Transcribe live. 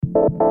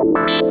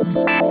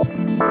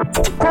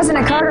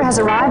President Carter has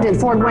arrived in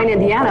Fort Wayne,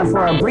 Indiana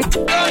for a brief...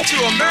 Go to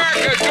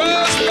America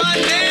goes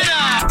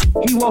banana!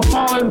 He will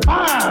fall in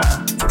fire.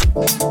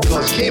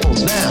 Because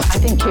cable's now. I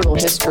think cable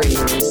history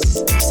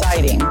is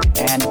exciting,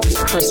 and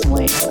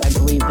personally, I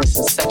believe this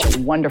is such a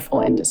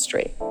wonderful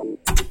industry.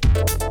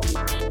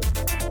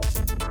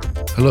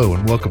 Hello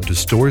and welcome to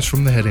Stories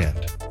from the Head End,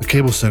 the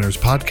Cable Center's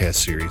podcast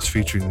series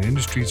featuring the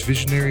industry's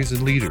visionaries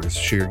and leaders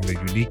sharing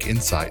their unique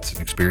insights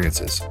and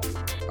experiences.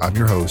 I'm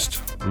your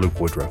host, Luke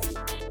Woodruff.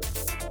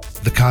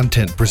 The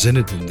content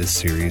presented in this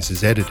series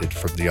is edited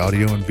from the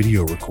audio and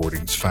video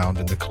recordings found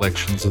in the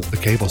collections of the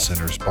Cable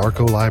Center's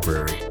Barco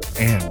Library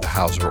and the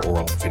Hauser Oral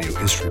and Video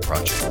History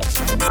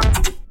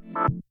Project.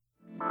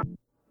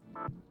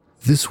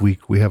 This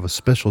week we have a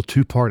special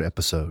two-part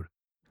episode,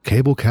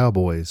 Cable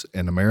Cowboys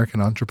and American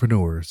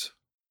Entrepreneurs.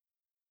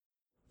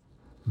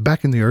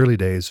 Back in the early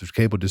days of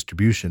cable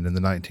distribution in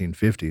the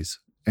 1950s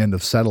and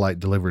of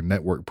satellite-delivered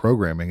network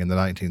programming in the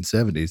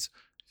 1970s,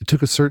 it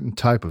took a certain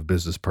type of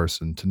business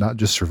person to not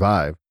just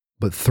survive,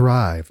 but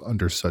thrive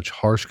under such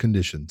harsh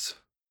conditions.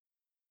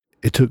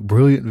 It took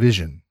brilliant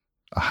vision,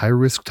 a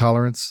high-risk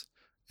tolerance,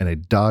 and a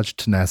dodged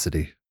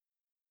tenacity.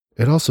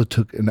 It also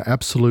took an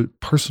absolute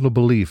personal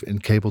belief in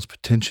cable's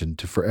potential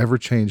to forever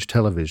change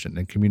television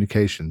and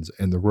communications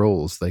and the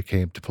roles they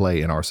came to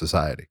play in our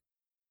society.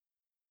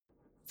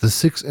 The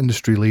 6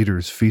 industry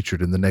leaders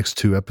featured in the next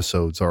 2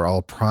 episodes are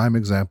all prime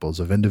examples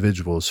of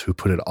individuals who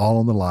put it all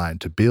on the line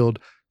to build,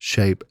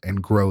 shape,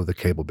 and grow the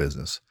cable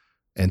business.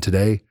 And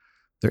today,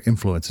 their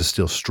influence is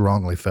still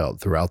strongly felt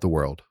throughout the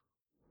world.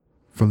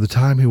 From the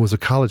time he was a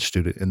college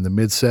student in the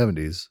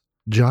mid-70s,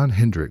 John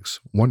Hendricks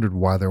wondered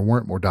why there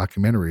weren't more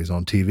documentaries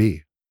on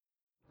TV.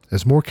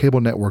 As more cable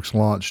networks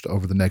launched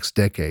over the next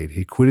decade,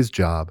 he quit his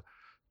job,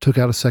 took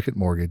out a second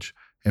mortgage,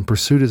 and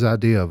pursued his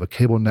idea of a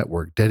cable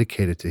network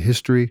dedicated to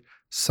history,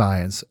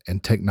 science,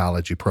 and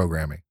technology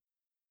programming.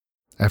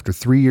 After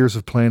 3 years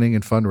of planning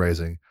and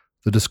fundraising,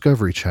 the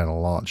Discovery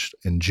Channel launched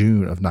in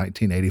June of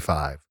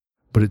 1985,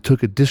 but it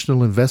took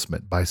additional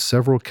investment by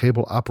several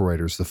cable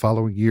operators the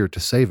following year to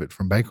save it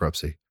from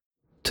bankruptcy.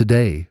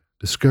 Today,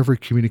 Discovery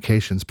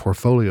Communications'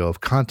 portfolio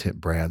of content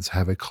brands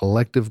have a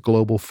collective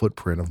global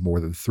footprint of more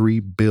than 3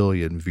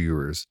 billion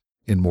viewers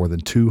in more than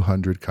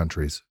 200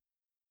 countries.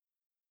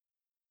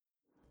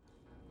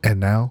 And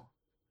now,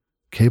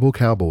 Cable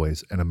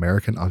Cowboys and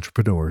American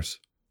Entrepreneurs.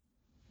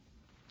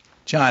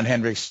 John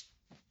Hendricks,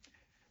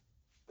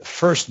 the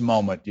first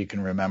moment you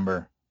can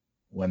remember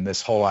when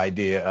this whole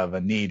idea of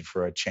a need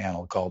for a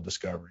channel called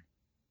Discovery?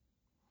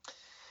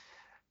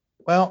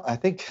 Well, I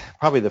think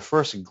probably the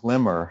first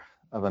glimmer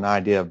of an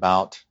idea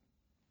about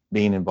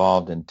being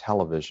involved in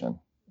television,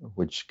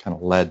 which kind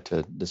of led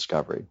to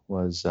Discovery,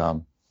 was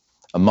a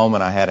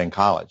moment I had in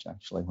college,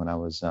 actually, when I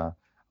was a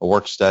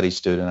work-study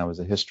student. I was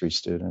a history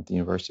student at the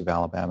University of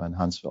Alabama in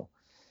Huntsville.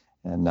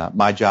 And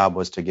my job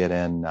was to get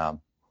in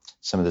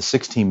some of the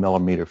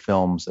 16-millimeter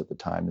films at the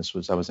time.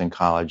 I was in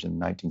college in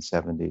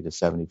 1970 to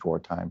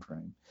 74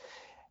 timeframe.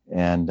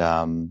 And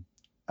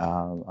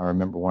I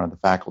remember one of the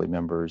faculty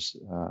members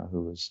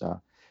who was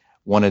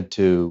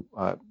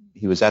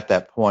he was at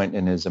that point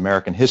in his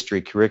American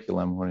history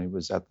curriculum when he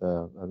was at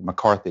the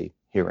McCarthy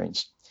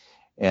hearings.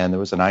 And there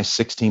was a nice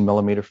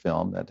 16-millimeter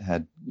film that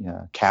had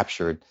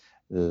captured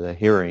the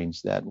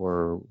hearings that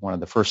were one of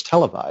the first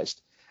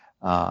televised.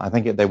 I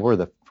think they were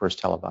the first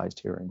televised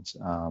hearings.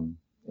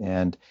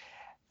 And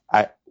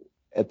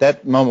at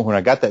that moment when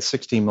I got that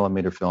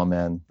 16-millimeter film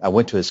in, I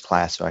went to his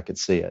class so I could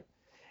see it.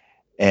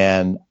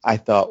 And I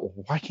thought,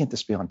 well, why can't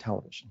this be on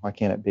television? Why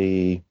can't it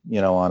be,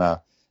 on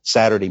a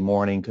Saturday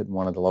morning? Couldn't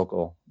one of the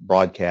local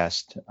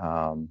broadcast,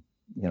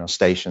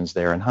 stations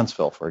there in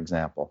Huntsville, for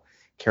example,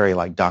 carry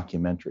like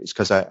documentaries?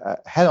 Because I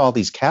had all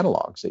these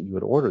catalogs that you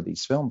would order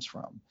these films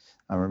from.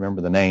 I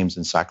remember the names: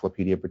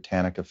 Encyclopedia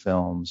Britannica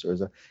Films. There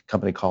was a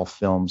company called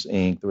Films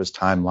Inc. There was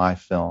Time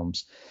Life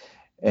Films.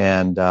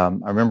 And I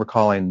remember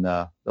calling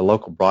the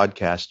local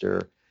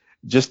broadcaster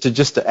just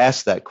to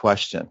ask that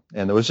question.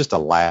 And there was just a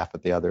laugh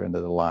at the other end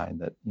of the line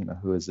that,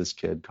 who is this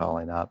kid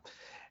calling up?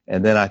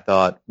 And then I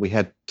thought, we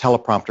had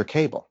teleprompter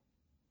cable.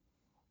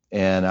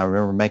 And I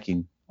remember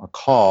making a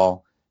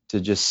call to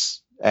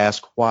just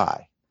ask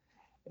why.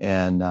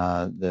 And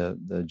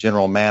the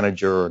general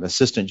manager or an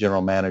assistant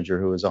general manager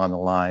who was on the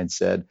line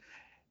said,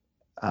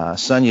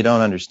 son, you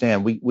don't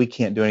understand. We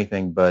can't do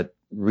anything but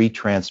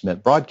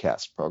retransmit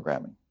broadcast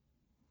programming.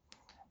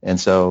 And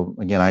so,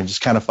 again, I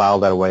just kind of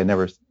filed that away,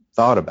 never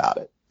thought about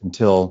it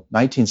until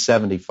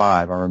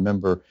 1975. I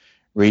remember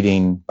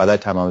reading, by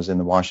that time I was in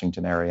the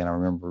Washington area, and I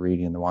remember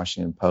reading in the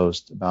Washington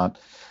Post about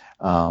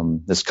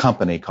this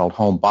company called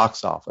Home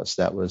Box Office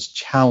that was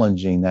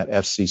challenging that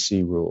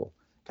FCC rule,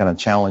 kind of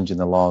challenging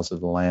the laws of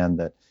the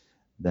land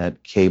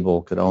that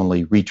cable could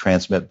only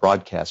retransmit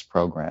broadcast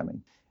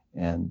programming.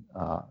 And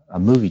a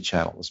movie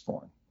channel was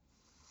born.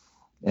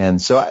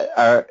 And so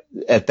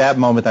at that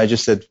moment, I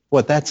just said,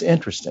 well, that's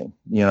interesting.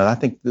 I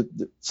think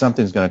that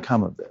something's going to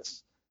come of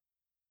this.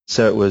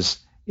 So it was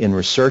in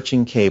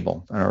researching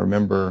cable. I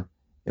remember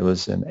It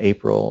was in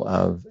April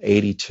of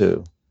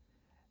 '82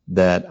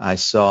 that I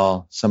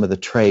saw some of the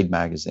trade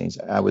magazines.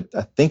 I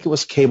think it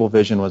was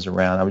Cablevision was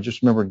around. I would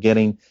just remember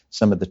getting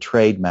some of the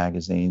trade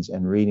magazines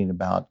and reading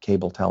about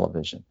cable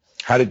television.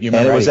 How did you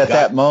remember? And it was at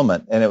that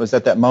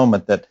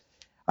moment, that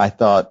I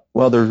thought,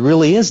 well, there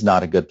really is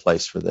not a good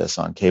place for this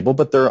on cable,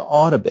 but there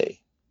ought to be.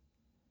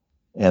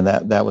 And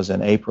that was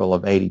in April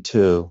of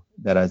 '82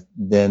 that I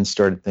then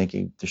started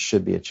thinking there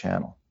should be a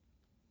channel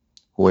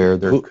where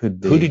there could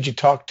be. Who did you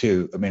talk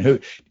to? I mean, who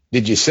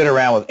did you sit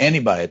around with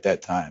anybody at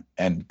that time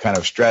and kind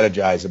of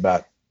strategize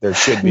about there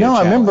should be a channel? No,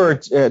 I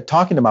remember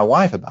talking to my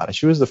wife about it.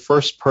 She was the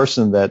first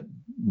person that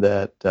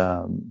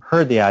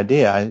heard the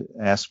idea. I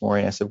asked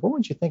Maureen, I said, what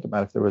would you think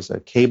about if there was a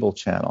cable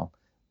channel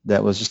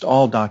that was just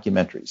all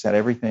documentaries, had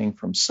everything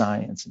from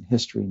science and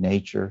history,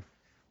 nature,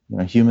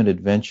 human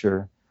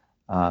adventure,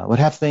 would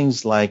have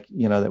things like,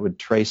 that would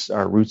trace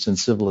our roots in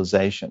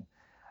civilization,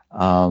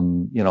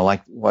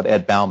 like what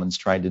Ed Bauman's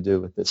trying to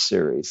do with this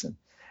series. And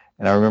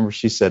I remember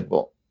she said,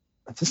 well,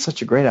 if this is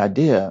such a great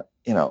idea,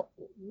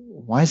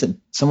 why isn't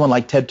someone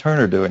like Ted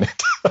Turner doing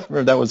it? I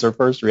remember that was her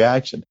first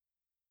reaction.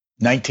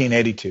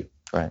 1982.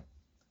 Right.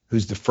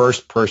 Who's the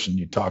first person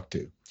you talked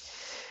to?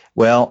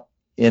 Well,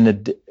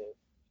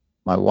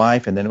 my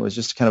wife, and then it was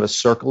just kind of a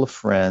circle of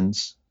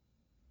friends.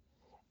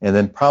 And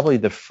then probably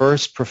the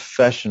first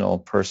professional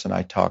person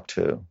I talked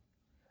to,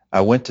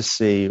 I went to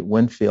see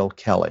Winfield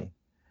Kelly,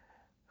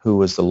 who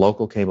was the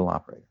local cable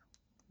operator.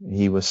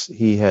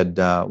 He had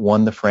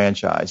won the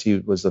franchise. He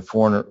was the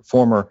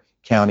former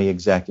county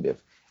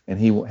executive, and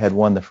he had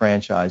won the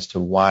franchise to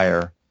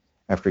wire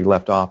after he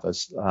left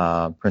office,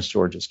 Prince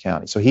George's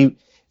County. So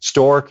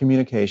Store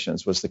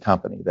Communications was the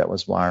company that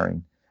was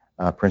wiring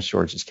Prince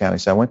George's County.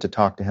 So I went to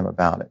talk to him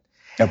about it.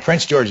 Now,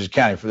 Prince George's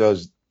County, for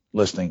those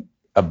listening,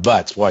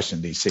 abuts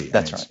Washington, D.C.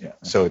 That's right. Yeah.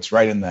 So it's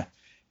right in the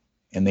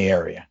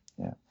area.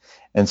 Yeah.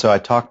 And so I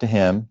talked to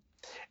him,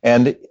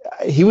 and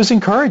he was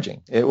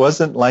encouraging. It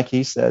wasn't like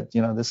he said,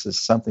 this is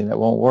something that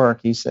won't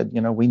work. He said,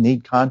 we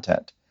need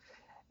content.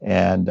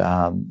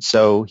 And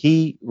so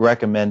he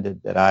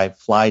recommended that I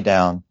fly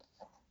down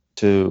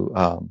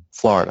to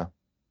Florida.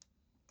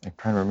 I'm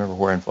trying to remember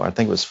where in Florida. I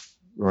think it was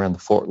around the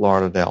Fort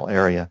Lauderdale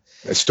area.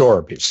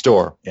 Store.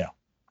 Yeah.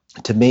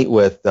 To meet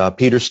with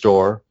Peter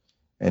Storr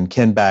and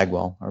Ken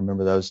Bagwell, I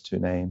remember those two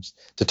names,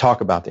 to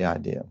talk about the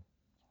idea.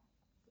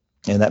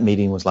 And that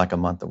meeting was like a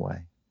month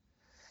away.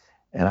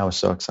 And I was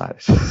so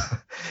excited.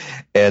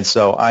 And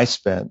so I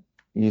spent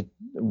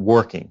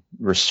working,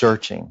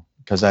 researching,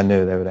 because I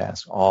knew they would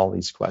ask all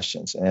these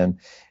questions. And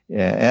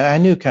I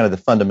knew kind of the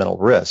fundamental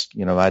risk.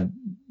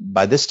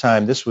 By this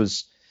time, this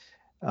was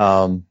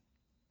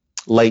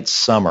late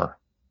summer.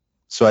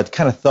 So I'd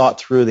kind of thought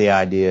through the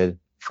idea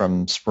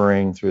from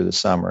spring through the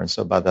summer. And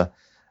so by the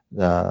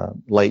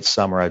late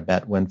summer, I'd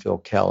met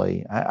Winfield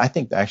Kelly. I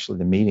think actually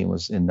the meeting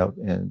was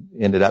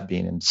ended up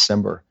being in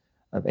December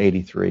of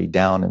 '83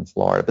 down in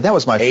Florida. But that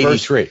was my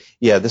 83. first.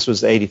 Yeah, this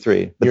was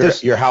 '83.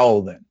 But you're how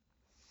old then?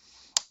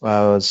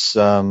 I was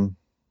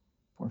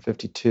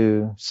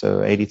 52,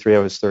 so '83 I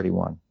was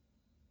 31.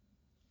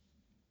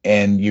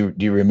 And do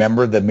you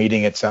remember the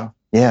meeting itself?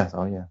 Yeah.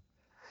 Oh, yeah.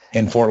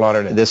 In Fort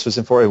Lauderdale? This was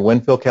in Fort Lauderdale.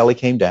 Winfield Kelly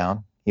came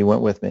down. He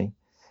went with me.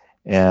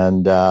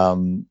 And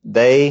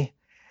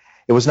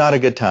it was not a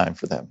good time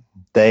for them.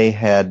 They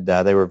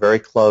were very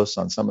close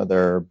on some of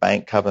their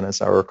bank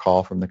covenants, I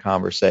recall from the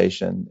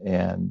conversation,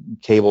 and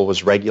cable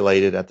was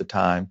regulated at the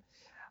time.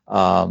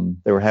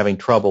 They were having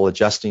trouble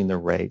adjusting their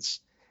rates.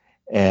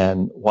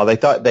 And while they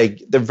thought they're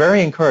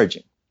very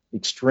encouraging,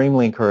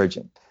 extremely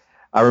encouraging.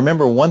 I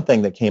remember one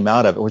thing that came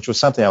out of it, which was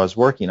something I was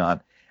working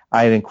on.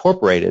 I had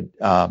incorporated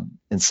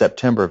in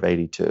September of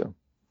 '82.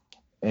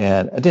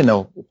 And I didn't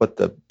know what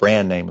the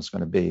brand name was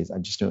going to be. I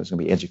just knew it was going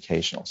to be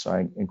educational. So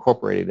I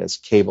incorporated it as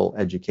Cable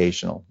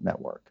Educational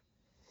Network.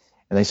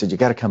 And they said, you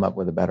got to come up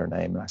with a better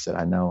name. And I said,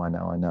 I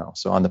know.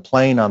 So on the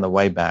plane on the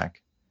way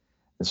back,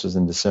 this was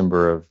in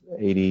December of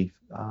 '83.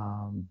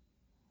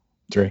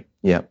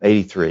 Yeah,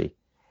 '83.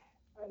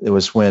 It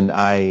was when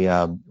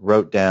I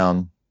wrote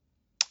down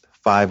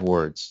 5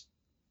 words.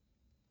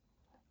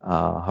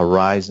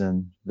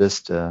 Horizon,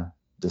 Vista,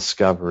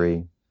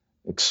 Discovery,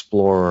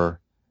 Explorer.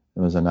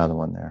 There was another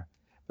one there.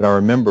 But I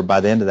remember by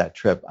the end of that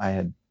trip, I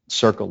had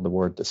circled the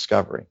word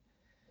discovery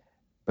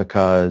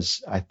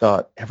because I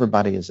thought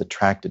everybody is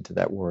attracted to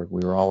that word.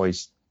 We were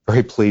always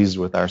very pleased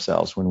with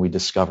ourselves when we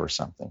discover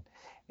something.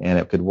 And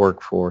it could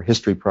work for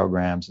history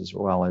programs as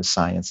well as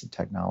science and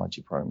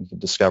technology programs. You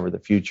could discover the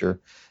future,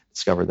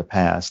 discover the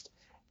past.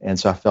 And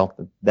so I felt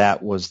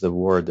that was the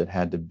word that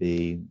had to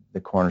be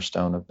the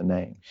cornerstone of the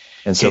name.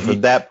 And so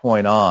from that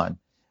point on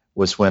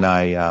was when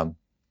I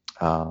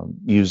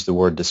used the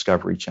word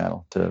Discovery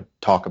Channel to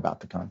talk about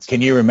the concept.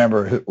 Can you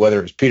remember whether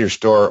it was Peter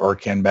Storr or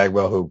Ken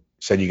Bagwell who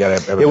said you got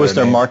to have a It was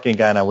their name? marketing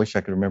guy, and I wish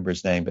I could remember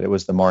his name, but it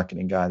was the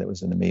marketing guy that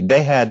was in the meeting.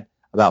 They had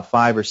about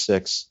 5 or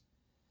 6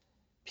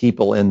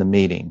 people in the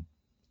meeting,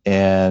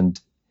 and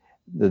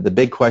the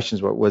big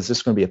questions were, was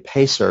this going to be a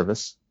pay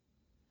service?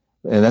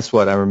 And that's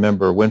what I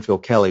remember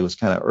Winfield Kelly was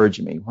kind of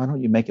urging me, why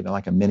don't you make it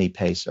like a mini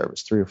pay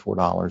service, $3 or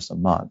 $4 a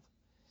month?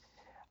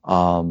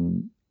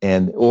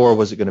 Or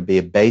was it going to be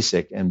a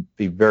basic and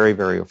be very,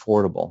 very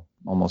affordable,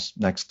 almost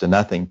next to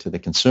nothing to the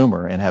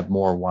consumer, and have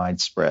more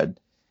widespread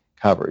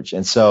coverage?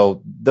 And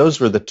so those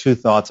were the two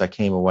thoughts I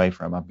came away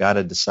from. I've got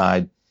to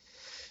decide.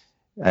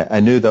 I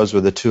knew those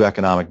were the two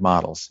economic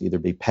models, either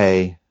be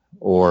pay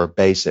or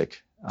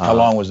basic. How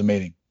long was the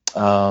meeting?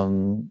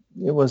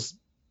 It was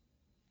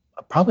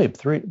probably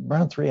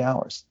around 3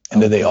 hours.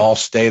 And did they all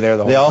stay there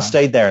the whole time? They all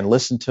stayed there and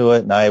listened to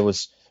it, and I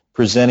was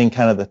presenting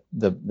kind of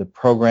the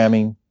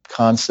programming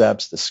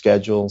concepts, the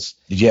schedules.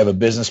 Did you have a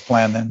business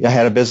plan then? Yeah, I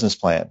had a business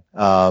plan.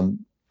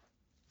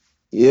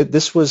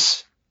 This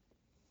was,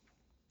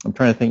 I'm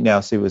trying to think now,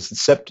 see, it was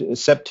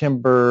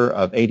September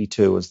of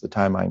 82 was the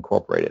time I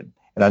incorporated.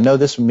 And I know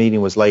this meeting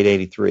was late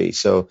 83,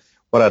 so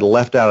what I'd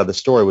left out of the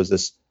story was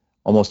this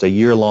almost a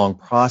year-long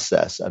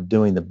process of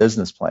doing the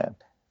business plan.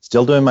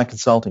 Still doing my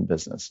consulting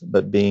business,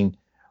 but being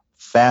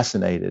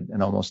fascinated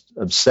and almost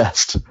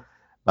obsessed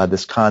by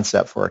this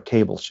concept for a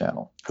cable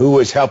channel. Who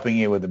was helping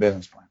you with the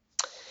business plan?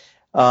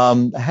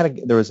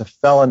 There was a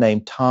fella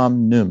named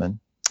Tom Newman,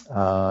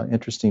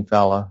 interesting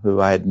fella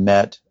who I had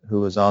met,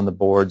 who was on the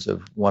boards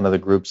of one of the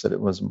groups that I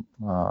was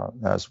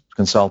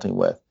consulting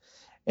with.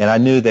 And I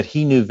knew that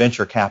he knew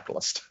venture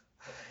capitalists.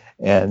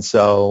 And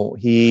so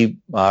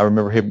I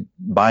remember him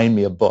buying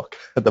me a book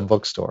at the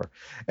bookstore.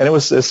 And it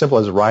was as simple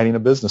as writing a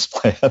business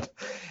plan.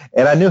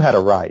 And I knew how to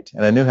write,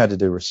 and I knew how to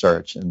do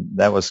research. And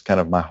that was kind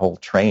of my whole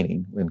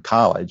training in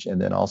college, and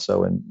then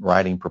also in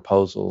writing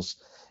proposals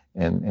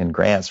and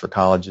grants for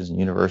colleges and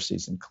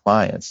universities and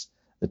clients.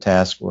 The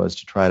task was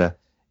to try to,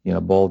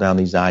 boil down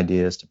these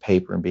ideas to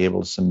paper and be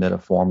able to submit a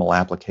formal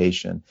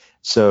application.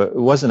 So it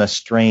wasn't a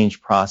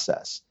strange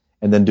process.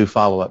 And then do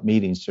follow-up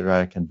meetings to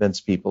try to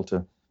convince people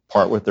to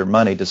part with their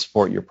money to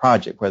support your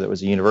project, whether it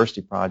was a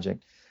university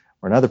project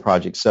or another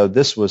project. So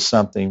this was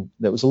something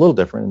that was a little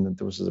different, in that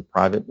there was a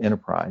private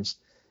enterprise,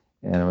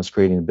 and I was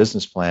creating a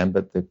business plan,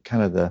 but the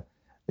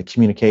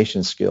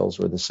communication skills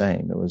were the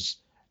same. It was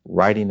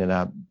writing it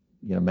up,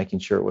 making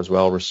sure it was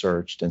well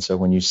researched. And so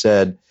when you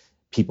said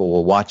people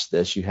will watch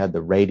this, you had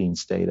the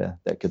ratings data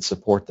that could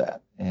support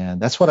that. And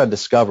that's what I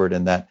discovered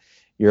in that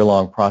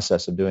year-long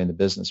process of doing the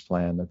business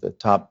plan, that the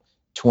top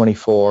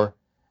 24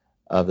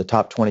 of the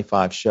top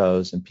 25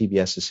 shows in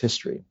PBS's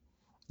history,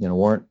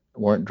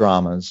 weren't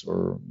dramas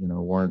or,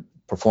 weren't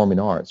performing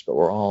arts, but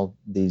were all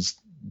these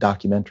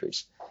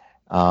documentaries.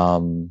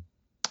 And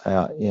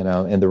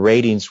the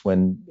ratings,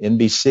 when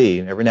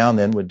NBC every now and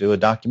then would do a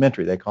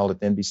documentary, they called it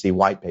the NBC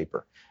White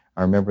Paper.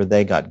 I remember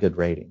they got good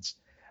ratings.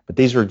 But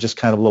these were just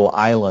kind of little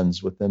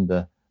islands within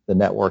the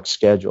network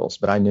schedules.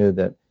 But I knew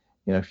that,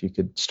 if you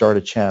could start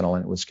a channel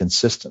and it was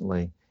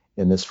consistently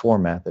in this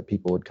format, that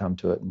people would come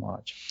to it and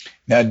watch.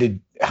 Now,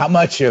 how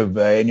much of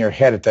in your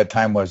head at that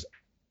time was,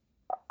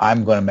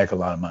 I'm going to make a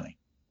lot of money?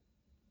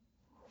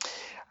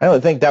 I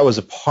don't think that was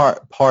a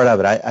part of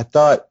it.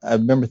 I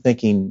remember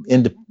thinking,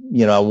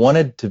 I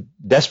wanted to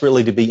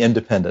desperately to be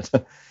independent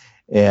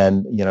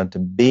and, to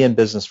be in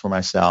business for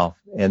myself.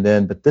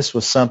 But this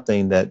was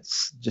something that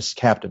just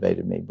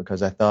captivated me,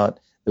 because I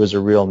thought there was a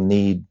real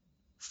need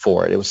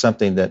for it. It was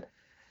something that,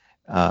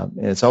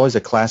 and it's always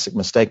a classic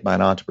mistake by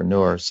an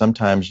entrepreneur.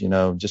 Sometimes,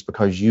 just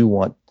because you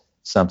want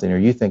something or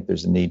you think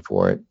there's a need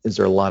for it, is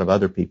there a lot of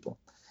other people?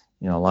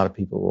 A lot of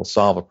people will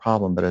solve a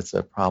problem, but it's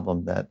a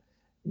problem that,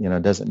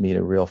 doesn't meet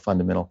a real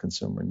fundamental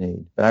consumer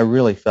need. But I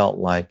really felt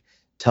like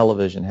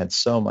television had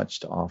so much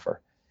to offer,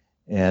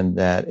 and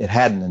that it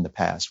hadn't in the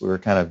past. We were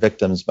kind of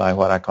victims by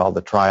what I call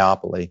the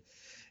triopoly,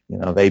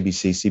 of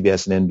ABC,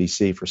 CBS, and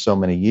NBC for so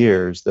many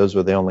years. Those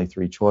were the only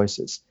three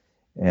choices.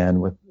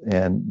 And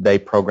they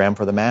program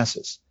for the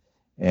masses.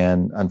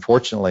 And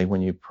unfortunately,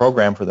 when you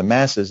program for the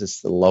masses,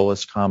 it's the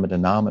lowest common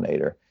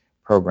denominator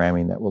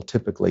programming that will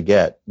typically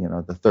get,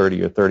 the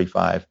 30 or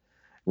 35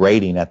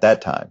 rating at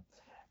that time.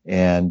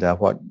 And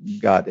what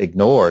got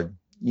ignored,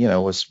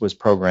 was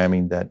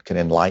programming that could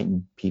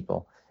enlighten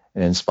people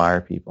and inspire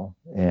people.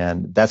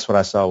 And that's what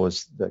I saw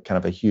was the kind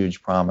of a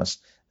huge promise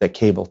that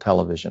cable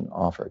television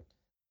offered.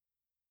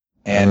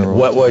 And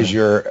what was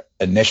your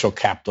initial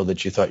capital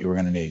that you thought you were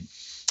going to need?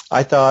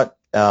 I thought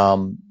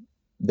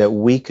that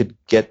we could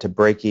get to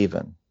break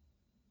even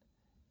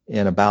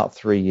in about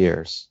 3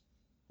 years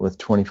with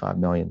 $25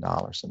 million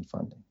in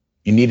funding.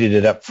 You needed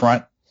it up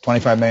front,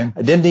 $25 million?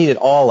 I didn't need it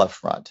all up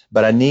front,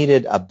 but I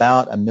needed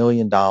about $1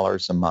 million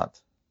a month.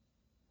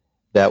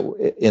 That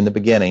in the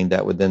beginning,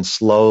 that would then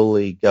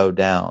slowly go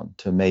down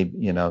to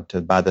maybe,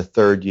 to by the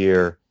third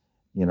year,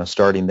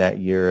 starting that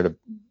year at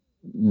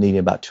needing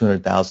about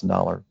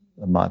 $200,000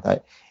 a month.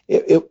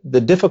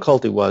 The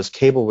difficulty was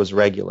cable was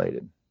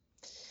regulated.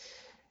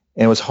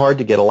 And it was hard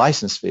to get a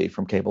license fee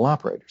from cable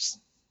operators.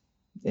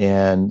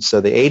 And so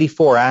the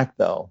 84 Act,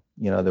 though,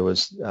 there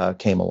was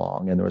came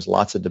along, and there was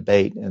lots of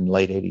debate in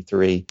late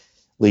 83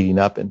 leading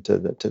up into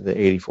the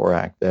 84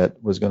 Act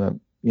that was going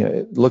to,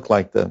 it looked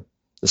like the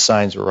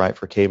signs were right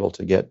for cable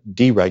to get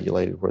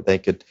deregulated, where they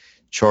could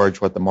charge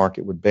what the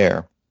market would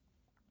bear.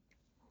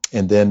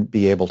 and then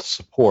be able to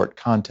support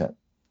content.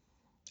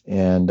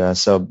 And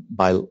so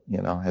by,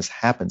 as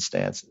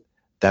happenstance,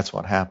 that's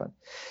what happened.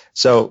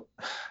 So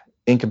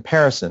in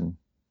comparison,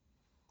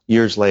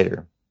 years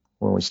later,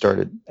 when we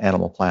started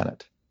Animal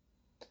Planet,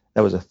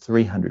 that was a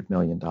 $300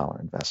 million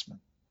investment.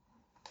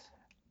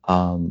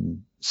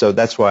 So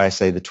that's why I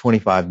say the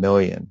 $25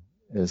 million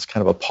is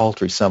kind of a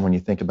paltry sum when you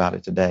think about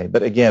it today.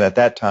 But again, at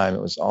that time,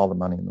 it was all the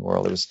money in the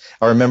world.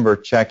 I remember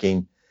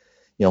checking,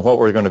 what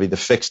were going to be the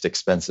fixed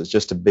expenses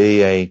just to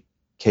be a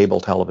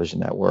cable television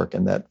network,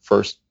 and that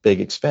first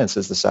big expense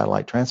is the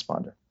satellite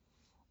transponder.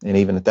 And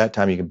even at that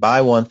time, you could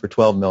buy one for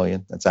 $12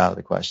 million. That's out of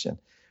the question.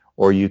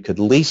 Or you could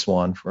lease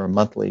one for a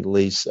monthly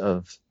lease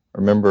of,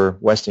 remember,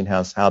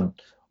 Westinghouse had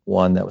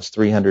one that was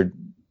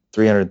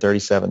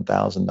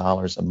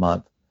 $337,000 a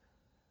month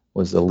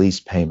was the lease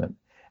payment.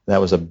 And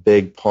that was a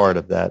big part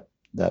of that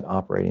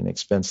operating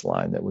expense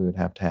line that we would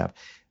have to have.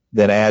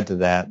 Then add to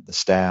that the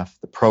staff,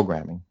 the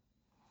programming.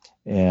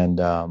 And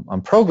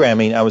on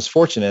programming, I was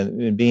fortunate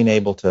in being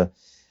able to,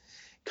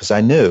 because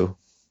I knew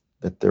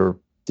that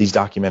these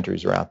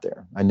documentaries are out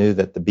there. I knew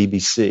that the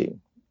BBC,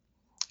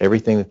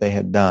 everything that they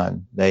had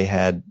done, they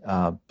had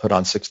put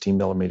on 16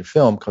 millimeter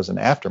film, because an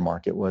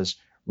aftermarket was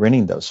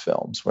renting those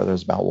films, whether it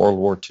was about World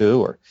War II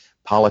or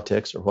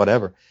politics or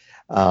whatever.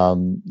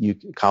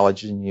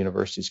 Colleges and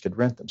universities could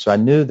rent them. So I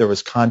knew there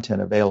was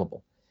content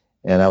available,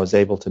 and I was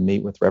able to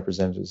meet with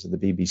representatives of the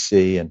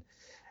BBC, and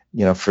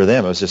for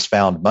them, it was just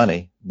found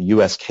money. The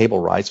U.S. cable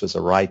rights was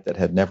a right that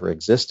had never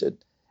existed.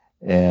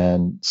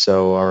 And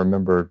so I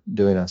remember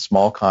doing a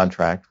small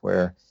contract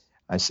where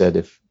I said,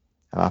 if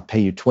I'll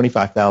pay you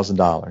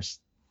 $25,000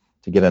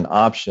 to get an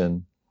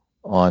option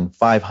on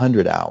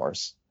 500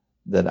 hours,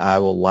 that I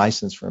will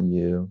license from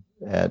you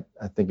at,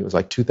 I think it was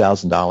like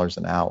 $2,000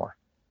 an hour.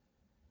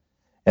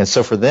 And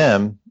so for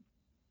them,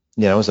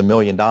 it was $1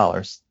 million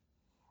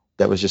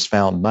that was just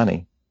found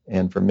money.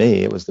 And for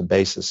me, it was the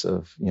basis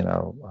of,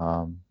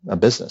 a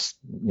business,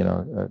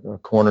 a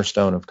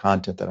cornerstone of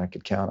content that I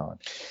could count on.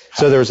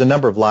 So there was a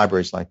number of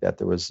libraries like that.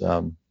 There was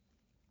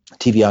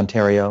TV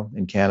Ontario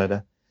in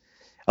Canada.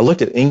 I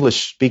looked at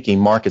English-speaking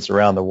markets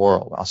around the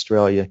world,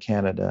 Australia,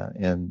 Canada,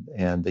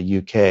 and the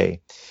UK,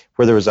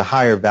 where there was a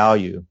higher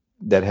value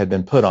that had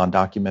been put on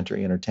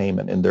documentary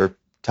entertainment in their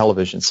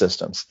television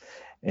systems.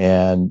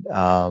 And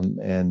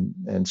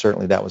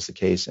certainly that was the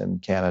case in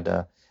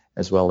Canada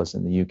as well as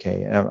in the UK.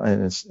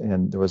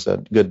 And there was a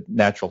good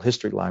natural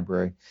history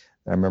library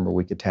that I remember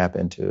we could tap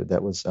into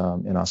that was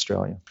in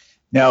Australia.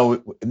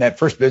 Now, in that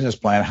first business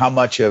plan, how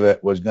much of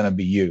it was going to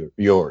be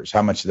yours?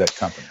 How much of that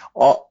company?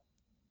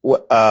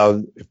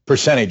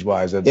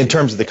 Percentage-wise? In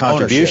terms of the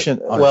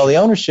contribution? Ownership. Well, the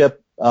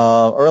ownership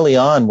early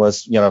on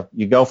was,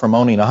 you go from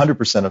owning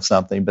 100% of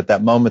something, but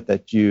that moment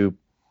that you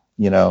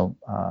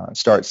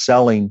start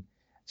selling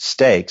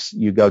stakes,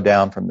 you go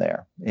down from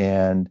there.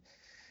 And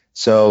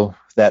so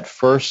that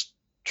first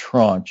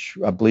tranche,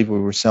 I believe we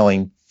were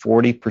selling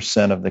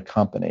 40% of the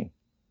company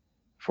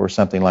for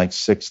something like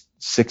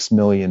 $6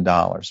 million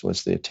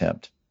was the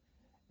attempt.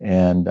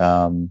 And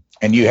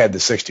you had the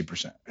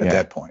 60% at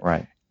that point.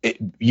 Right.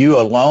 You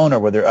alone, or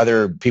were there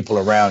other people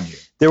around you?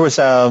 There was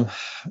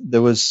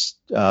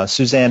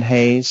Suzanne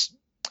Hayes,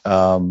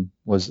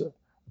 was a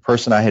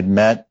person I had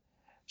met.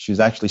 She was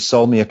actually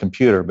sold me a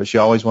computer, but she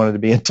always wanted to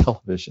be in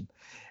television.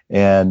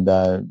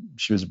 And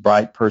she was a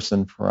bright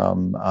person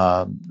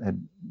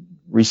had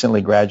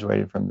recently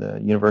graduated from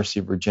the University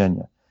of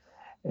Virginia.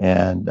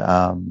 And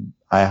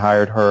I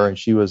hired her, and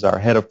she was our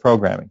head of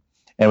programming.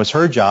 And it was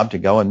her job to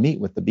go and meet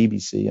with the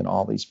BBC and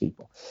all these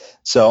people.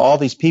 So all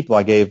these people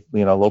I gave,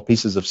 little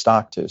pieces of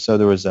stock to. So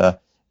there was a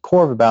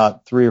core of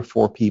about 3 or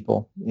 4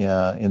 people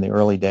in the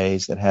early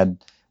days that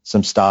had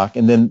some stock.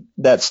 And then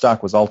that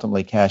stock was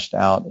ultimately cashed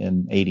out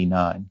in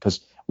 '89 because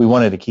we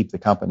wanted to keep the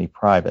company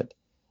private.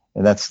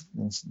 And that's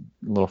a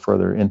little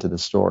further into the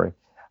story.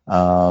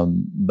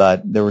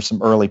 But there were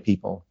some early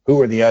people. Who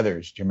were the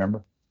others? Do you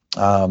remember?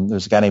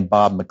 There's a guy named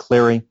Bob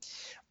McCleary.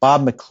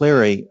 Bob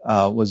McCleary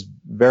was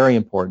very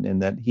important in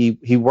that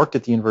he worked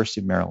at the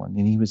University of Maryland,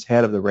 and he was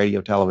head of the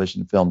radio,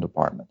 television, and film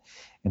department.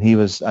 And he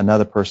was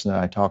another person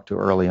that I talked to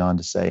early on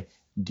to say,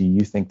 do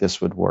you think this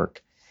would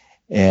work?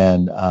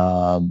 And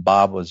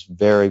Bob was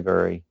very,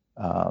 very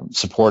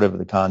supportive of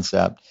the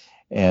concept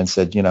and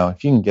said,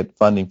 if you can get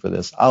funding for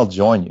this, I'll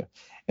join you.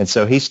 And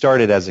so he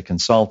started as a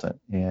consultant,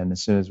 and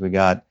as soon as we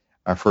got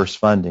our first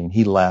funding,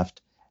 he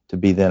left to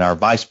be then our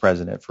vice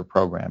president for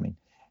programming.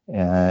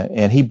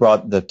 And he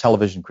brought the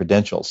television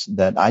credentials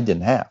that I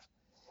didn't have.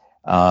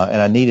 And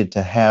I needed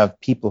to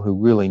have people who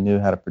really knew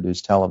how to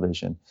produce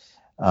television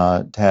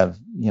to have,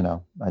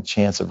 a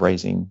chance of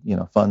raising,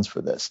 funds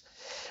for this.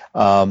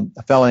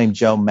 A fellow named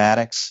Joe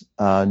Maddox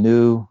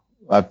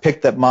I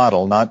picked that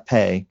model, not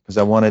pay, because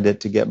I wanted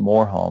it to get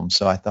more homes.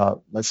 So I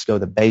thought, let's go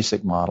the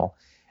basic model.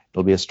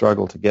 It'll be a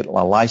struggle to get a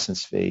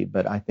license fee,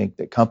 but I think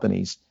that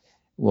companies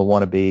will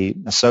want to be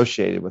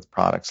associated with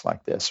products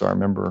like this. So I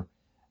remember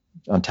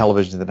on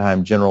television at the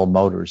time, General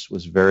Motors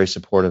was very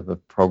supportive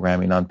of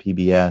programming on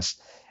PBS.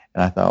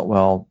 And I thought,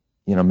 well,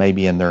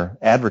 maybe in their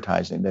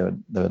advertising they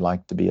would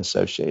like to be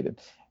associated.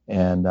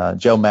 And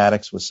Joe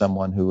Maddox was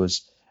someone who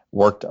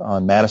worked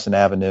on Madison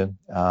Avenue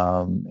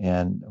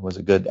and was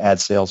a good ad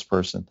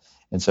salesperson,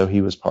 and so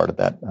he was part of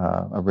that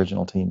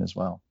original team as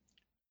well.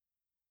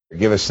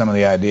 Give us some of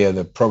the idea of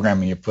the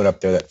programming you put up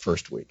there that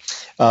first week.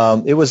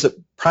 It was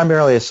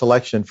primarily a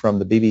selection from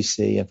the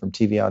BBC and from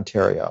TV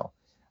Ontario.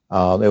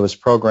 It was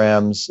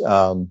programs.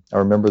 I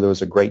remember there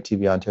was a great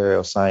TV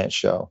Ontario science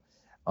show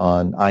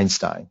on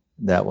Einstein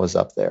that was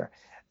up there.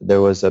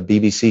 There was a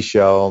BBC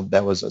show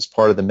that was as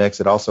part of the mix.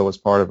 It also was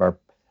part of our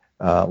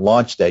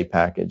launch day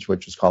package,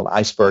 which was called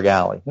Iceberg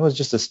Alley. It was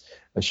just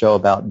a show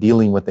about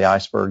dealing with the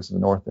icebergs of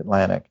the North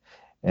Atlantic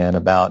and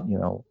about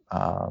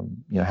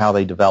how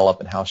they develop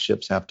and how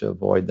ships have to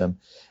avoid them.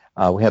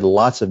 We had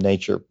lots of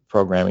nature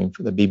programming.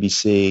 For the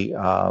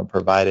BBC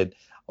provided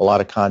a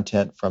lot of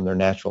content from their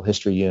natural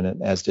history unit,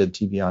 as did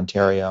TV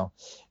Ontario.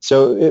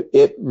 So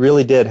it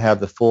really did have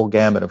the full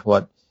gamut of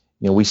what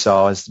we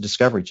saw as the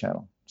Discovery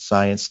Channel: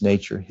 science,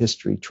 nature,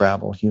 history,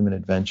 travel, human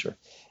adventure.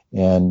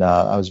 And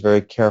I was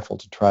very careful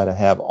to try to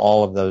have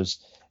all of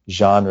those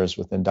genres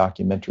within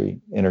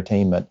documentary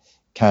entertainment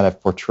kind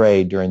of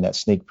portrayed during that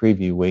sneak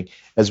preview week,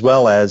 as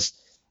well as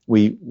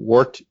we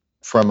worked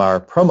from our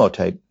promo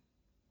tape.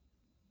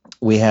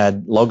 We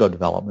had logo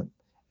development,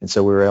 and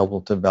so we were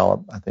able to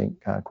develop, I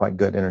think, quite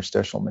good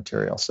interstitial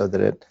material so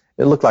that it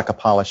looked like a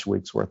polished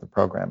week's worth of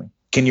programming.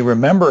 Can you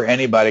remember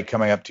anybody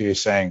coming up to you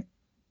saying,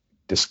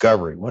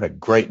 Discovery, what a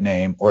great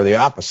name, or the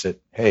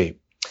opposite, hey?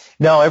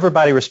 No,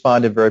 everybody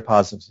responded very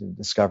positively to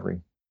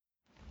Discovery.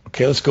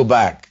 Okay, let's go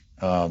back.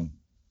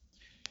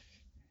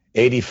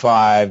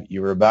 85,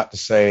 you were about to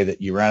say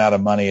that you ran out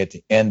of money at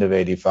the end of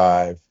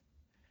 85.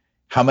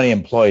 How many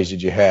employees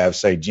did you have,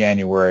 say,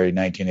 January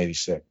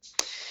 1986?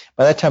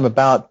 By that time,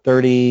 about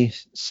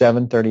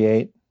 37,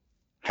 38.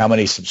 How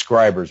many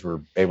subscribers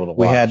were able to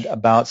watch? We had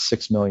about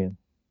 6 million.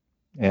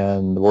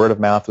 And the word of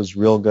mouth was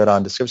real good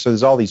on Discovery. So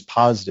there's all these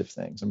positive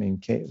things. I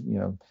mean,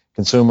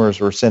 consumers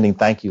were sending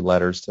thank you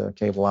letters to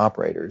cable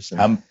operators.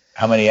 And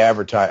how many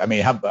advertisers? I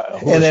mean, who are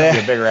some of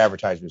the bigger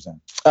advertisers then?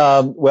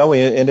 Well, we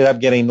ended up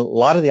getting a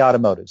lot of the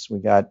automotives. We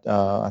got,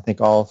 I think,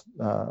 all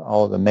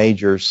of the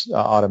majors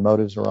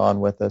automotives were on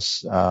with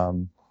us.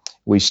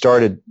 We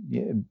started,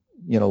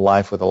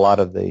 life with a lot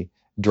of the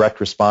direct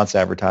response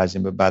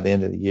advertising, but by the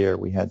end of the year,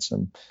 we had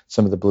some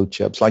of the blue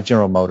chips, like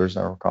General Motors,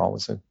 I recall,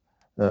 was a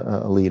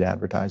lead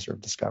advertiser of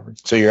Discovery.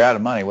 So you're out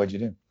of money. What'd you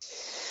do?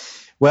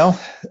 Well,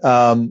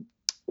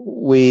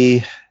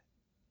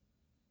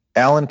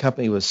 Allen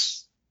Company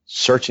was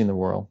searching the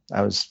world.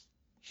 I was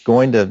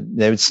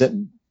they would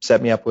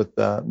set me up with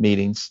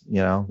meetings,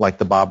 like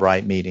the Bob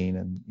Wright meeting,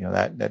 and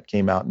that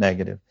came out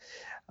negative.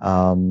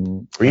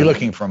 Were you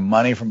looking for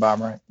money from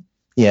Bob Wright?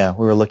 Yeah,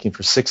 we were looking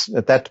for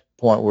at that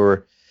point we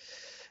were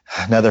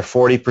another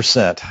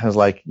 40%. I was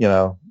like,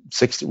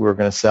 60 we were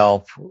going to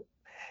sell.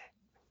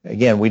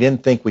 Again, we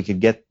didn't think we could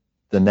get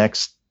the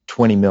next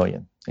 20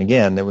 million.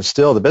 Again, it was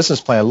still, the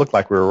business plan looked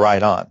like we were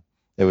right on.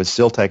 It would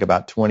still take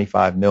about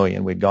 25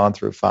 million. We'd gone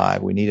through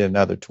 5. We needed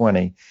another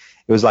 20.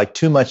 It was like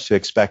too much to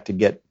expect to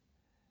get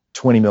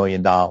 $20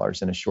 million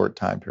in a short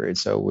time period.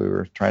 So we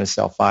were trying to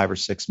sell 5 or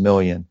 6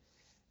 million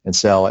and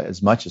sell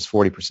as much as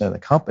 40% of the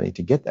company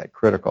to get that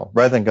critical,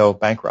 rather than go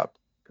bankrupt,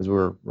 because we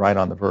were right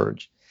on the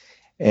verge.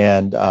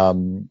 And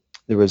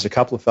there was a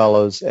couple of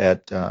fellows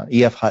at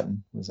E.F.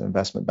 Hutton, was an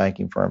investment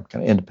banking firm,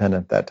 kind of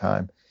independent at that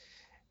time,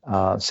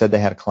 said they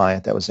had a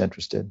client that was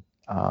interested.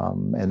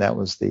 And that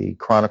was the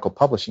Chronicle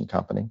Publishing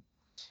Company,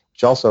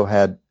 which also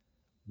had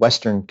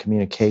Western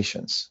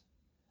Communications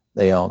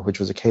they owned, which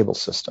was a cable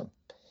system.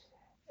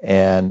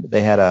 And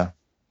they had a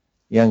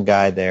young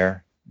guy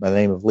there by the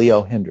name of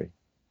Leo Hendry,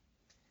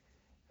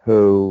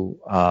 who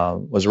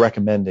was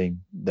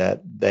recommending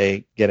that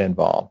they get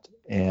involved.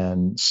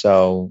 And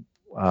so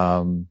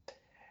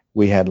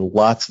we had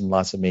lots and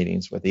lots of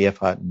meetings with E.F.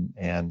 Hutton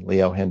and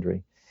Leo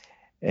Hendry.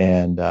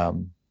 And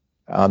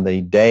on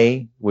the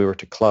day we were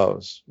to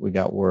close, we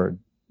got word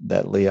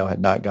that Leo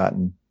had not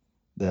gotten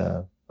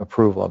the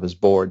approval of his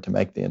board to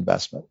make the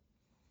investment.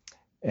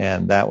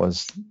 And that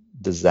was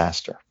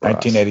disaster for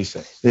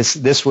 1986. us.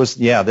 This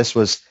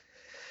was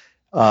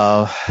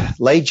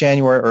late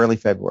January, early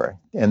February.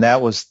 And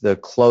that was the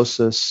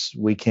closest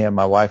we came.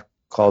 My wife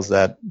calls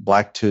that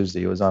Black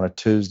Tuesday. It was on a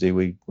Tuesday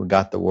we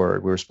got the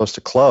word. We were supposed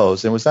to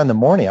close. It was in the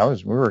morning.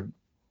 We were going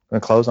to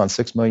close on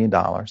 $6 million.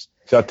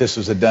 Thought this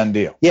was a done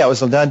deal. Yeah, it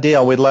was a done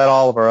deal. We'd let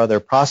all of our other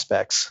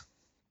prospects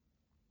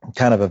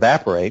kind of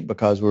evaporate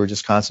because we were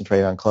just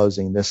concentrating on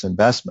closing this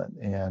investment.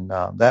 And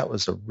that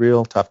was a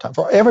real tough time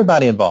for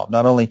everybody involved,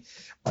 not only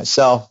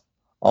myself.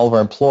 All of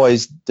our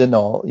employees didn't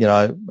know,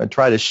 I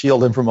tried to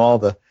shield them from all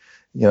the,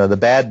 the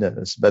bad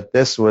news. But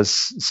this was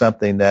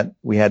something that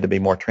we had to be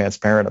more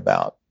transparent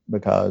about,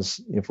 because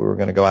if we were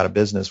going to go out of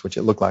business, which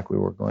it looked like we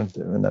were going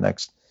to in the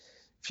next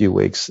few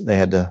weeks, they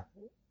had to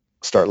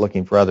start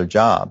looking for other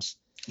jobs.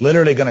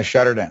 Literally going to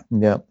shut her down.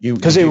 Yeah,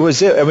 because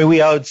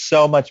we owed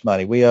so much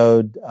money. We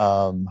owed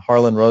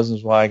Harlan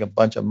Rosenzweig a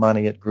bunch of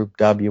money at Group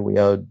W. We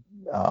owed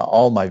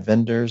all my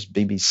vendors,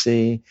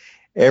 BBC,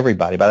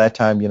 everybody. By that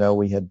time,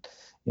 we had,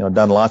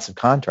 done lots of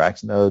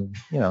contracts and owed,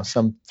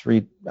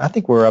 I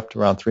think we're up to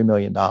around $3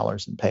 million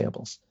in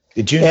payables.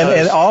 Did you And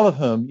notice? all of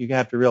whom, you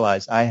have to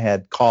realize, I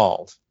had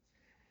called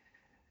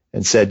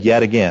and said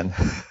yet again,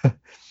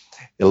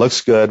 it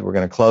looks good. We're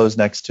going to close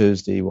next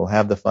Tuesday. We'll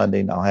have the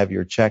funding. I'll have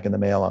your check in the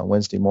mail on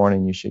Wednesday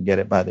morning. You should get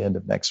it by the end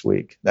of next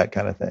week, that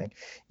kind of thing.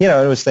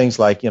 It was things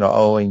like,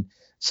 owing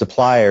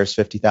suppliers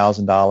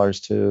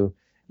 $50,000 to,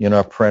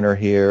 a printer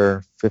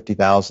here,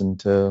 $50,000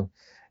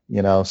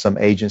 to, some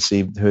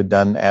agency who had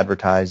done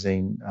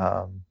advertising,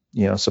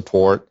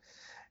 support.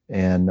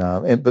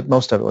 But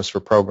most of it was for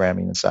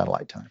programming and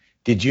satellite time.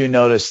 Did you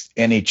notice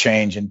any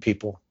change in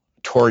people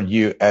toward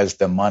you as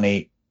the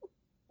money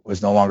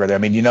was no longer there? I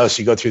mean, you notice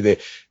you go through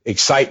the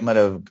excitement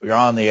of you're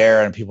on the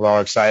air and people are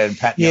all excited and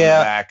patting you on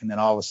the back, and then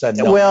all of a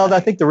sudden. Well,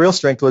 I think the real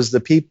strength was the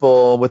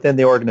people within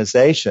the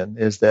organization.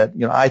 Is that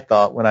I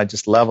thought when I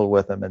just leveled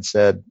with them and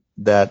said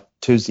that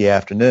Tuesday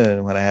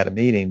afternoon when I had a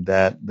meeting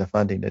that the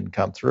funding didn't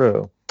come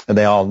through, and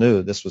they all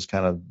knew this was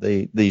kind of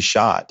the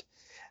shot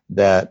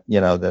that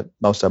that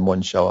most of them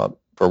wouldn't show up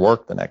for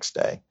work the next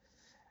day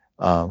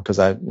because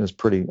I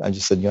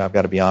just said I've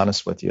got to be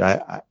honest with you.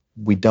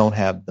 We don't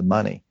have the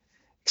money.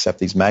 Except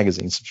these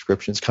magazine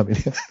subscriptions coming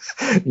in,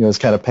 it's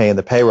kind of paying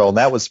the payroll. And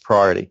that was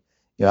priority.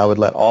 I would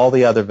let all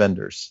the other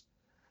vendors,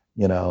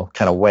 kind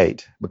of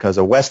wait because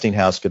a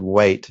Westinghouse could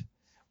wait,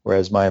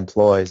 whereas my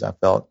employees, I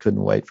felt,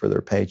 couldn't wait for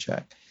their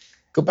paycheck.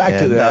 Go back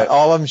to that.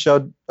 All of them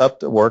showed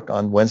up to work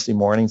on Wednesday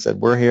morning, said,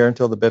 we're here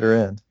until the bitter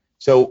end.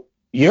 So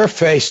you're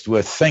faced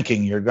with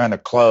thinking you're going to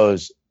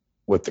close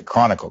with the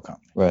Chronicle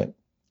company. Right.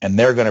 And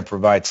they're going to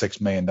provide $6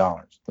 million.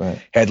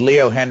 Right. Had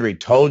Leo Henry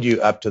told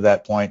you up to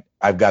that point,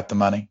 I've got the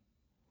money?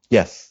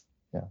 Yes.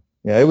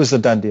 Yeah. It was a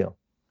done deal.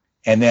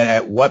 And then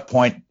at what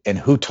point and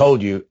who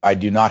told you I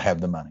do not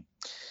have the money?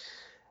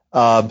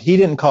 He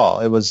didn't call.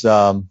 It was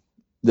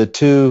the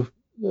two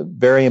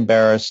very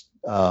embarrassed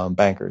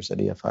bankers at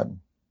E.F.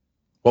 Hutton.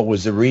 What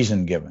was the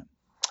reason given?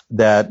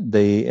 That in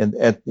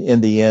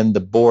the end, the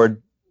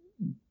board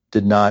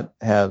did not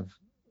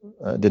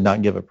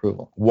give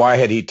approval. Why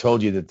had he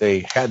told you that they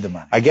had the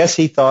money? I guess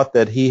he thought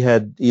that he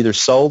had either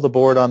sold the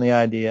board on the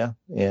idea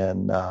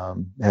and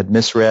had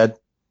misread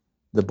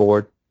the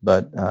board,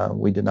 but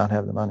we did not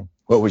have the money.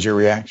 What was your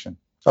reaction?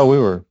 Oh, we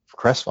were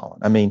crestfallen.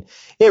 I mean,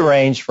 it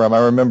ranged from,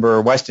 I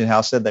remember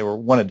Westinghouse said they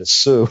wanted to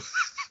sue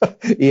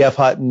E.F.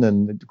 Hutton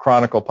and the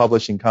Chronicle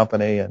Publishing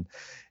Company, and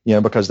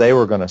because they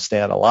were going to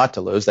stand a lot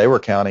to lose. They were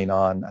counting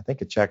on, I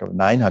think, a check of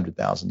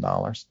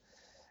 $900,000.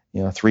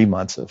 3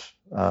 months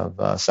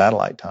of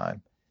satellite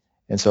time,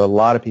 and so a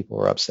lot of people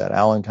were upset.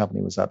 Allen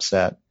Company was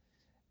upset,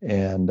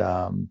 and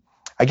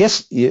I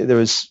guess it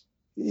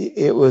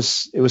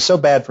was so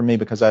bad for me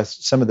because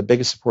some of the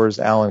biggest supporters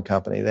of Allen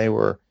Company,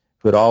 who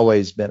had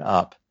always been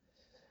up,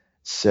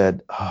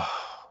 said,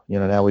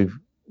 now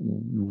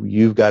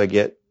you've got to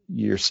get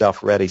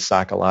yourself ready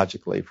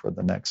psychologically for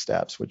the next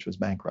steps, which was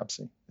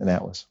bankruptcy, and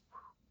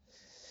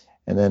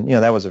then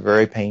that was a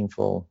very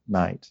painful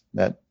night,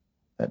 that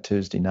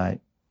Tuesday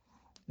night,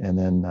 and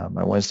then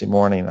my Wednesday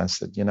morning I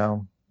said,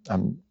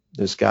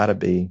 there's got to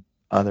be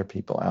other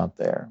people out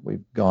there.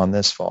 We've gone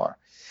this far.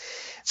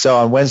 So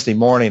on Wednesday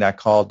morning, I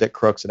called Dick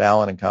Crooks at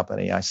Allen &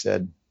 Company. I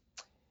said,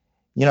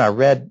 I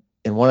read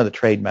in one of the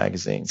trade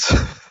magazines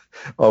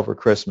over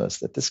Christmas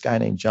that this guy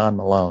named John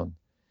Malone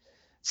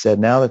said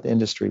now that the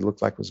industry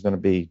looked like it was going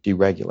to be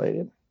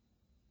deregulated.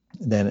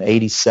 Then in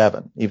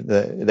 87, even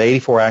the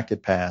 84 Act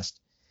had passed,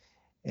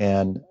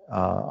 and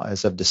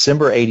as of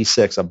December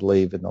 86, I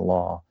believe in the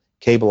law,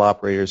 cable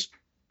operators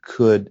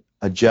could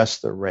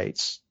adjust their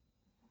rates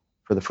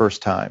for the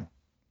first time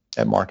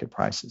at market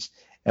prices.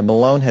 And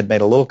Malone had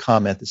made a little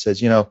comment that says,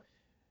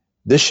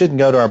 this shouldn't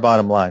go to our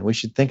bottom line. We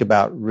should think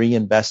about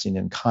reinvesting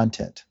in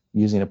content,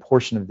 using a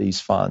portion of these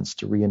funds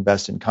to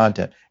reinvest in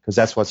content, because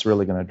that's what's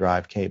really going to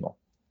drive cable.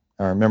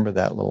 I remember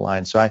that little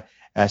line. So I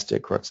asked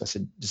Dick Crooks, I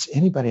said, does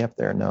anybody up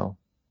there know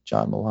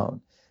John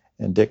Malone?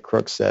 And Dick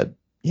Crooks said,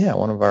 yeah,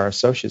 one of our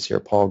associates here,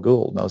 Paul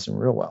Gould, knows him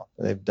real well.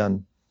 They've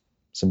done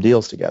some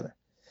deals together.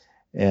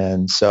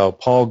 And so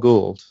Paul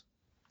Gould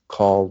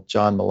called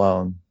John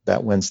Malone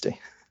that Wednesday.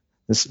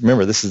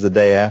 Remember, this is the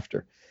day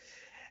after,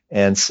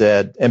 and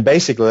said, and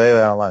basically they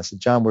laid out a line. I said,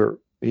 John,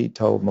 he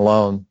told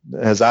Malone,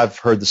 as I've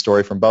heard the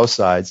story from both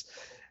sides,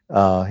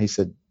 he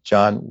said,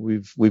 John,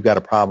 we've got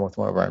a problem with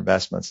one of our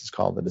investments. It's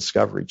called the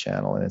Discovery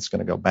Channel, and it's going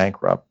to go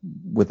bankrupt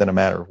within a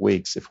matter of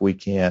weeks if we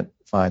can't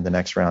find the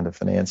next round of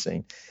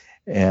financing.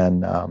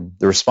 And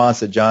the response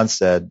that John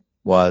said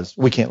was,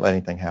 we can't let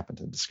anything happen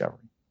to Discovery.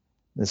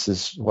 This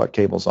is what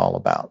cable's all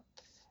about.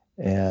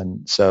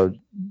 And so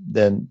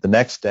then the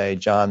next day,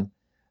 John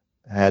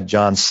had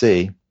John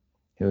C.,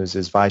 who was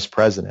his vice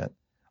president,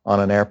 on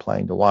an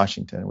airplane to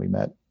Washington. We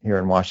met here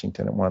in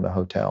Washington at one of the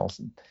hotels.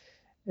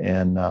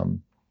 And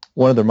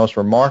one of the most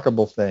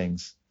remarkable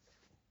things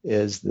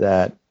is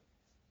that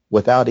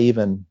without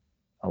even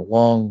a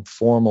long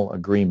formal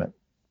agreement,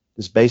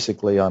 just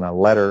basically on a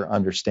letter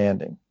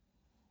understanding,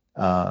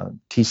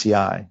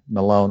 TCI,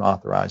 Malone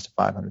authorized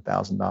a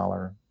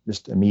 $500,000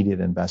 just immediate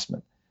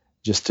investment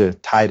just to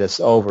tide us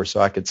over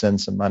so I could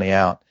send some money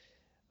out.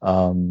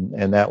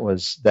 And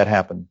that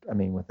happened,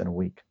 within a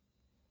week.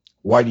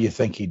 Why do you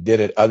think he did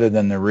it, other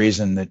than the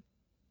reason that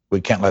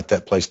we can't let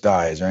that place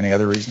die? Is there any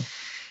other reason?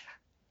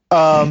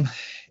 I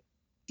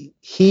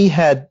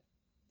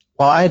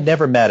had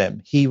never met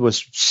him. He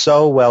was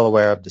so well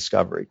aware of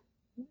discovery,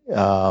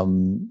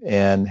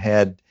 and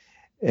had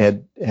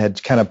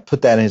kind of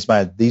put that in his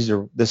mind.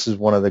 This is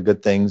one of the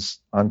good things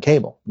on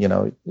cable.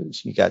 You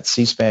got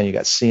C-SPAN, you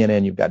got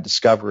CNN, you've got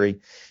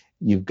Discovery,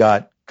 you've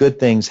got good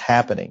things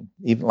happening,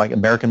 even like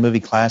American movie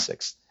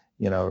classics,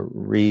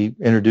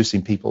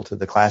 reintroducing people to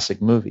the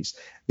classic movies.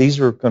 These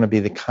were going to be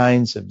the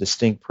kinds of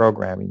distinct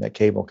programming that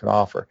cable could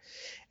offer.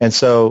 And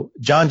so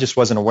John just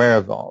wasn't aware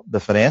of all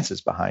the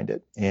finances behind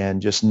it,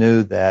 and just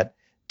knew that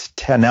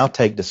to now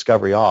take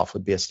Discovery off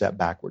would be a step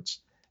backwards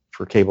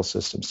for cable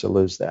systems to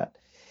lose that.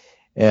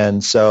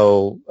 And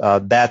so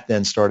that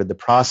then started the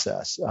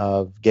process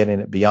of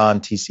getting it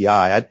beyond TCI.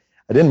 I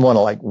didn't want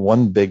to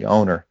one big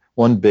owner,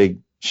 one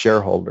big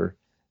shareholder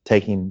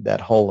taking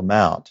that whole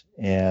amount.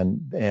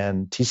 And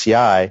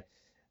TCI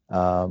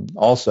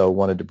also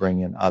wanted to bring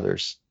in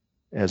others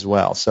as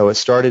well. So it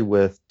started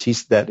with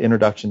that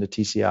introduction to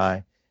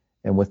TCI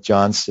and with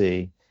John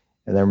C.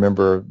 And I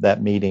remember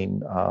that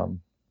meeting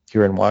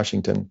here in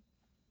Washington.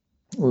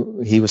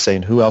 He was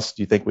saying, who else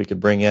do you think we could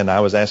bring in?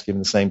 I was asking him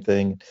the same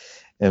thing.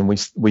 And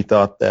we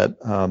thought that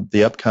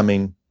the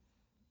upcoming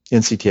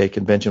NCTA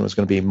convention was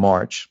going to be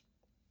March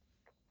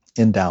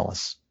in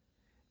Dallas.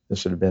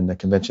 This would have been the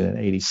convention in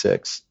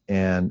 '86.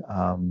 And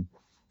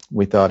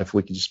we thought if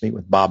we could just meet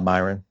with Bob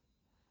Myron,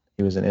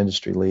 he was an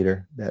industry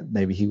leader, that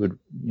maybe he would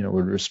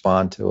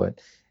respond to it.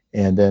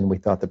 And then we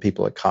thought the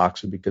people at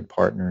Cox would be good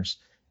partners,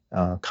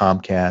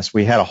 Comcast.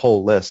 We had a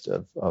whole list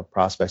of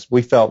prospects.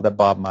 We felt that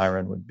Bob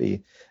Myron would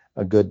be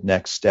a good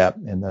next step.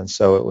 And then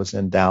so it was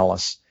in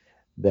Dallas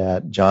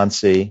that John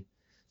C.,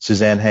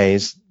 Suzanne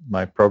Hayes,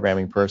 my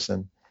programming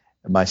person,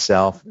 and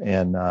myself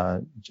and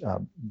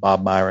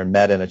Bob Myron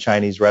met in a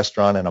Chinese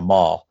restaurant in a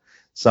mall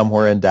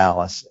somewhere in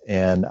Dallas.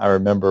 And I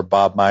remember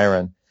Bob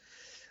Myron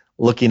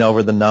looking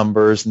over the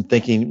numbers and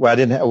thinking,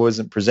 I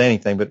wasn't presenting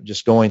anything, but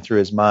just going through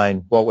his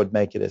mind, what would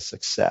make it a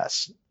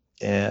success?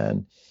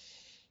 And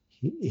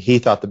he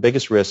thought the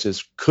biggest risk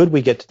is, could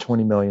we get to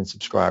 20 million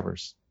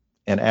subscribers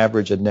and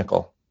average a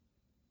nickel,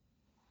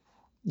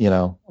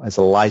 as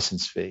a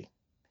license fee?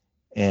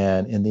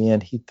 And in the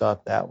end, he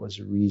thought that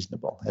was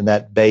reasonable. And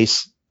that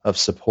base of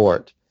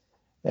support,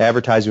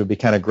 advertising would be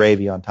kind of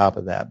gravy on top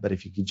of that. But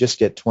if you could just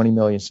get 20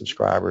 million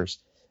subscribers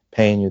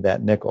paying you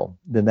that nickel,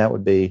 then that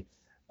would be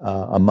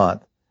a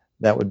month.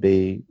 That would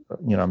be,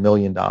 $1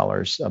 million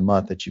a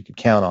month that you could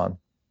count on,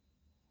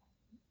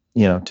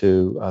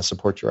 to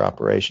support your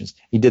operations.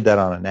 He did that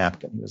on a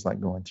napkin. He was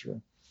going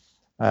through.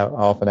 I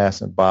often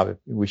ask him, Bob, if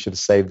we should have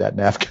saved that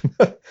napkin.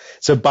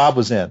 So Bob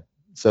was in.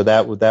 So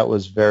that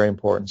was very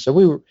important. So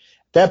we were,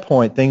 at that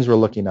point, things were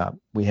looking up.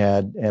 We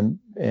had,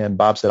 and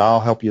Bob said, I'll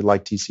help you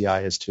like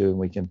TCI is too, and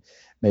we can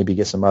maybe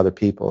get some other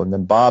people. And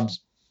then Bob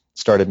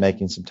started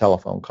making some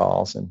telephone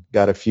calls and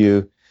got a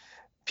few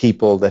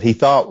people that he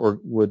thought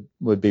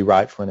would be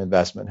right for an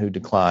investment, who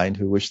declined,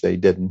 who wished they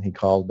didn't. He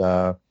called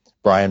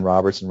Brian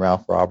Roberts and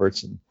Ralph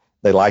Roberts, and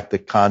they liked the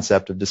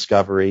concept of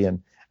Discovery,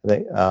 and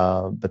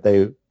but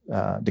they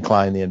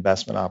declined the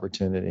investment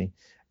opportunity.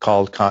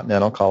 Called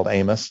Continental, called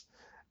Amos.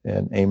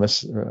 And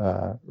Amos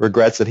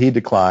regrets that he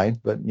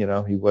declined, but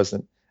he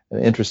wasn't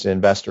an interested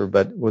investor,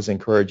 but was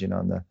encouraging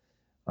on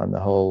the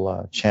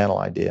whole channel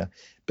idea.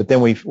 But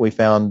then we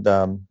found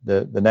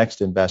the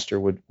next investor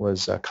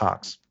was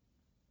Cox,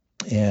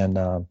 and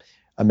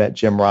I met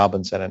Jim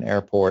Robbins at an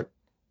airport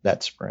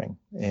that spring,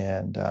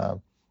 and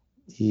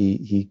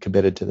he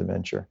committed to the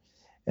venture.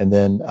 And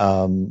then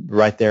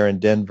right there in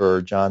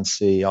Denver, John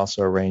C.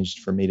 also arranged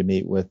for me to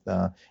meet with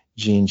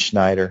Gene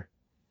Schneider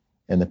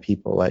and the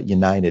people at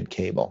United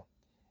Cable,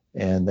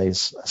 and they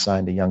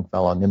assigned a young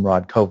fellow,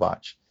 Nimrod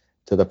Kovac,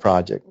 to the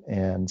project.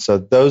 And so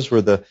those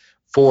were the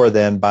four.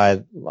 Then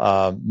by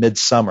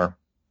midsummer,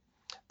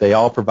 they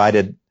all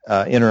provided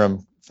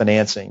interim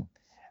financing.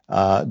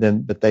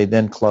 But they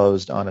then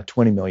closed on a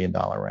 $20 million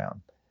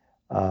round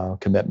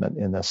commitment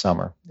in the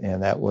summer,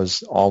 and that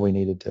was all we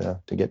needed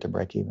to get to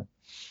break even.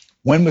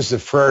 When was the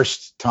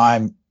first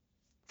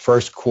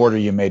quarter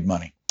you made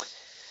money?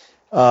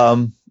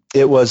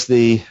 It was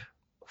the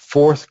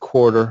fourth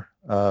quarter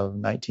of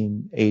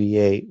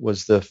 1988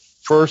 was the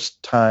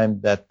first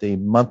time that the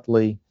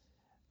monthly,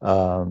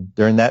 for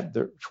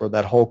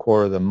that whole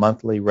quarter, the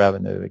monthly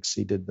revenue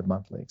exceeded the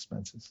monthly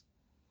expenses.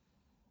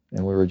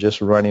 And we were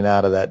just running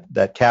out of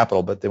that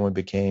capital, but then we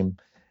became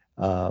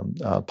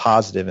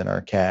positive in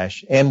our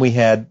cash. And we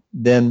had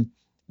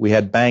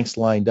banks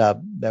lined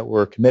up that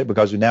were committed,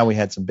 because now we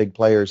had some big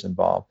players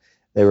involved.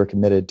 They were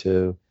committed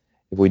to,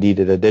 if we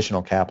needed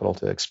additional capital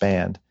to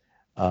expand,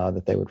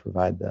 that they would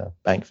provide the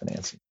bank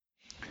financing.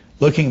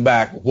 Looking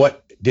back,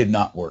 what did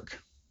not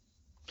work?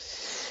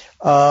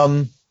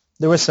 There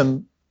was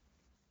some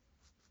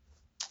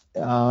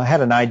I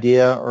had an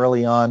idea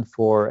early on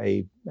for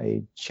a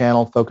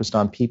channel focused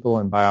on people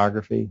and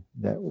biography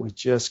that we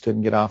just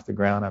couldn't get off the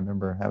ground. I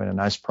remember having a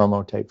nice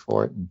promo tape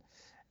for it, and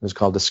it was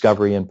called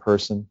Discovery in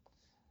Person.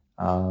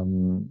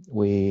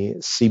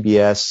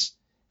 CBS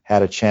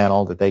had a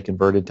channel that they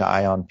converted to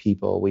Eye on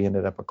People. We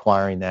ended up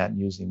acquiring that and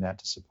using that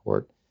to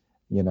support,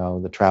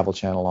 the Travel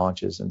Channel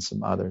launches and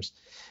some others.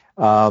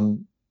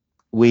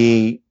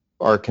 We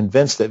are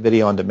convinced that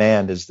video on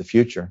demand is the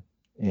future,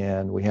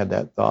 and we had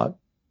that thought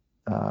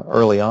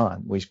early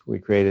on. We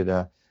created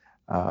a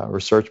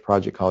research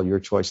project called Your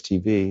Choice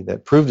TV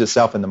that proved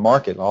itself in the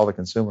market. All the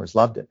consumers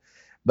loved it,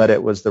 but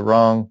it was the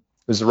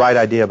right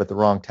idea, but the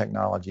wrong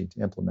technology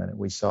to implement it.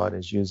 We saw it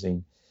as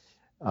using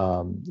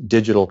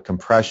digital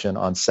compression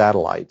on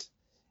satellite,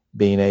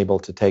 being able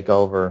to take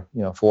over,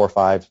 4 or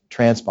 5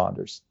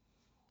 transponders,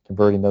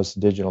 converting those to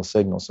digital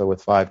signals. So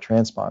with 5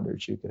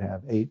 transponders, you could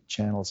have 8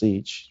 channels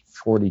each,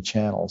 40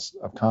 channels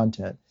of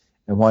content.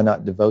 And why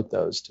not devote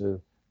those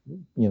to,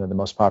 the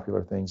most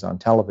popular things on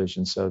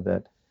television, so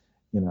that,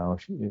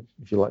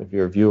 if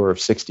you're a viewer of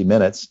 60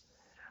 Minutes,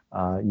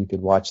 you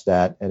could watch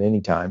that at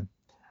any time.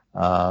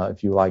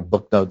 If you like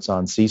book notes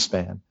on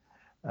C-SPAN,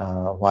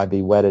 why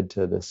be wedded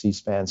to the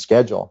C-SPAN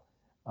schedule?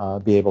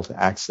 Be able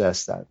to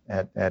access that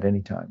at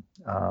any time.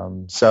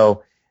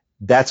 So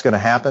that's going to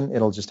happen.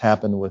 It'll just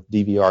happen with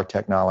DVR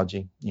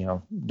technology,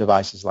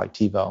 devices like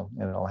TiVo,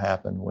 and it'll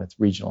happen with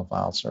regional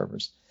file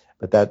servers.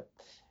 But that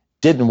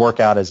didn't work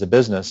out as a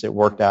business. It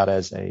worked out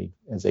as a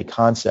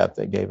concept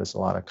that gave us a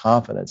lot of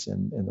confidence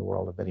in the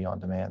world of video on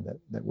demand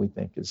that we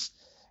think is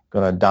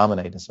going to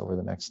dominate us over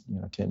the next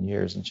 10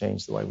 years and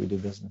change the way we do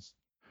business.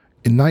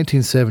 In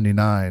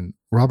 1979,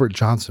 Robert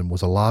Johnson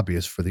was a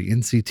lobbyist for the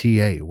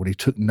NCTA when he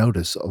took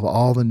notice of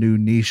all the new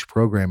niche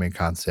programming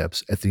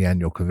concepts at the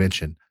annual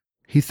convention.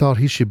 He thought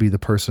he should be the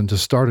person to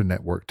start a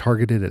network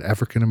targeted at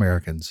African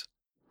Americans.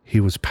 He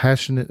was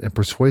passionate and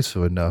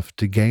persuasive enough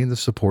to gain the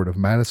support of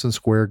Madison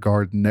Square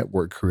Garden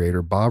network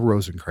creator Bob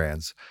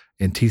Rosencrantz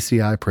and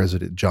TCI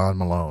president John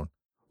Malone.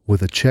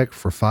 With a check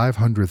for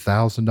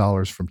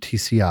 $500,000 from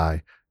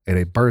TCI and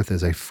a berth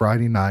as a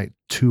Friday night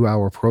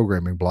 2-hour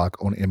programming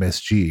block on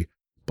MSG,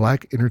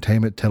 Black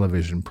Entertainment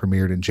Television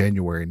premiered in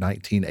January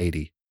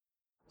 1980.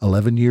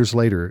 11 years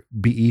later,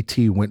 BET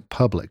went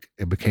public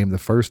and became the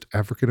first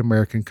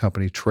African-American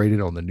company traded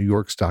on the New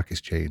York Stock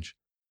Exchange.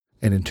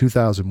 And in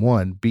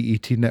 2001,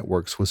 BET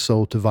Networks was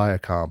sold to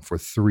Viacom for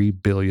 $3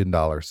 billion.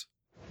 Bob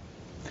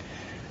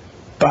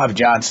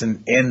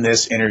Johnson, in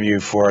this interview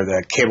for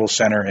the Cable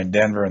Center in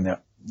Denver and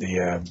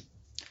the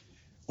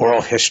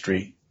oral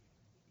history,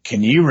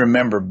 can you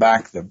remember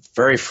back the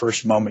very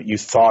first moment you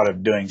thought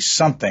of doing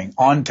something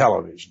on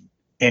television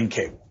in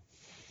cable?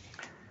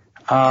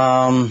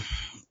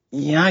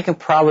 Yeah, I can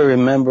probably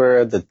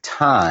remember the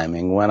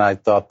timing when I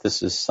thought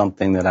this is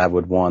something that I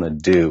would want to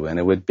do. And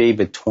it would be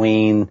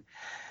between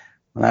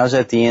when I was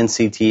at the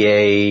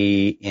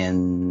NCTA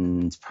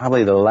in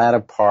probably the latter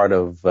part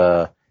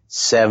of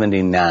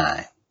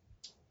 79,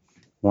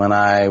 when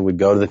I would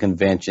go to the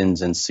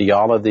conventions and see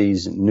all of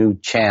these new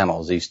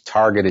channels, these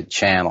targeted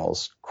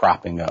channels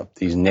cropping up,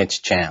 these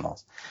niche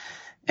channels.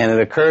 And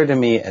it occurred to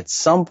me at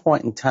some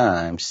point in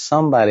time,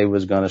 somebody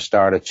was going to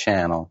start a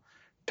channel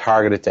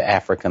targeted to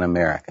African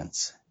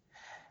Americans.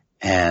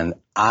 And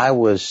I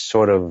was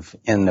sort of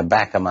in the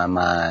back of my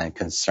mind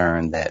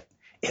concerned that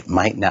it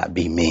might not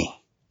be me.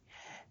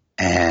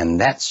 And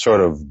that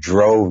sort of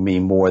drove me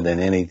more than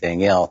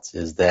anything else,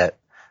 is that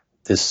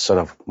this sort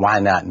of, why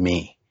not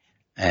me?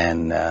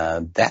 And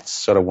that's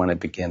sort of when it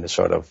began to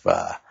sort of,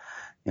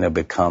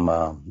 become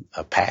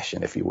a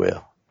passion, if you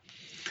will.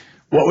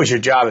 What was your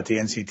job at the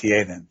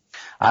NCTA then?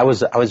 I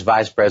was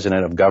vice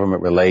president of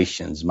government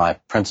relations. My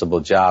principal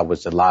job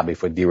was to lobby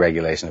for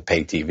deregulation of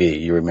pay TV.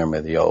 You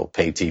remember the old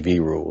pay TV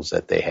rules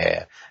that they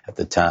had at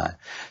the time.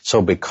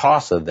 So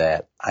because of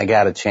that, I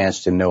got a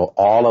chance to know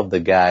all of the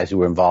guys who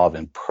were involved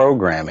in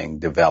programming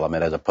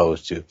development as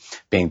opposed to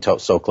being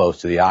so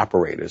close to the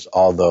operators.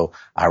 Although,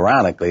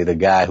 ironically, the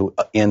guy who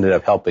ended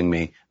up helping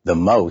me the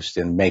most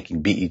in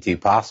making BET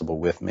possible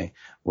with me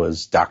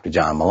was Dr.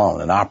 John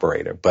Malone, an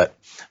operator. But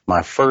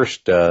my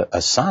first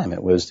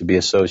assignment was to be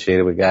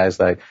associated with guys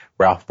like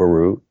Ralph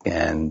Baruch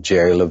and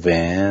Jerry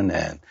Levin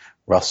and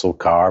Russell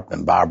Karp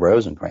and Bob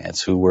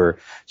Rosencrantz, who were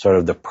sort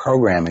of the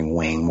programming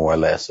wing, more or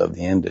less, of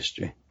the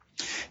industry.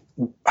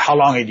 How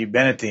long had you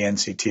been at the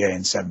NCTA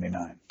in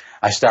 79?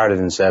 I started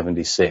in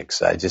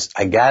 76.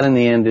 I got in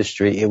the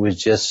industry. It was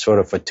just sort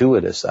of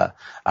fortuitous.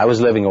 I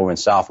was living over in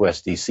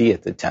Southwest D.C.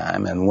 at the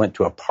time and went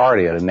to a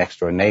party at a next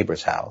door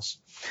neighbor's house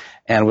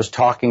and was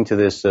talking to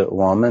this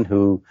woman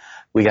who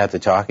we got to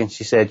talking.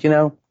 She said,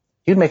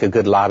 you'd make a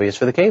good lobbyist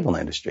for the cable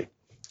industry.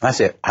 I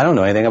said, I don't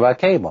know anything about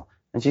cable.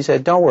 And she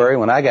said, don't worry.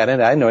 When I got in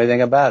it, I didn't know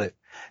anything about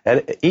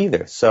it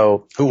either.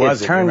 So who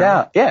was it? Turned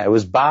out, it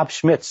was Bob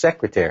Schmidt's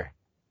secretary.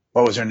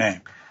 What was her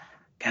name?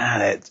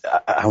 God,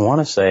 I want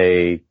to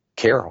say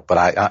Carol,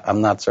 but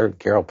I'm not certain,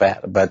 Carol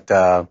Pat.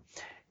 But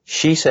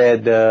she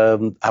said,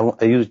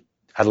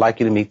 I'd like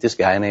you to meet this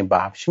guy named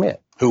Bob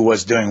Schmidt. Who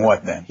was doing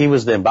what then? He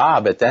was then,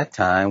 Bob at that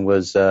time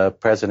was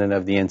president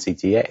of the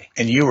NCTA.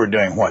 And you were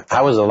doing what then?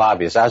 I was a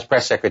lobbyist. I was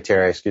press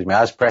secretary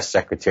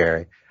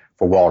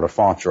for Walter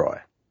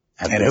Fauntroy.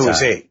 And who was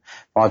he?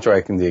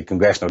 Fauntroy, the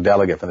congressional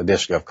delegate from the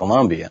District of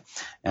Columbia.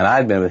 And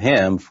I'd been with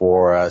him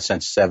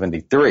since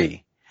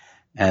 73.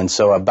 And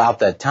so about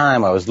that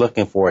time, I was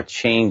looking for a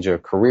change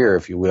of career,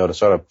 if you will, to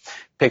sort of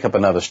pick up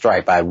another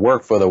stripe. I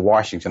worked for the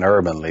Washington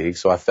Urban League,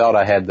 so I felt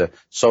I had the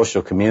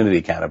social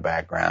community kind of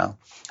background.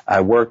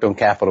 I worked on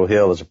Capitol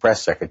Hill as a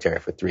press secretary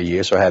for 3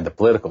 years, so I had the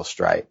political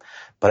stripe.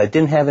 But I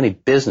didn't have any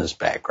business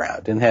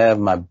background, didn't have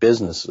my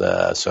business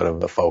sort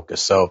of a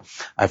focus. So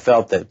I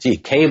felt that,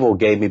 cable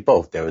gave me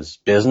both. There was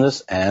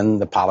business and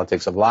the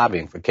politics of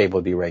lobbying for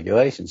cable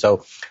deregulation.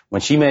 So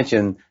when she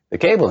mentioned the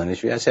cable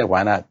industry, I said,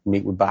 why not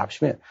meet with Bob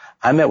Schmidt?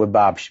 I met with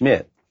Bob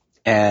Schmidt,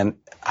 and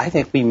I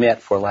think we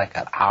met for like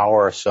an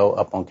hour or so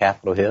up on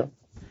Capitol Hill,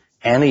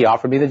 and he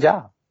offered me the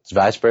job. As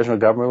vice president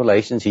of government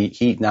relations,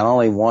 he not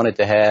only wanted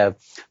to have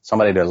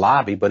somebody to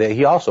lobby, but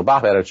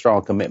Bob had a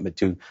strong commitment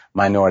to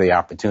minority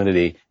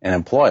opportunity and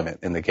employment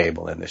in the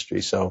cable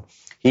industry. So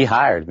he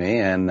hired me,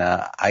 and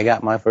I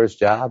got my first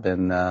job,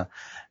 and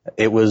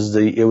it was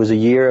a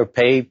year of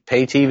pay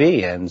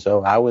TV, and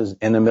so I was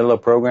in the middle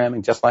of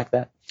programming just like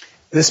that.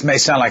 This may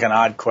sound like an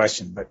odd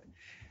question, but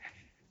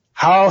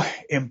how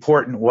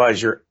important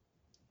was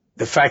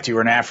the fact you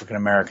were an African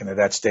American at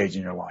that stage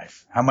in your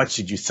life? How much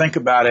did you think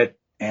about it?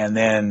 And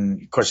then,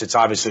 of course, it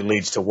obviously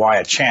leads to why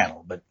a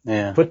channel, but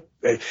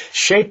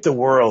shape the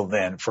world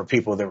then for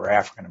people that were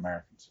African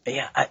Americans.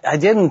 Yeah, I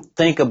didn't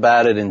think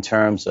about it in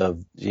terms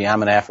of,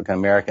 I'm an African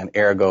American,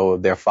 ergo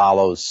there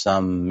follows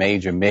some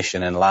major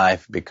mission in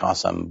life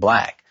because I'm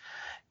black.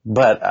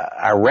 But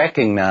I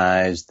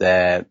recognized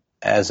that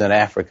as an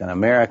African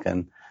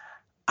American,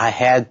 I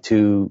had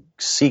to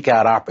seek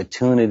out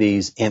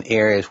opportunities in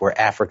areas where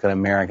African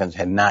Americans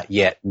had not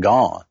yet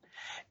gone.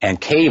 And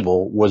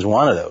cable was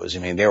one of those. I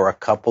mean, there were a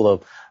couple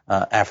of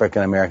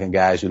African American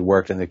guys who'd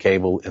worked in the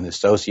cable in the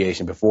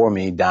association before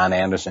me, Don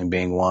Anderson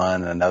being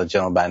one, and another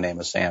gentleman by the name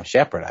of Sam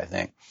Shepard, I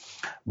think.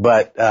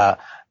 But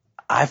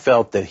I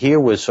felt that here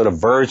was sort of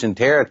virgin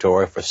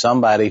territory for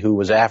somebody who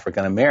was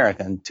African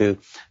American to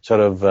sort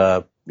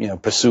of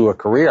pursue a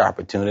career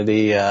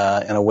opportunity in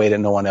a way that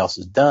no one else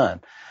has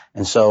done.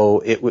 And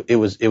so it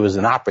was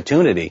an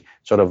opportunity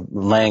sort of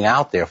laying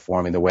out there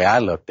for me the way I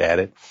looked at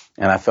it.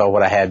 And I felt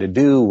what I had to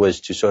do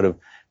was to sort of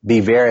be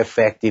very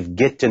effective,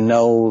 get to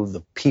know the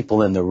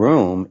people in the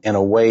room in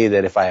a way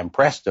that if I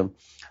impressed them,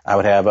 I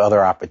would have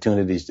other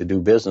opportunities to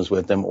do business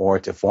with them or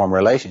to form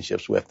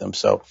relationships with them.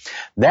 So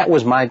that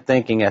was my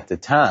thinking at the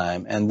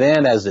time. And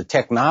then as the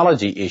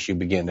technology issue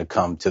began to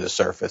come to the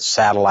surface,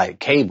 satellite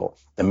cable,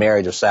 the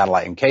marriage of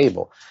satellite and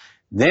cable,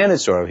 then it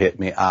sort of hit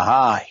me,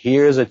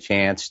 here's a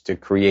chance to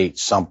create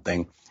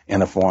something in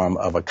the form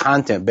of a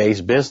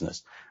content-based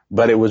business.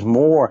 But it was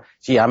more,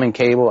 I'm in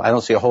cable. I don't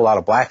see a whole lot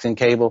of blacks in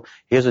cable.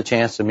 Here's a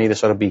chance for me to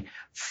sort of be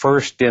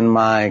first in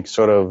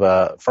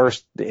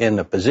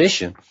the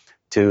position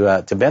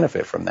to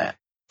benefit from that.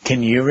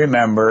 Can you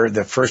remember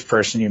the first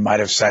person you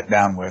might have sat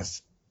down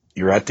with?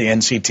 You're at the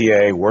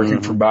NCTA working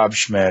for Bob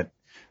Schmidt,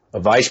 a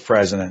vice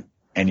president,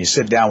 and you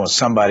sit down with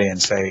somebody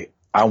and say,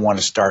 I want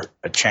to start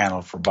a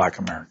channel for black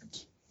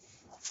Americans.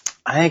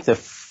 I think the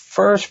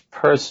first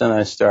person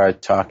I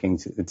started talking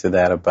to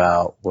that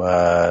about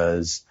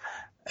was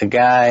a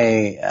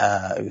guy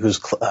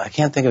I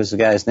can't think of the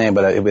guy's name,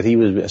 but he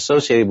was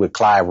associated with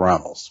Clive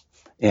Runnels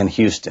in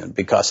Houston,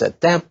 because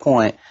at that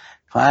point,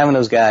 Clive and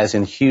those guys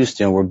in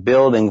Houston were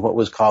building what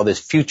was called this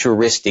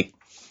futuristic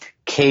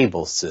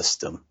cable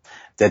system,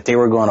 that they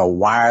were going to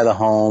wire the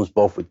homes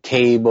both with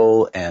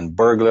cable and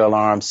burglar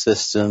alarm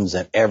systems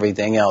and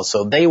everything else.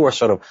 So they were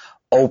sort of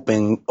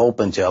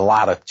open to a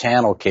lot of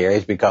channel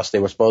carriers because they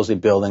were supposedly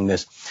building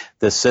this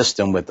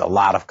system with a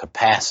lot of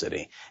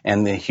capacity.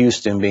 And the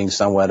Houston being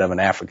somewhat of an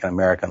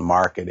African-American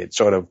market, it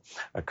sort of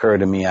occurred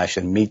to me I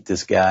should meet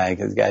this guy.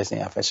 Because the guy's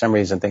name, for some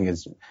reason, I think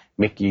it's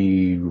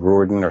Mickey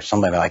Riordan or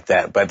something like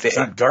that. But it's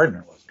not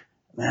Gardner, was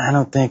it? I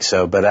don't think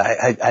so. But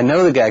I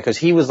know the guy because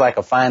he was like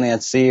a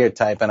financier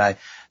type, and I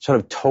sort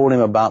of told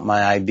him about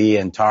my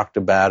idea and talked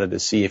about it to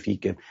see if he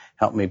could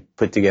help me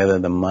put together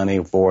the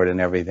money for it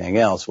and everything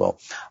else. Well,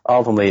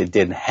 ultimately it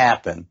didn't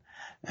happen.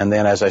 And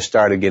then as I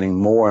started getting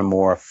more and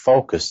more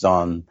focused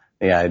on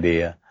the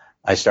idea,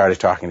 I started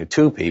talking to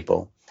two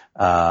people,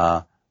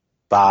 Bob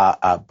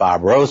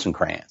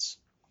Rosencrantz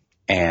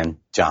and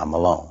John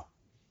Malone.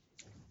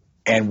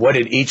 And what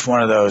did each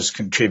one of those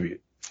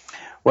contribute?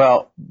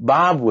 Well,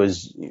 Bob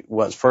was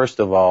first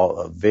of all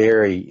a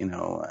very,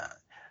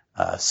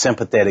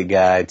 sympathetic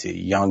guy to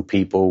young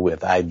people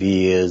with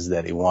ideas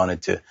that he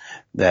wanted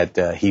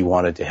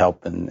to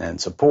help and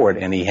support.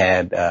 And he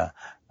had a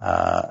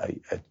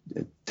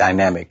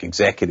dynamic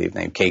executive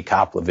named Kay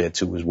Koplovitz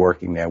who was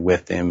working there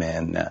with him.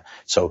 And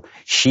so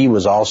she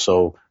was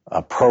also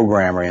a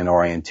programmer in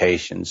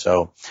orientation.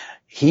 So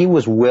he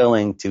was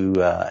willing to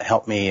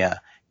help me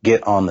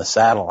get on the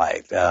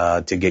satellite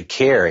to get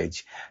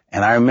carriage.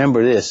 And I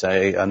remember this.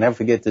 I'll never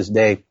forget this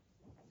day.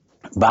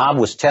 Bob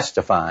was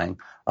testifying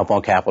up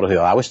on Capitol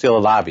Hill. I was still a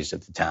lobbyist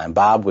at the time.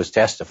 Bob was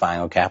testifying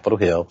on Capitol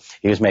Hill.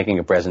 He was making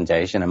a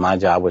presentation, and my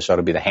job was sort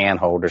of be the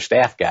handholder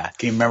staff guy.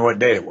 Can you remember what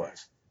date it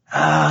was?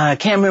 I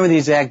can't remember the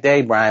exact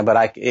day, Brian,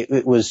 but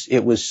it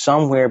was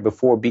somewhere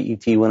before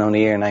BET went on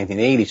the air in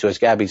 1980, so it's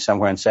got to be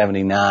somewhere in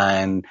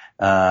 79.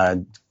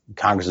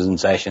 Congress is in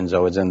session,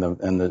 so it's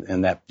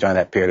during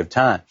that period of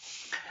time.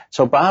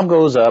 So Bob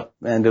goes up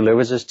and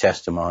delivers his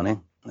testimony,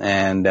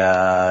 and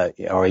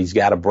or he's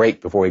got a break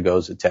before he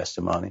goes to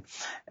testimony.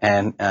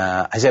 And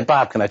I said,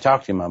 Bob, can I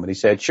talk to you a moment? He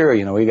said, sure.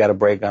 We got a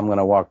break. I'm going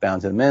to walk down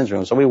to the men's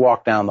room. So we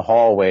walked down the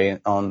hallway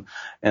in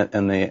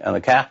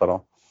the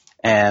Capitol.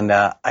 And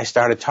I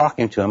started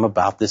talking to him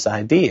about this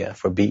idea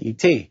for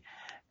BET.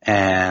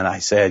 And I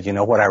said,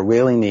 what I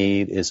really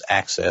need is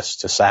access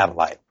to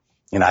satellite.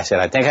 I said,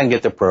 I think I can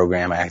get the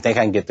program. I think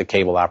I can get the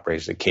cable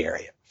operators to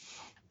carry it.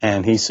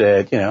 And he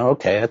said,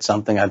 okay, that's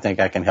something I think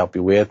I can help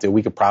you with.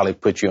 We could probably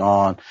put you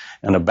on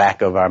in the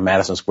back of our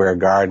Madison Square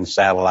Garden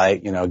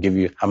satellite, give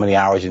you how many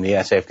hours you need.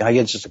 I said, can I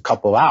get just a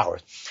couple of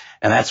hours?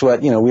 And that's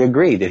what, we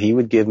agreed that he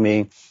would give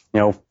me,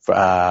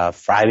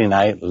 Friday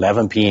night,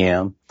 11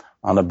 p.m.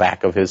 on the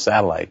back of his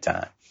satellite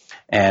time.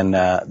 And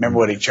remember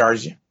what he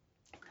charged you?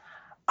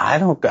 I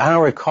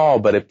don't recall,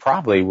 but it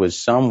probably was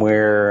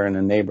somewhere in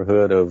the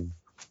neighborhood of,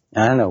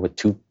 I don't know, with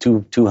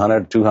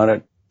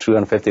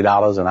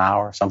 $250 an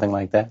hour, something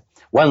like that.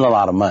 Wasn't a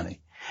lot of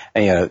money,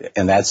 and,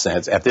 in that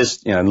sense, at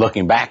this,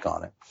 looking back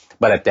on it.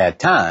 But at that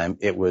time,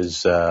 it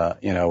was, it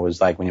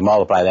was like when you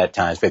multiply that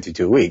times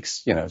 52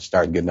 weeks, it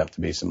started getting up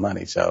to be some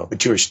money. So,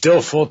 but you were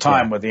still full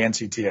time with the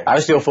NCTA. I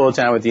was still full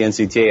time with the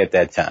NCTA at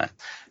that time.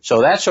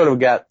 So that sort of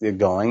got it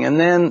going. And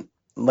then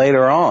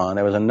later on,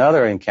 there was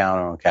another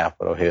encounter on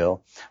Capitol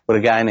Hill with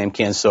a guy named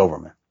Ken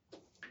Silverman.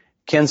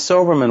 Ken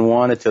Silverman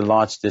wanted to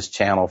launch this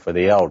channel for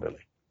the elderly.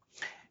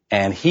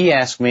 And he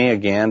asked me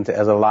again,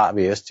 as a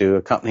lobbyist, to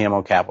accompany him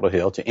on Capitol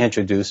Hill to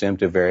introduce him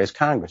to various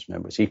Congress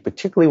members. He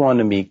particularly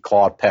wanted to meet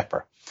Claude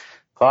Pepper.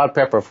 Claude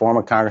Pepper,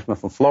 former congressman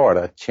from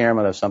Florida,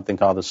 chairman of something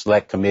called the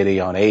Select Committee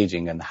on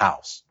Aging in the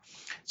House.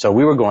 So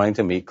we were going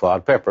to meet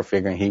Claude Pepper,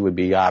 figuring he would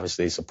be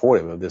obviously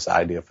supportive of this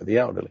idea for the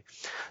elderly.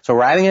 So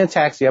riding in a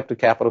taxi up to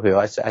Capitol Hill,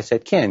 I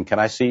said, Ken, can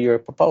I see your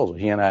proposal?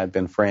 He and I had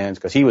been friends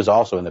because he was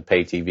also in the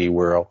pay TV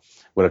world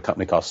with a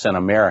company called Cent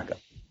America.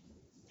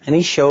 And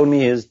he showed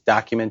me his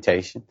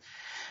documentation,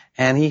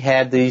 and he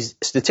had these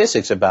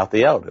statistics about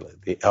the elderly.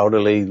 The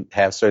elderly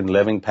have certain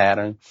living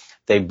patterns.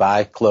 They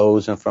buy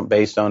clothes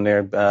based on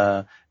their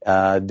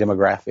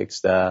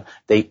demographics.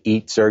 They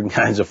eat certain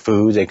kinds of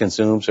foods. They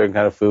consume certain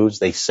kind of foods.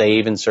 They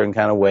save in certain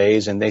kind of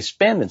ways, and they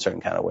spend in certain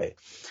kind of ways.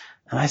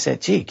 And I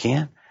said, gee,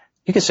 Ken,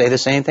 you could say the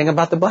same thing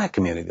about the black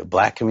community. The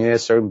black community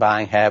has certain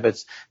buying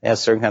habits. They have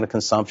certain kind of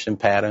consumption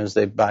patterns.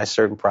 They buy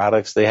certain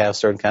products. They have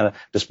certain kind of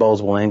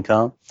disposable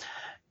income.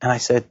 And I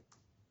said,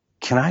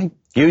 can I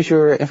use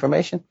your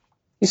information?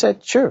 He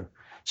said, sure.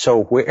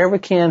 So wherever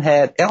Ken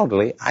had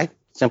elderly, I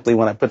simply,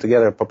 when I put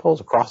together a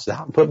proposal, crossed it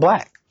out and put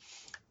black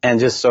and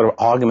just sort of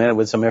augmented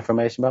with some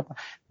information about black.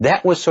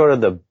 That was sort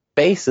of the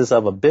basis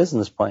of a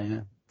business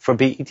plan for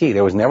BET.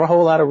 There was never a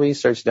whole lot of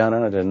research done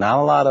on it. There's not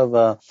a lot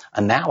of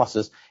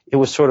analysis. It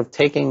was sort of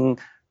taking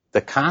the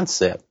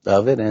concept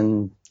of it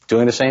and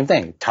doing the same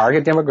thing.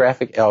 Target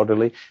demographic,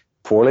 elderly,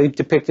 poorly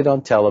depicted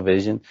on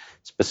television,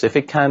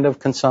 specific kind of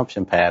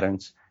consumption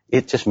patterns.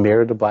 It just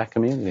mirrored the black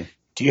community.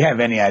 Do you have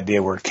any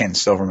idea where Ken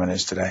Silverman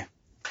is today?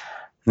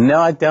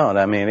 No, I don't.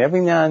 I mean, every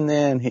now and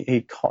then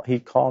he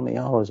called me.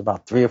 Oh, it was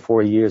about 3 or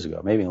 4 years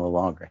ago, maybe a little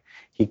longer.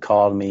 He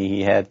called me.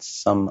 He had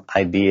some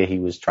idea he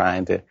was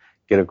trying to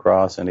get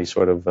across, and he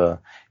sort of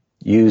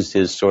used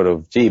his sort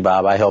of, gee,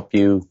 Bob, I help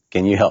you.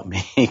 Can you help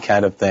me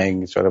kind of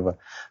thing, sort of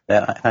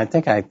that. I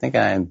think I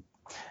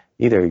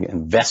either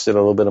invested a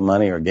little bit of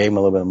money or gave him a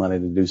little bit of money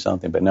to do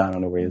something, but no, I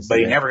don't know where he is. But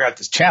he never got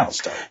this channel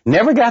started.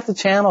 Never got the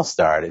channel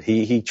started.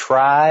 He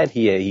tried.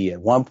 He at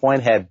one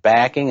point had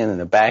backing, and then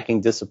the backing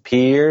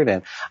disappeared.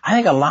 And I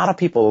think a lot of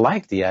people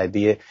liked the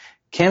idea.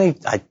 Kenny,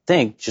 I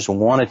think, just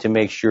wanted to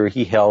make sure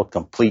he held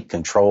complete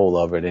control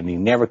over it, and he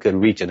never could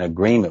reach an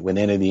agreement with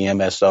any of the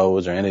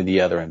MSOs or any of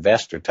the other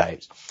investor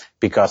types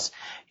because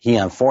he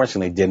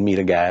unfortunately didn't meet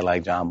a guy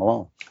like John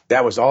Malone.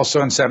 That was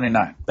also in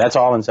 79. That's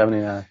all in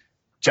 79.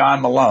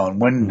 John Malone,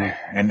 when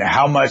and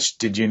how much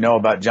did you know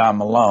about John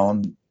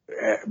Malone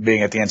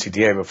being at the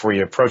NCTA before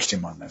you approached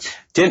him on this?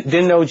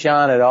 Didn't know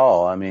John at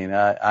all. I mean,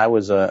 I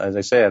was, as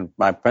I said,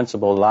 my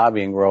principal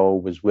lobbying role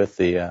was with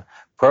the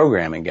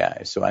programming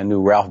guys. So I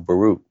knew Ralph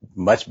Baruch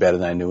much better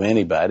than I knew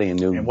anybody.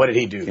 And what did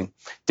he do?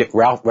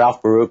 Ralph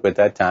Baruch at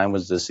that time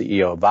was the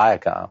CEO of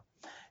Viacom.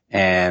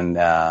 And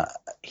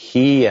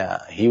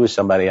he was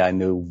somebody I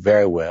knew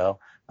very well,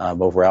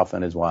 both Ralph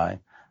and his wife.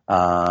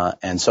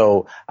 And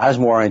so I was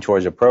more in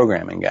charge of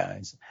programming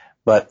guys.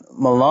 But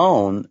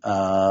Malone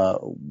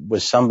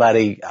was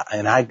somebody,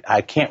 and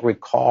I can't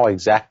recall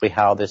exactly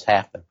how this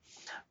happened,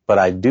 but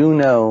I do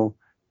know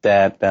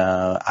that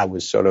I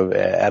was sort of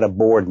at a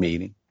board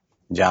meeting.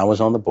 John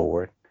was on the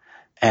board,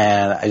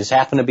 and I just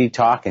happened to be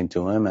talking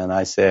to him, and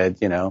I said,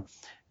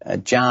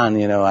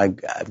 John,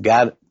 I've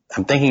got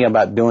I'm thinking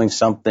about doing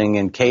something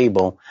in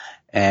cable.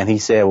 And he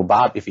said, well,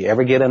 Bob, if you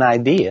ever get an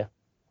idea,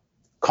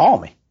 call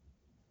me.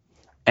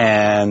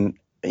 And,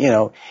 you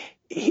know,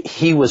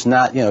 he was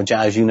not, you know,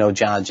 John, as you know,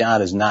 John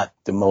is not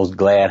the most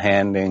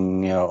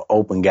glad-handing, you know,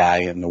 open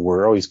guy in the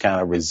world. He's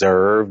kind of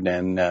reserved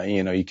and,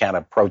 you know, you kind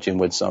of approach him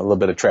with a little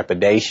bit of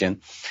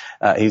trepidation.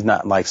 He's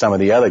not like some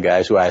of the other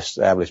guys who I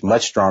established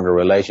much stronger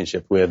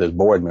relationship with as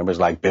board members,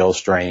 like Bill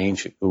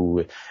Strange,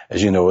 who,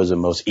 as you know, is the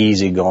most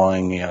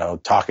easygoing, you know,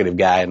 talkative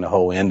guy in the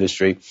whole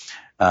industry.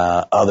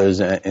 Others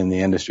in the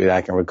industry that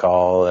I can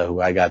recall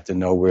who I got to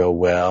know real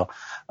well.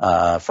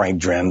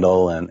 Frank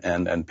Drendel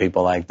and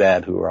people like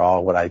that who are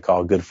all what I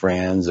call good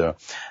friends.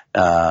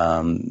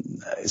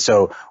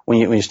 So when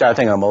you start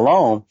thinking of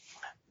Malone,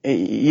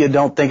 you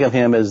don't think of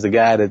him as the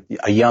guy that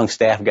a young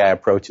staff guy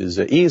approaches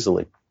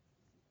easily.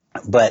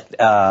 But,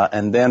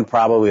 and then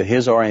probably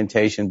his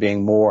orientation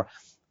being more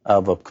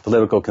of a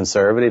political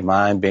conservative,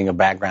 mine being a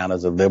background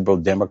as a liberal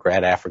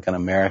Democrat, African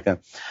American,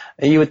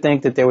 you would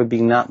think that there would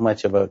be not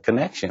much of a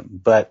connection.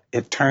 But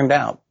it turned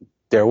out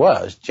there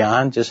was.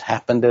 John just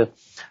happened to,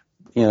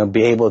 you know,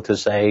 be able to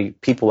say,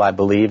 people I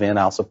believe in,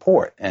 I'll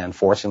support. And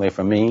fortunately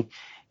for me,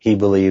 he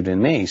believed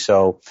in me.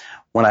 So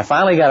when I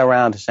finally got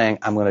around to saying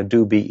I'm going to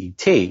do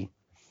BET,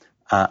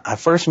 I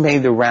first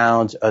made the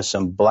rounds of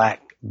some black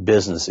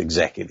business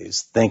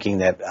executives, thinking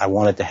that I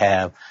wanted to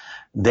have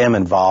them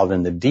involved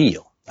in the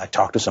deal. I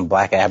talked to some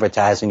black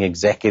advertising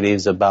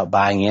executives about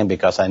buying in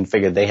because I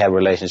figured they had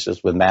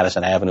relationships with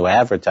Madison Avenue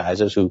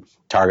advertisers who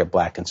target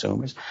black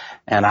consumers.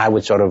 And I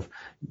would sort of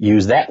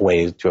use that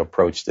way to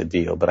approach the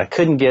deal. But I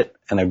couldn't get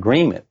an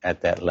agreement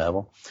at that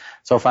level.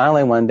 So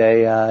finally one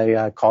day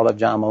I called up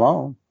John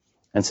Malone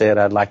and said,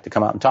 I'd like to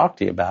come out and talk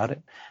to you about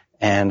it.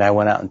 And I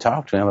went out and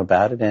talked to him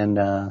about it. And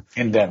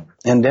in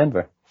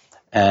Denver.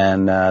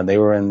 And they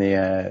were in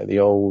the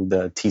old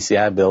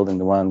TCI building,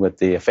 the one with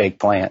the fake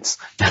plants.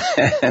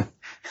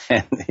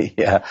 And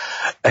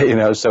you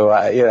know, so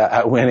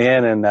I went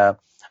in and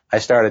I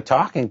started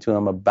talking to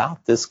him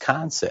about this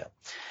concept.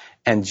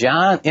 And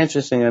John,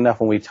 interesting enough,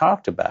 when we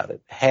talked about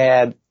it,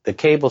 had the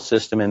cable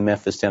system in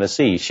Memphis,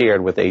 Tennessee,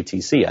 shared with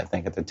ATC, I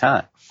think, at the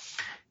time.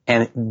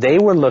 And they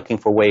were looking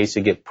for ways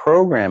to get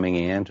programming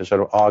in to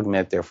sort of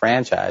augment their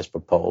franchise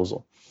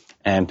proposal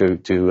and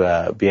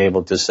to be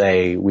able to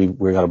say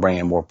we're going to bring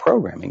in more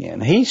programming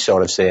in. He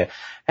sort of said,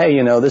 hey,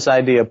 you know, this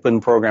idea of putting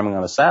programming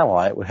on a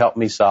satellite would help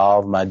me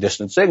solve my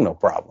distant signal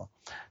problem.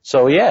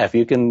 So, yeah, if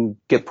you can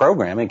get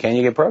programming, can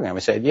you get programming?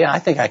 I said, yeah, I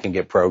think I can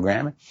get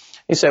programming.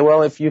 He said,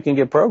 well, if you can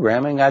get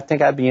programming, I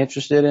think I'd be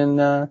interested in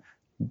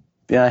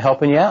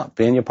helping you out,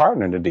 being your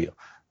partner in the deal.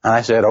 And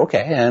I said,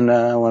 okay, and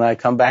when I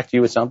come back to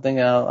you with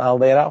something, I'll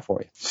lay it out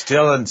for you.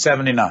 Still in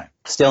 79.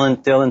 Still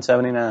in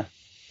 79.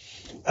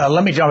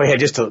 Let me jump ahead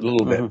just a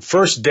little bit. Mm-hmm.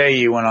 First day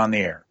you went on the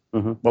air.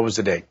 Mm-hmm. What was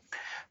the date?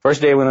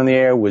 First day I went on the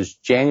air was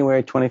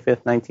January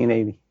 25th,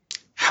 1980.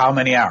 How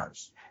many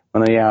hours?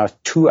 Went on the air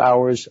 2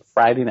 hours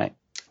Friday night.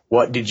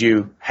 What did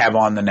you have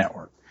on the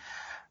network?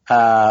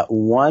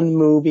 One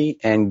movie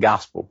and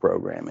gospel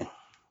programming.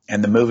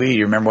 And the movie,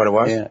 you remember what it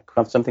was?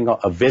 Yeah, something called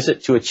A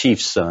Visit to a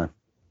Chief's Son.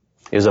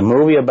 It was a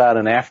movie about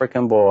an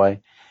African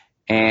boy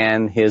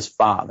and his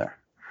father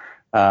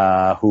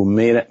who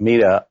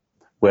meet up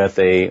with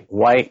a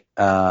white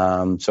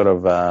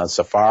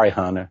safari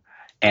hunter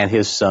and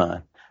his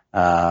son,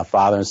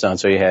 father and son.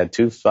 So you had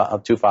two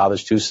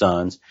fathers, two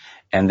sons,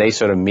 and they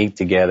sort of meet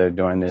together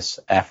during this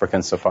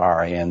African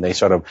safari, and they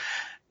sort of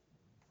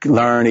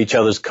learn each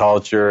other's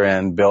culture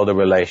and build a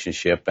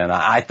relationship. And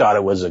I thought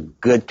it was a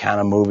good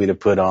kind of movie to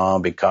put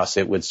on because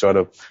it would sort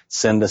of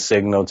send a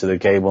signal to the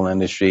cable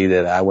industry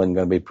that I wasn't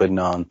going to be putting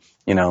on,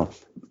 you know,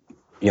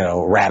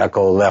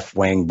 radical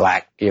left-wing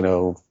black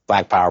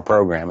power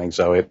programming.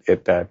 So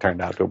it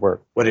turned out to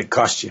work. What did it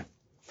cost you?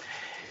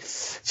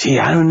 Gee,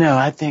 I don't know.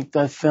 I think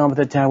the film at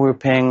the time we were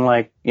paying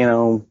like,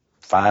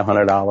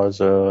 $500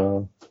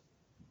 a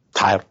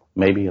title,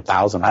 maybe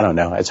 $1,000. I don't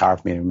know. It's hard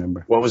for me to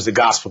remember. What was the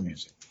gospel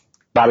music?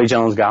 Bobby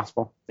Jones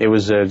gospel. It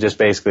was just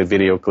basically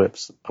video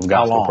clips of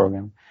gospel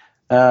programming.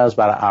 It was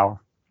about an hour.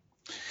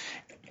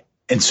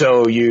 And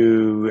so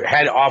you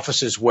had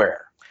offices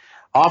where?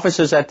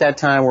 Offices at that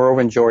time were over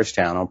in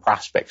Georgetown on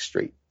Prospect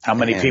Street. How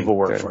many people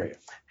worked for you?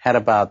 Had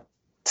about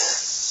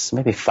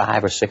maybe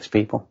 5 or 6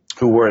 people.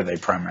 Who were they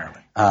primarily?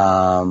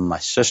 My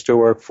sister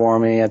worked for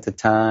me at the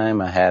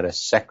time. I had a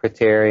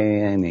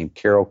secretary named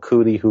Carol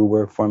Cootie who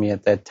worked for me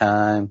at that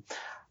time.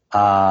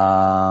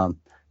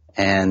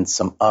 And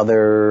some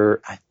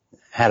other, I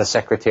had a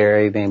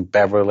secretary named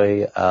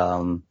Beverly.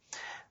 And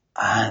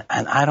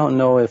I don't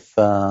know if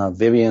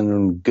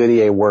Vivian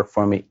Goodyear worked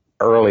for me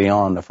early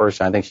on the first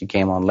time. I think she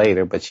came on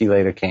later, but she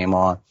later came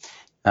on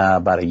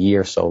about a year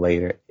or so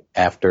later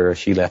after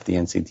she left the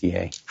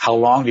NCTA. How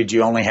long did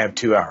you only have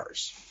 2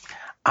 hours?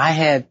 I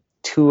had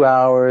 2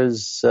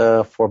 hours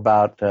for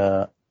about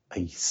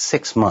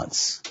 6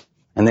 months.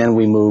 And then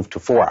we moved to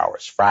 4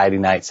 hours, Friday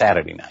night,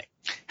 Saturday night.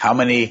 How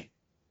many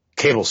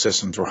cable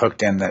systems were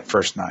hooked in that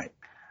first night?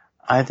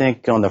 I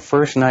think on the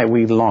first night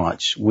we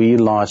launched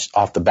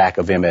off the back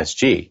of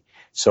MSG.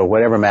 So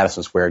whatever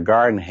Madison Square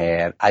Garden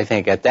had, I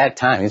think at that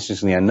time,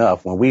 interestingly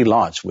enough, when we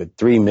launched with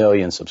 3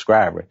 million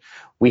subscribers,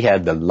 we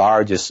had the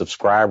largest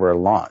subscriber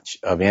launch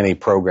of any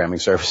programming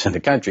service in the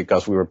country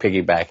because we were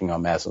piggybacking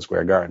on Madison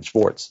Square Garden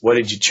sports. What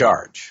did you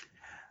charge?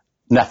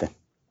 Nothing.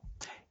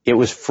 It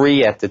was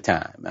free at the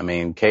time. I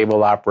mean,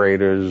 cable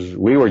operators,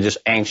 we were just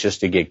anxious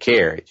to get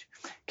carriage.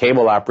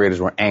 Cable operators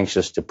were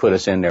anxious to put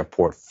us in their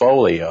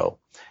portfolio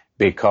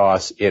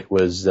because it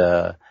was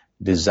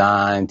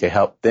designed to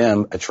help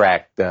them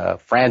attract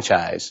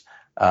franchise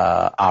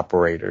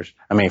operators.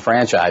 I mean,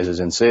 franchises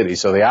in cities.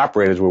 So the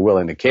operators were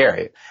willing to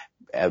carry it,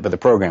 but the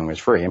program was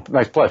free. And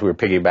plus, we were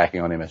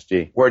piggybacking on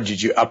MSG. Where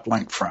did you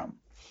uplink from?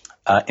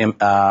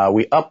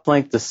 We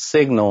uplinked the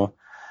signal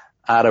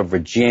out of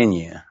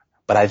Virginia,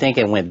 but I think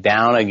it went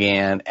down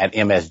again at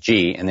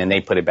MSG, and then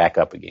they put it back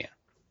up again.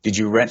 Did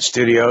you rent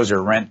studios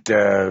or rent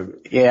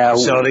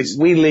facilities?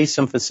 We leased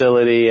some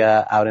facility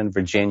out in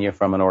Virginia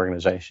from an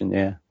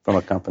organization, from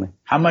a company.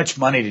 How much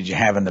money did you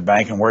have in the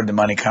bank, and where did the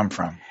money come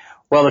from?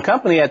 Well, the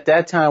company at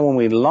that time when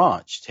we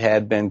launched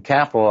had been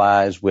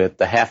capitalized with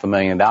the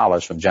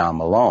 $500,000 from John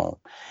Malone.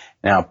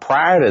 Now,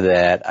 prior to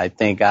that, I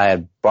think I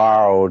had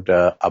borrowed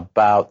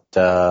about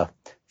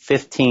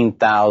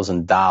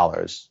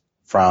 $15,000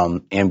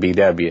 from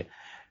MBW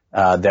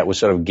that was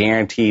sort of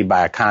guaranteed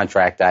by a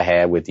contract I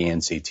had with the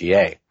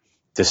NCTA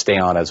to stay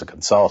on as a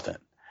consultant.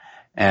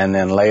 And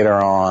then later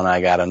on, I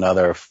got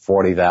another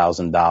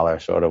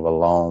 $40,000 sort of a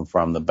loan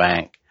from the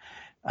bank.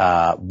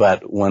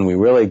 But when we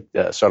really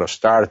sort of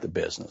started the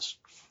business,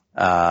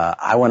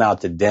 I went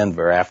out to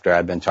Denver after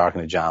I'd been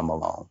talking to John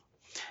Malone.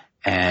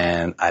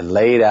 And I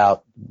laid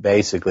out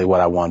basically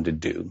what I wanted to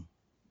do.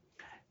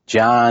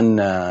 John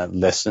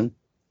listened,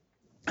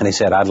 and he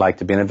said, I'd like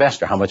to be an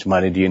investor. How much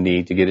money do you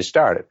need to get it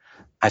started?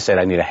 I said,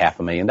 I need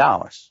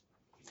 $500,000.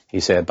 He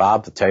said,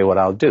 Bob, I'll tell you what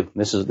I'll do.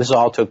 This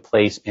all took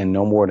place in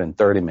no more than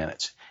 30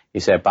 minutes. He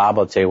said, Bob,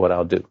 I'll tell you what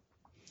I'll do.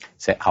 He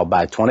said, I'll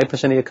buy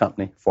 20% of your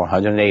company for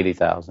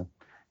 $180,000,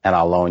 and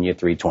I'll loan you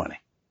 $320.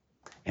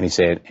 And he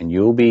said, and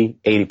you'll be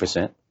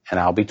 80%, and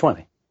I'll be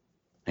 20.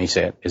 And he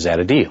said, is that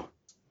a deal?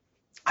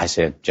 I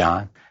said,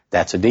 John,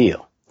 that's a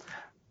deal.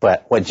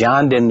 But what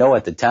John didn't know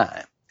at the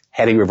time,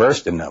 had he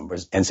reversed the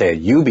numbers and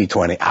said, you be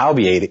 20, I'll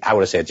be 80, I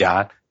would have said,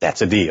 John,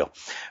 that's a deal.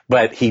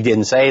 But he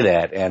didn't say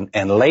that.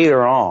 And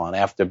later on,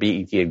 after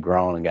BET had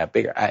grown and got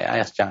bigger, I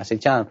asked John, I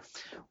said, John,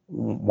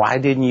 why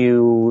didn't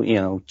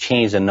you,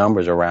 change the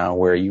numbers around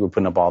where you were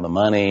putting up all the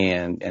money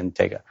and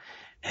take a,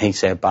 and he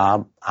said,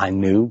 Bob, I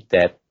knew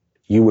that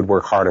you would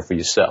work harder for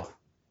yourself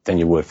than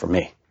you would for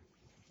me.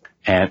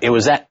 And it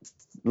was that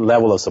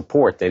level of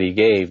support that he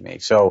gave me.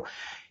 So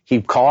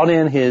he called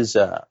in his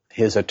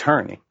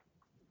attorney,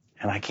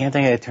 and I can't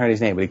think of the attorney's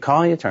name, but he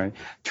called the attorney.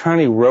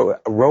 Attorney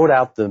wrote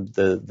out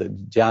the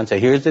John said,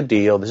 here's the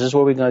deal. This is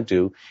what we're going to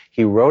do.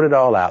 He wrote it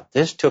all out.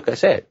 This took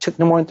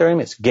no more than 30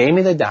 minutes. Gave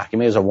me the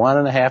document. It was a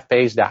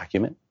 1.5-page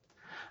document.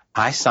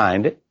 I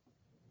signed it.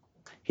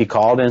 He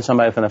called in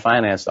somebody from the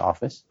finance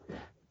office.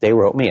 They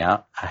wrote me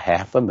out a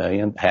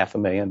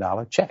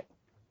 $500,000 check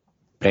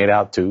paid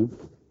out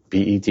to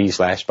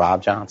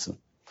BET/Bob Johnson.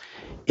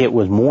 It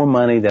was more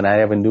money than I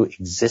ever knew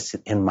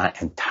existed in my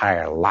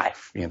entire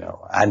life.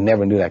 I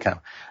never knew that kind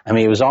of,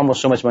 it was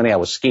almost so much money I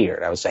was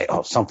scared. I would say,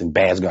 oh, something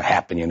bad's going to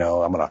happen.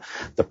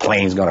 The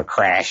plane's going to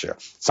crash, or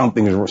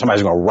somebody's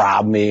going to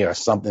rob me, or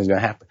something's going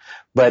to happen.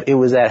 But it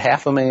was that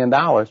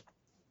 $500,000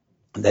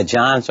 that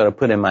John sort of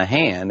put in my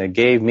hand that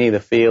gave me the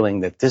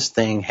feeling that this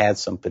thing had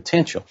some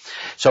potential.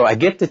 So I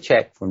get the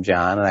check from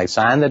John, and I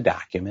sign the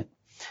document.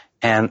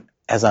 And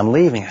as I'm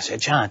leaving, I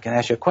said, John, can I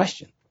ask you a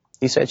question?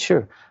 He said,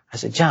 sure. I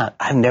said, John,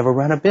 I've never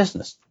run a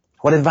business.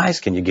 What advice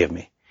can you give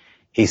me?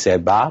 He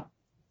said, Bob,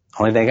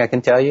 only thing I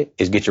can tell you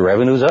is get your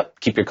revenues up,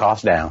 keep your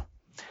costs down.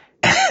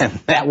 And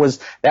that was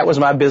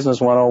my business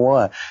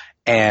 101.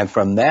 And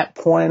from that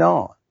point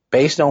on,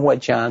 based on what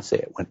John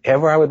said,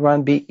 whenever I would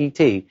run BET,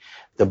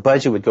 the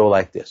budget would go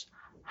like this.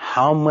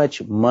 How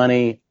much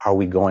money are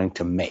we going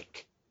to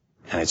make?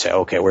 And I'd say,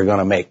 okay, we're going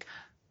to make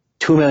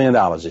 $2 million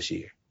this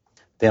year.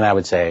 Then I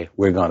would say,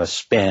 we're going to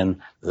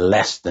spend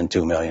less than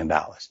 $2 million.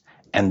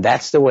 And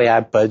that's the way I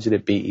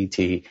budgeted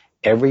BET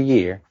every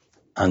year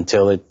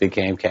until it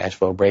became cash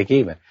flow break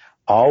even.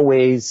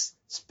 Always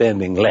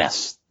spending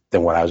less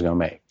than what I was going to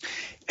make.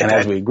 And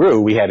as we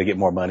grew, we had to get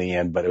more money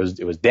in, but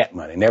it was debt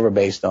money, never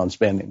based on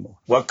spending more.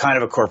 What kind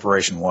of a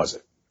corporation was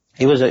it?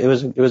 It was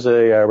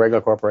a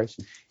regular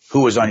corporation.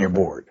 Who was on your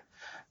board?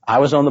 I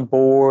was on the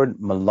board.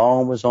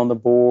 Malone was on the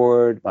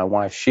board. My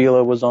wife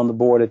Sheila was on the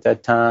board at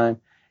that time,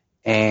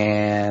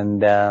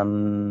 and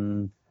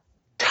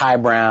Ty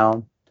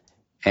Brown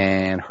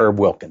and Herb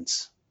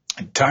Wilkins.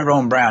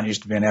 Tyrone Brown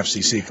used to be an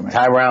FCC commissioner.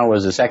 Ty Brown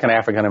was the second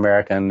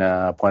African-American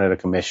appointed a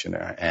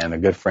commissioner, and a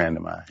good friend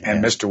of mine.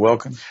 And Mr.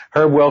 Wilkins?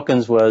 Herb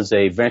Wilkins was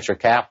a venture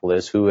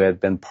capitalist who had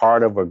been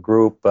part of a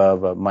group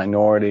of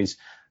minorities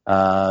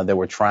that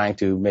were trying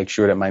to make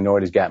sure that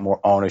minorities got more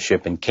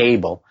ownership in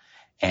cable.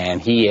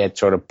 And he had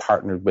sort of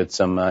partnered with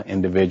some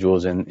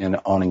individuals in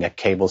owning a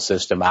cable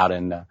system out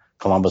in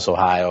Columbus,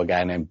 Ohio, a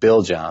guy named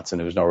Bill Johnson,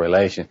 who was no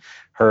relation.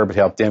 Herb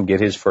helped him get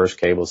his first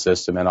cable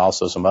system, and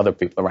also some other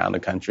people around the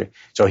country.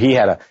 So he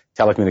had a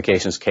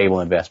telecommunications cable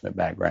investment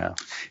background.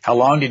 How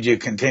long did you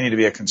continue to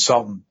be a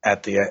consultant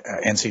at the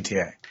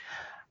NCTA?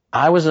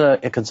 I was a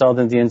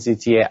consultant at the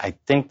NCTA. I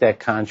think that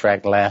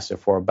contract lasted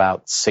for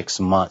about 6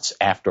 months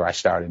after I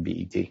started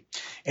BET.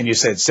 And you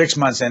said 6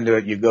 months into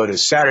it, you go to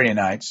Saturday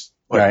nights.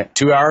 What, right.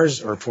 2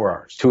 hours or 4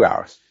 hours? 2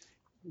 hours.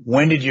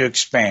 When did you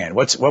expand?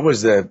 What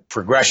was the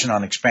progression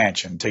on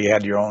expansion until you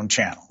had your own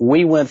channel?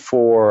 We went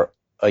for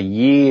a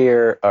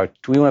year, or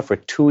we went for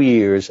 2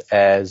 years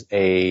as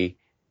a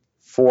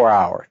 4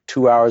 hour,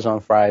 2 hours on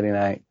Friday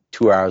night,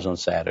 2 hours on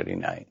Saturday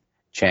night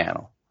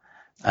channel.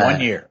 1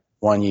 year.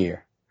 1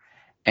 year.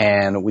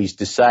 And we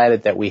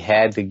decided that we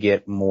had to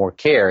get more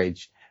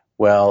carriage.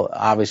 Well,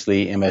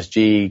 obviously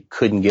MSG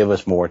couldn't give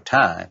us more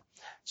time.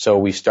 So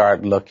we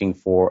started looking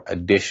for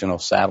additional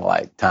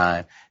satellite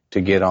time to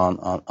get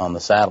on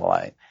the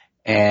satellite.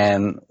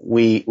 And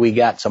we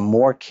got some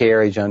more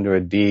carriage under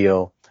a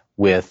deal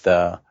with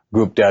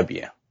Group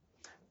W.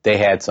 They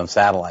had some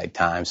satellite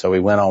time. So we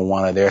went on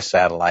one of their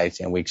satellites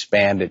and we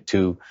expanded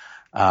to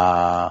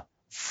 4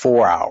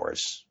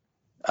 hours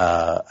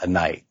a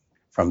night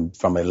from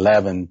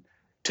 11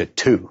 to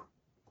 2.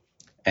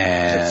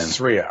 And that's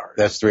 3 hours.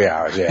 That's 3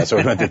 hours, yeah. So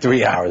we went to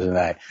 3 hours a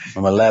night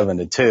from 11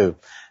 to 2.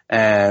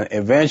 And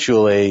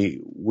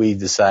eventually we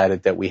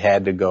decided that we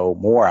had to go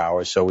more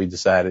hours, so we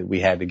decided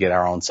we had to get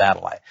our own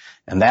satellite.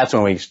 And that's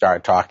when we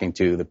started talking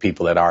to the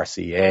people at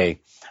RCA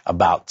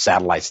about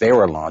satellites they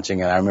were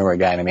launching. And I remember a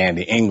guy named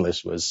Andy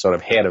English was sort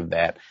of head of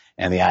that.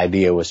 And the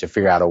idea was to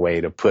figure out a way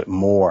to put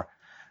more,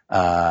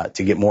 to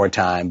get more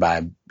time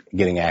by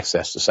getting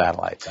access to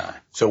satellite time.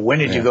 So when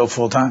did you go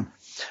full time?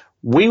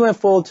 We went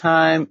full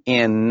time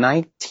in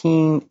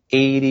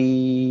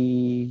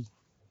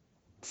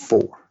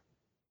 1984.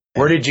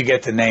 Where did you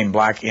get the name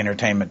Black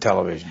Entertainment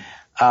Television?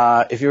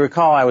 If you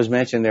recall, I was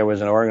mentioned there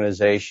was an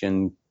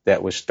organization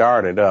that was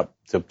started up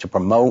to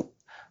promote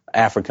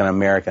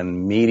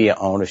African-American media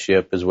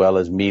ownership as well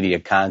as media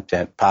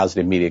content,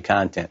 positive media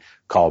content,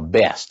 called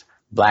BEST,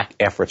 Black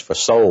Efforts for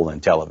Soul in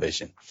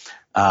Television.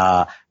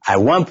 I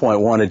at one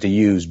point wanted to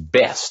use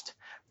BEST,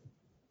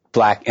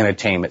 Black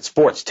Entertainment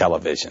Sports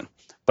Television,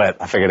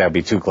 but I figured that'd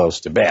be too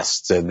close to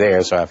BEST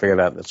there, so I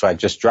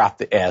just dropped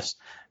the S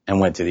and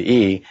went to the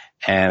E,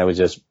 and it was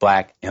just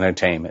Black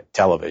Entertainment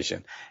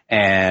Television.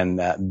 And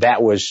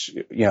that was,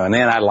 and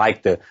then I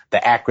liked the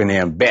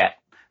acronym BET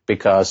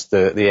because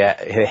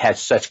it had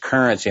such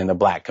currency in the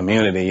black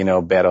community,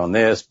 bet on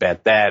this,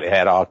 bet that. It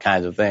had all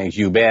kinds of things.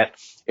 You bet.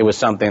 It was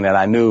something that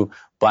I knew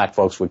black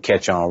folks would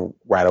catch on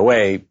right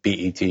away,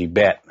 BET,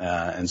 bet,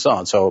 and so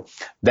on. So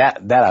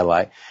that I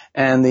like.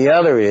 And the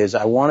other is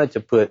I wanted to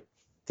put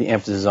the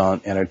emphasis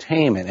on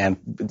entertainment.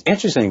 And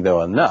interesting,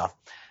 though, enough,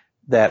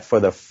 that for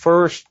the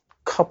first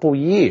couple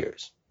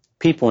years,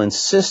 people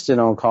insisted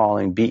on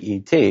calling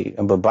BET,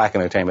 but Black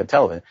Entertainment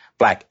Television,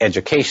 Black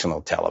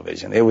Educational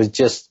Television. It was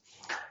just,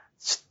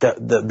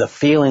 the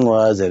feeling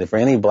was that for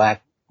any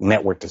black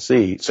network to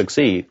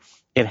succeed,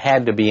 it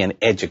had to be an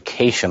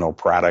educational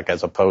product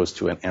as opposed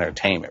to an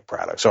entertainment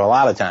product. So a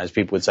lot of times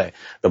people would say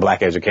the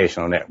Black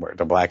Educational Network,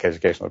 the Black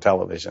Educational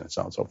Television, and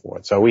so on and so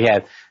forth. So we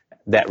had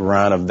that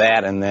run of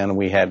that, and then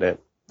we had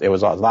there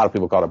was a lot of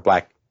people called it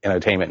Black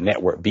Entertainment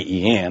Network,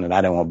 BEN, and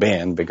I didn't want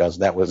Ben because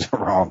that was the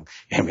wrong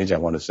image I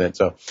wanted to send.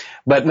 So,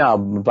 but no,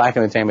 Black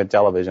Entertainment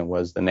Television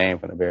was the name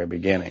from the very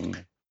beginning.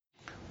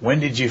 When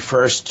did you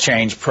first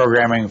change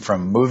programming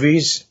from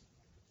movies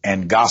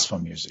and gospel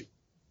music?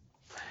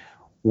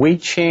 We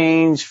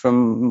changed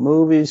from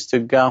movies to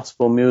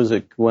gospel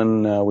music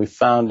when we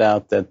found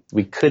out that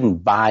we couldn't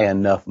buy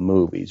enough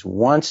movies.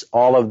 Once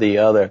all of the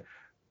other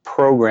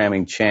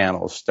programming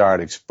channels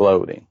started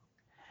exploding,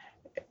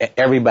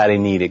 everybody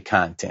needed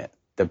content.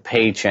 The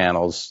pay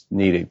channels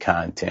needed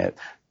content.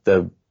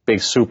 The big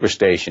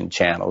superstation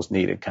channels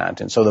needed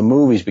content. So the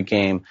movies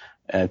became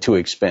too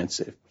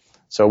expensive.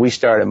 So we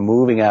started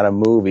moving out of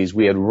movies.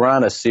 We had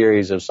run a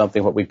series of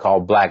something what we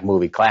call Black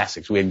Movie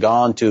Classics. We had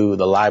gone to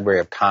the Library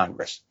of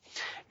Congress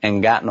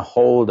and gotten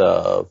hold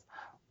of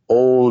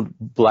old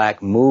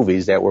black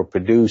movies that were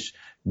produced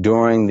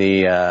during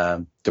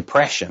the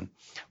Depression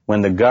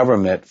when the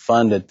government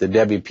funded the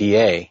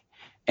WPA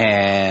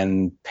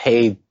and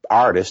paid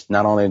artists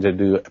not only to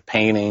do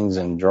paintings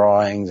and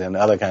drawings and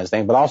other kinds of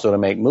things, but also to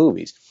make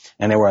movies.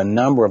 And there were a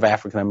number of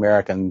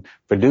African-American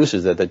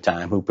producers at the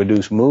time who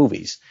produced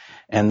movies.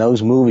 And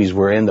those movies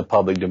were in the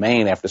public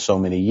domain after so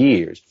many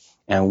years.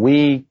 And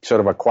we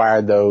sort of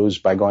acquired those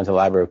by going to the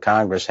Library of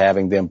Congress,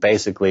 having them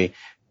basically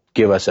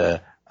give us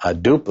a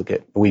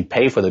duplicate. We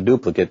pay for the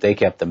duplicate. They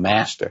kept the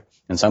master.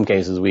 In some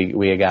cases,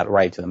 we got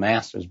right to the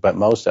masters, but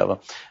most of them,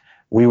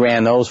 we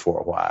ran those for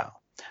a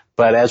while.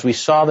 But as we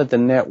saw that the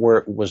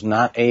network was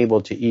not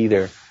able to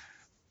either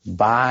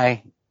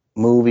buy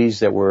movies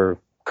that were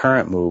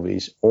current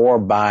movies or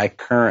buy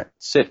current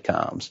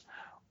sitcoms,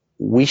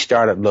 we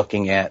started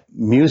looking at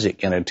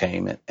music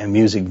entertainment and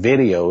music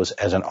videos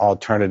as an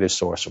alternative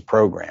source of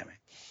programming.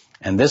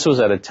 And this was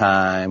at a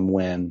time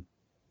when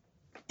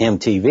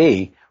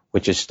MTV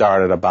which had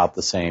started about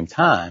the same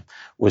time,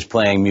 was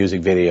playing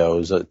music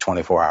videos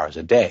 24 hours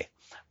a day.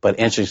 But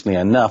interestingly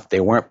enough, they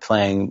weren't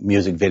playing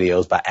music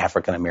videos by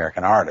African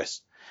American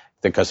artists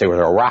because they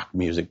were a rock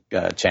music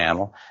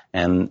channel,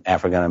 and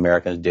African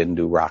Americans didn't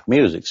do rock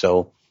music.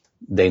 So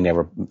they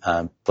never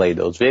played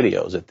those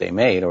videos that they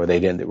made, or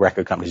the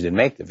record companies didn't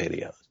make the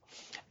videos.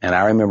 And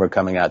I remember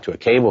coming out to a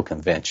cable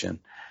convention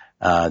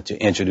to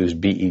introduce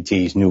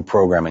BET's new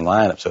programming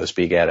lineup, so to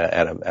speak, at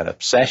a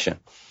session.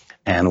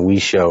 And we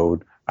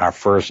showed our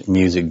first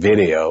music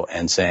video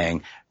and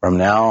saying, from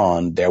now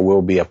on, there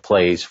will be a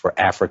place for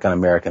African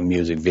American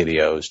music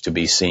videos to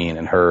be seen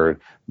and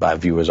heard by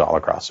viewers all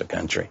across the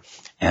country.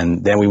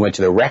 And then we went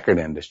to the record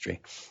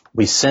industry.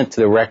 We sent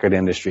to the record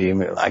industry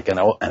like an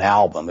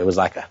album. It was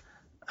like a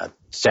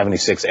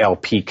 76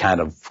 LP kind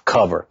of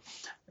cover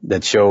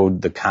that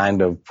showed the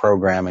kind of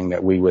programming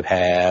that we would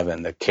have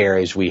and the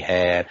carriage we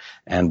had,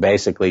 and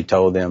basically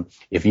told them,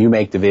 if you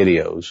make the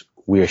videos,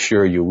 we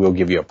assure you we'll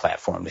give you a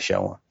platform to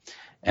show them.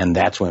 And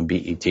that's when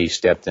BET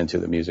stepped into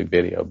the music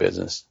video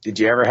business. Did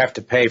you ever have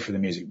to pay for the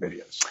music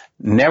videos?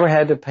 Never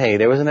had to pay.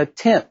 There was an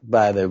attempt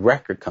by the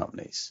record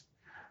companies,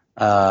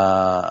 late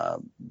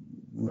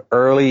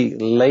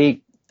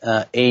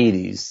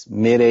 80s,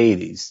 mid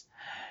 80s.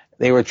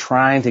 They were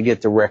trying to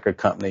get the record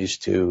companies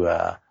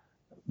to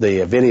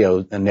the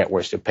video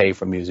networks to pay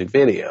for music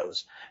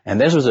videos. And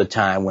this was a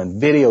time when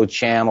video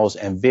channels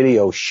and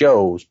video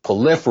shows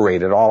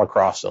proliferated all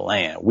across the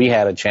land. We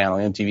had a channel,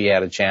 MTV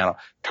had a channel,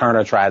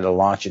 Turner tried to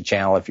launch a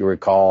channel, if you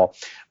recall.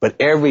 But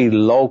every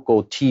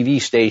local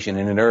TV station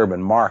in an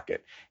urban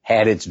market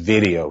had its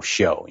video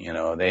show. You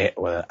know, they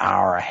with an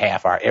hour, a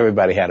half hour,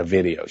 everybody had a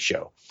video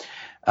show.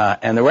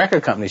 And the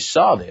record companies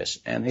saw this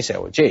and they said,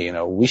 well, gee, you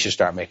know, we should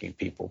start making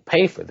people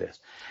pay for this.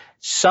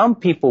 Some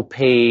people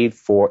paid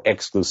for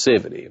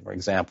exclusivity. For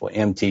example,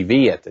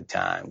 MTV at the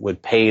time would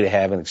pay to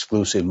have an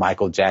exclusive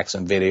Michael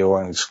Jackson video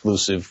or an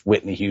exclusive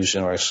Whitney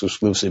Houston or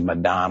exclusive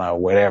Madonna or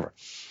whatever.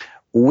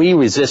 We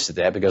resisted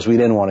that because we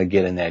didn't want to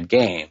get in that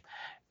game.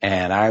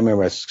 And I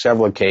remember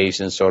several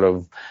occasions sort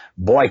of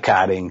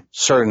boycotting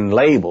certain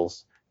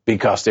labels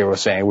because they were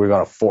saying we're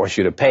going to force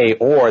you to pay,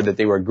 or that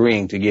they were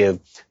agreeing to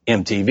give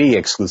MTV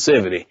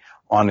exclusivity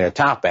on their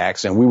top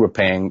acts, and we were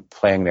playing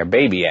their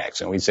baby acts.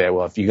 And we said,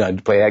 well, if you're going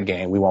to play that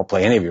game, we won't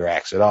play any of your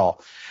acts at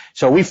all.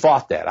 So we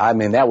fought that. I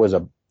mean, that was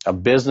a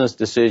business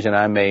decision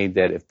I made,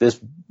 that if this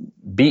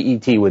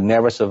BET would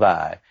never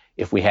survive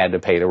if we had to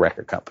pay the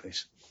record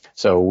companies.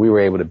 So we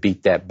were able to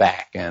beat that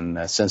back.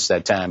 And since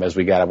that time, as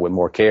we got up with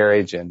more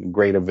carriage and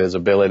greater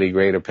visibility,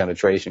 greater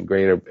penetration,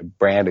 greater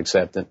brand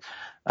acceptance,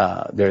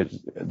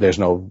 there's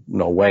no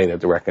way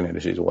that the record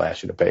industries will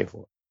ask you to pay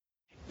for it.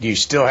 Do you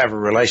still have a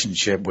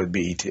relationship with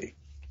BET?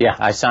 Yeah,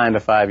 I signed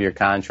a 5-year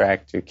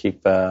contract to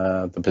keep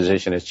the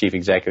position as chief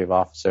executive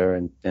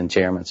officer and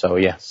chairman. So,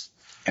 yes.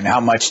 And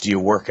how much do you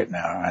work it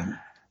now?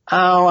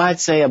 Oh, I'd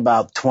say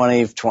about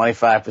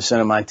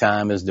 25% of my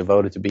time is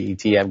devoted to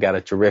BET. I've got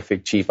a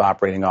terrific chief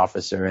operating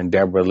officer in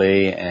Deborah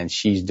Lee, and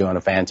she's doing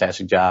a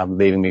fantastic job,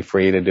 leaving me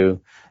free to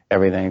do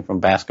everything from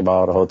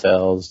basketball to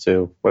hotels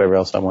to whatever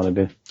else I want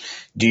to do.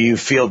 Do you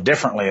feel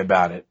differently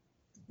about it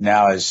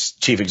now as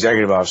chief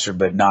executive officer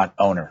but not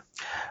owner?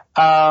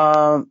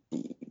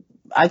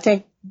 I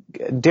think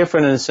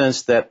different in the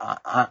sense that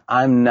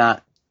I'm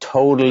not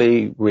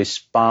totally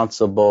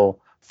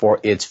responsible for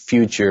its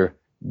future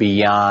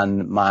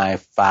beyond my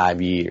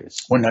 5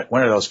 years. When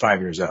are those 5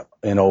 years up?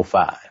 In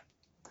 2005.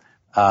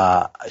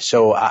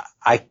 So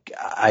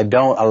I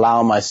don't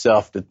allow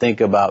myself to think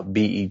about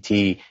BET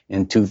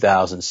in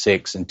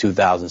 2006 and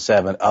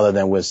 2007 other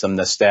than with some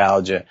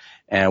nostalgia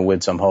and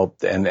with some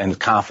hope and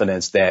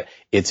confidence that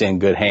it's in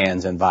good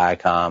hands in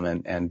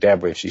Viacom and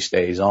Deborah if she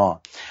stays on.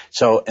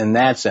 So in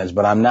that sense,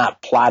 but I'm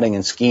not plotting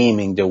and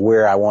scheming to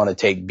where I want to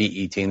take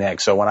BET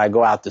next. So when I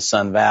go out to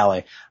Sun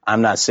Valley,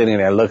 I'm not sitting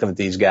there looking at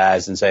these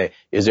guys and say,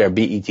 is there a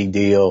BET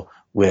deal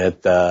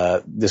with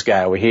this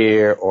guy over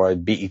here or a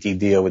BET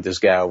deal with this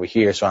guy over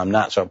here? So I'm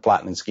not sort of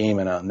plotting and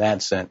scheming on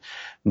that sense,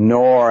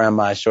 nor am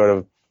I sort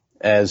of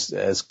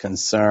as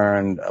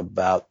concerned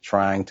about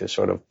trying to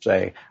sort of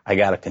say, I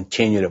got to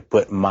continue to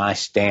put my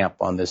stamp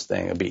on this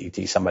thing of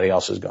BET. Somebody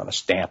else is going to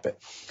stamp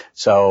it.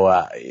 So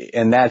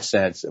in that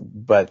sense,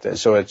 but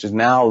so it's just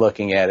now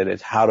looking at it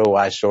as how do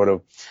I sort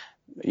of,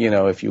 you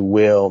know, if you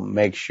will,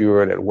 make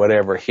sure that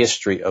whatever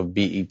history of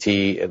BET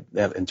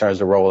in terms of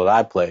the role that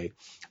I played,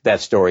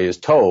 that story is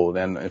told.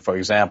 And for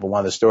example,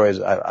 one of the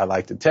stories I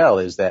like to tell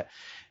is that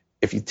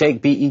if you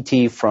take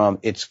BET from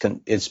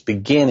its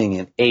beginning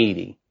in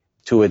 80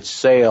 to its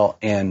sale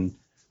in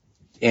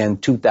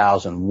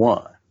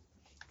 2001,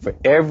 for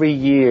every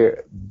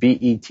year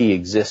BET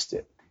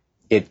existed,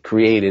 it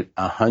created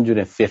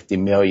 $150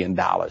 million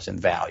in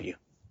value.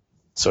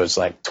 So it's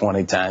like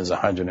 20 times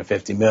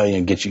 150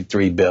 million gets you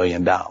 $3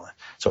 billion.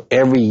 So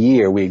every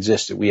year we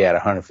existed, we had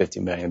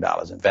 $150 million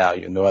in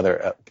value. No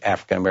other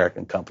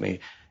African-American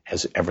company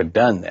has ever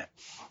done that.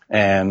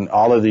 And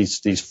all of these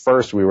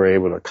firsts we were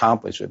able to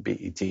accomplish with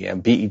BET.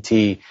 And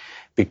BET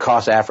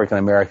because African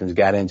Americans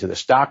got into the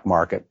stock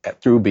market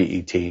through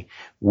BET,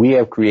 we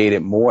have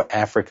created more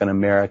African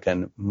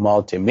American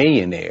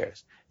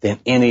multimillionaires than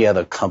any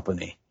other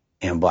company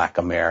in Black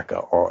America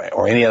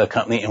or any other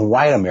company in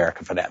white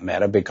America for that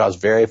matter, because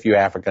very few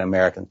African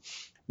Americans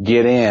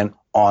get in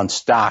on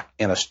stock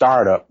in a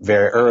startup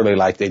very early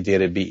like they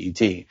did at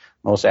BET.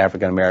 Most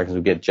African Americans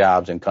who get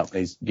jobs in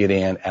companies get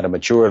in at a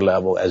mature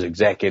level as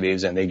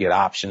executives, and they get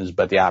options,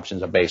 but the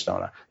options are based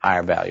on a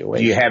higher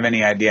valuation. Do you have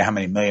any idea how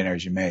many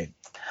millionaires you made?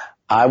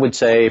 I would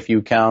say if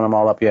you count them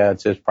all up, yeah,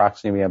 it's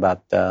approximately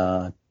about,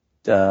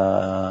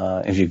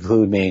 if you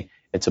include me,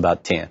 it's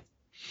about 10.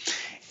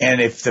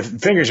 And if the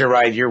figures are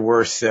right, you're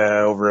worth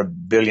over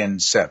 $1.7 billion.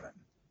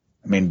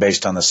 I mean,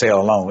 based on the sale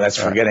alone. That's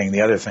right. Forgetting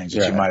the other things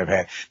that you might have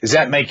had. Does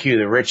that make you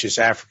the richest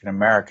African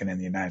American in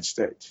the United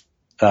States?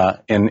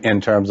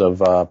 In terms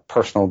of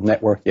personal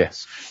net worth,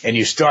 yes. And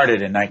you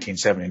started in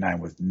 1979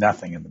 with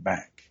nothing in the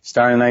bank.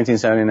 Started in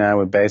 1979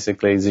 with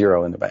basically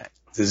zero in the bank.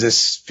 Does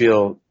this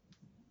feel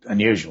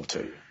unusual to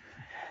you?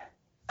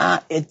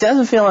 It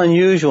doesn't feel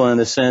unusual in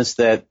the sense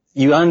that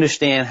you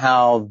understand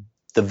how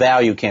the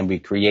value can be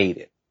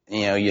created.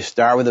 You know, you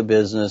start with a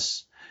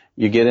business,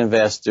 you get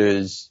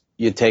investors,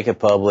 you take it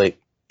public,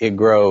 it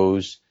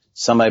grows,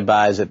 somebody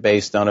buys it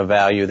based on a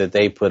value that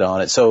they put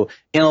on it. So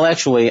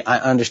intellectually, I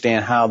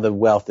understand how the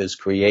wealth is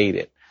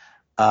created.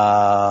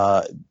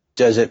 Does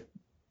it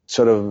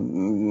sort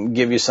of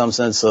give you some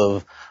sense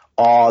of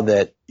awe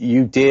that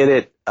you did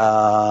it?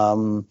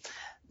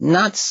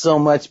 Not so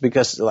much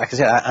because, like I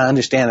said, I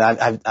understand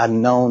it. I've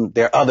known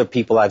there are other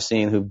people I've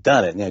seen who've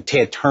done it. You know,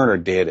 Ted Turner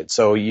did it.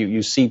 So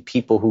you see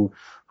people who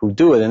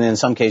do it, and in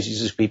some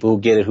cases you see people who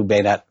get it who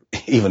may not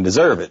even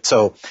deserve it.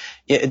 So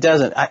it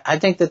doesn't. I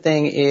think the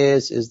thing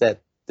is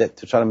that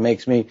sort of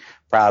makes me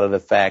proud of the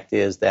fact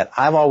is that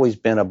I've always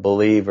been a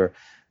believer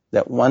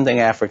that one thing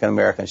African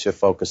Americans should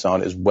focus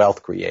on is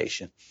wealth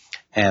creation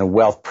and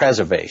wealth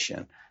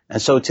preservation.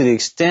 And so to the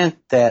extent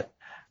that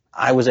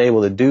I was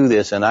able to do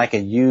this and I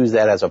can use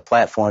that as a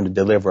platform to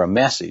deliver a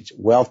message,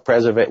 wealth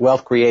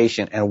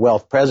creation and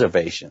wealth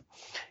preservation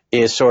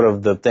is sort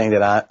of the thing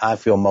that I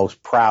feel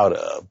most proud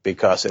of,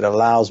 because it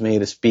allows me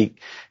to speak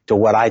to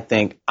what I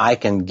think I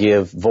can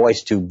give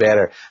voice to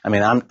better. I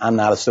mean, I'm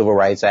not a civil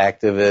rights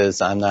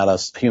activist. I'm not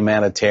a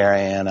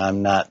humanitarian.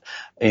 I'm not,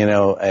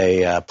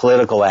 a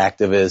political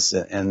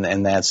activist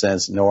in that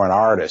sense, nor an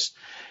artist.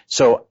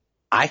 So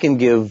I can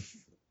give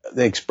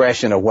the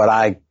expression of what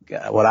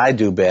I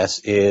do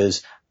best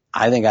is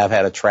I think I've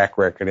had a track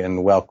record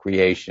in wealth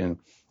creation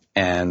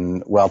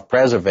and wealth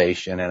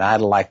preservation, and I'd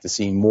like to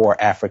see more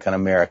African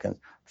Americans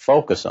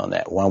focus on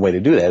that. One way to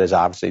do that is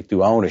obviously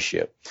through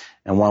ownership,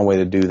 and one way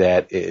to do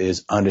that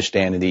is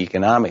understanding the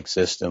economic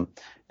system,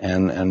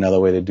 and another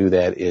way to do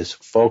that is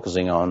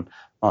focusing on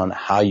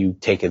how you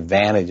take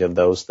advantage of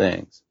those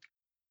things.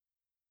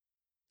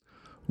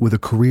 With a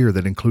career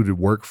that included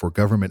work for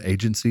government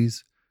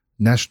agencies,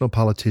 national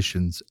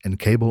politicians, and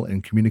cable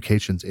and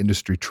communications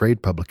industry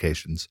trade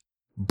publications,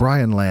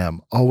 Brian Lamb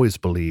always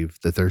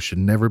believed that there should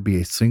never be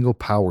a single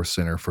power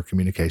center for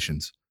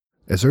communications.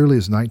 As early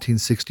as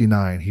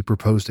 1969, he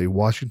proposed a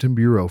Washington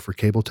Bureau for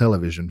Cable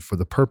Television for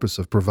the purpose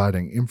of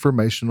providing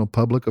informational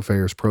public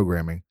affairs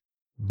programming.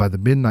 By the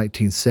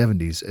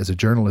mid-1970s, as a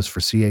journalist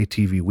for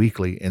CATV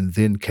Weekly and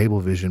then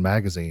Cablevision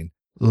magazine,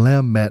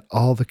 Lamb met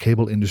all the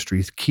cable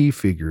industry's key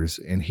figures,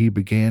 and he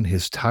began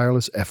his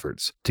tireless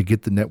efforts to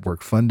get the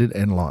network funded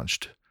and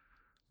launched.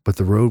 But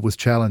the road was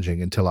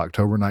challenging until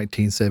October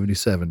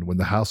 1977, when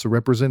the House of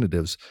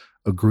Representatives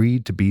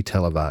agreed to be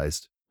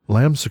televised.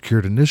 Lamb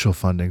secured initial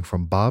funding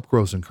from Bob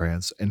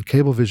Rosencrantz and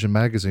Cablevision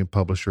magazine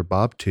publisher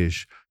Bob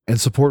Tisch, and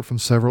support from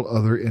several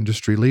other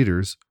industry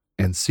leaders,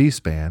 and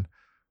C-SPAN,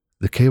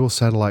 the cable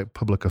satellite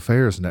public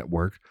affairs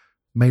network,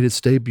 made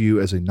its debut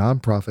as a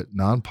nonprofit,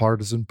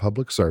 nonpartisan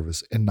public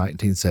service in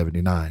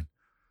 1979.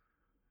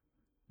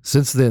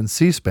 Since then,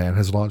 C-SPAN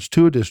has launched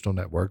 2 additional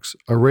networks,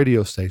 a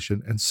radio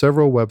station, and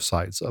several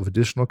websites of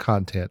additional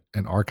content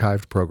and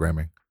archived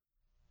programming.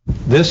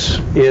 This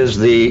is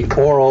the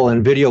oral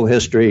and video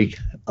history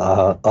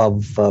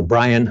of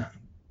Brian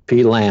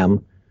P.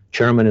 Lamb,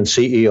 Chairman and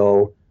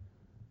CEO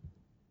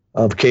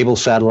of Cable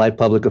Satellite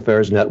Public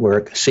Affairs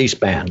Network,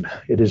 C-SPAN.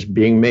 It is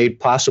being made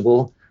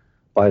possible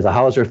by the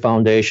Hauser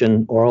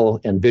Foundation Oral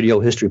and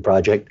Video History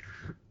Project,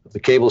 the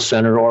Cable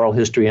Center Oral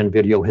History and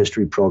Video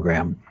History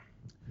Program.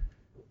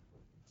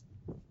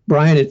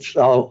 Brian,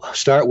 I'll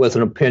start with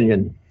an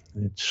opinion.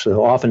 It's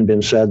often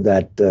been said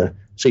that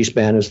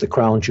C-SPAN is the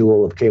crown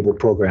jewel of cable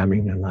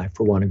programming, and I,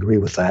 for one, agree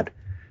with that.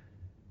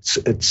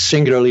 It's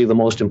singularly the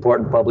most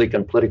important public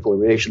and political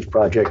relations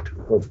project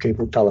of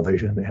cable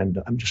television,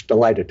 and I'm just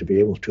delighted to be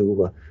able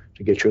to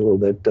get you a little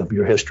bit of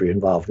your history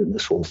involved in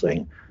this whole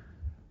thing.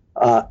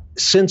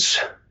 Since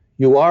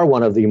you are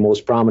one of the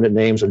most prominent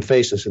names and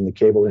faces in the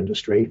cable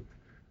industry,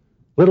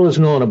 little is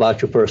known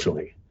about you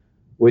personally.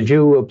 Would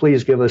you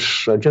please give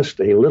us just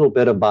a little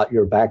bit about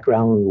your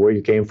background, where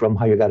you came from,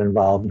 how you got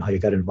involved, and how you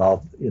got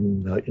involved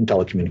in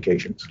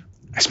telecommunications?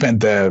 I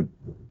spent the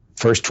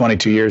first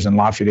 22 years in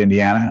Lafayette,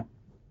 Indiana,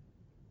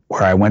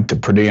 where I went to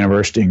Purdue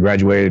University and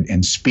graduated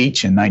in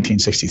speech in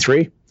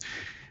 1963.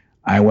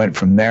 I went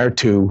from there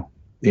to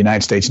the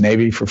United States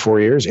Navy for 4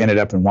 years, ended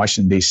up in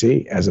Washington,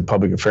 D.C. as a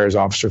public affairs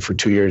officer for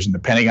 2 years in the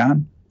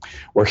Pentagon,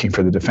 working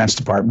for the Defense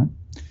Department.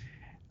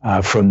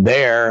 From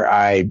there,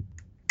 I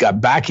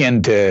got back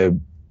into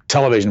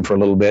television for a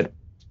little bit,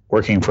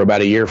 working for about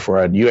a year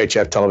for a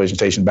UHF television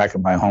station back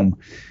in my home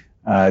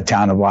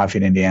town of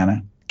Lafayette,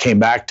 Indiana. Came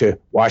back to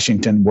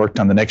Washington, worked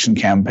on the Nixon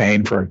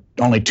campaign for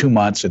only 2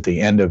 months at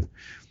the end of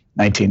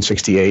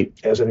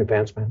 1968. As an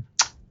advance man?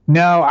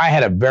 No, I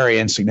had a very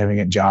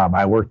insignificant job.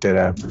 I worked at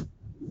a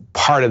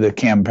part of the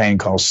campaign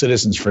called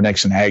Citizens for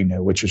Nixon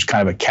Agnew, which was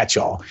kind of a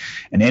catch-all.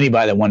 And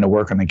anybody that wanted to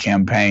work on the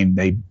campaign,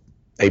 they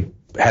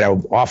had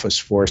an office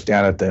for us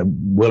down at the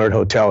Willard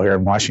Hotel here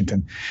in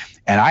Washington.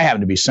 And I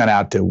happened to be sent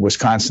out to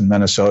Wisconsin,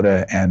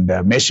 Minnesota, and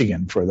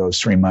Michigan for those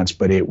 3 months,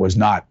 but it was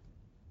not,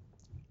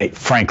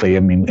 frankly, I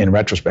mean, in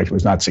retrospect, it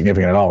was not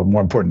significant at all.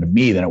 More important to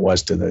me than it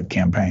was to the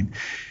campaign.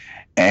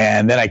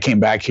 And then I came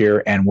back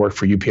here and worked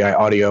for UPI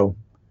Audio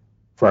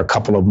for a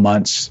couple of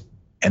months,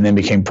 and then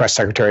became press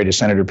secretary to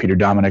Senator Peter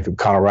Dominick of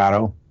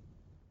Colorado,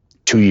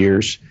 2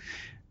 years.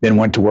 Then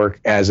went to work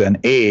as an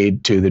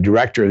aide to the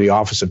director of the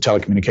Office of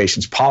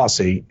Telecommunications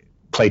Policy,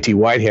 Clay T.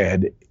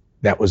 Whitehead.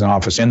 That was an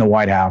office in the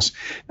White House,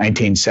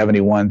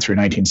 1971 through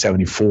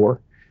 1974.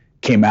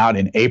 Came out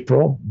in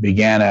April,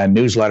 began a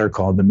newsletter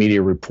called The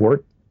Media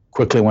Report,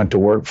 quickly went to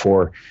work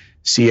for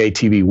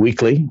CATV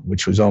Weekly,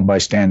 which was owned by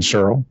Stan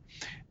Searle.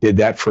 Did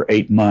that for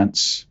 8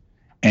 months.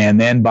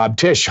 And then Bob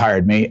Tisch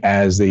hired me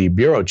as the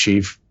bureau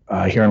chief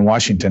here in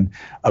Washington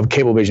of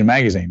Cablevision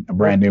Magazine, a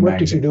brand new magazine. What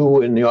did you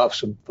do in the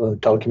Office of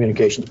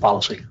Telecommunications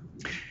Policy?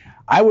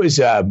 I was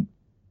an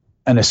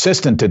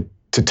assistant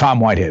to Tom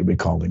Whitehead, we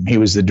called him. He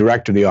was the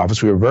director of the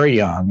office. We were very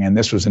young, and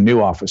this was a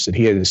new office that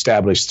he had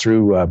established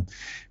through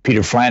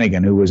Peter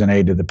Flanagan, who was an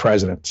aide to the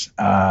president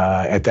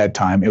at that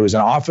time. It was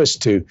an office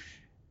to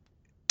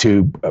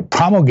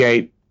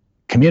promulgate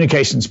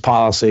communications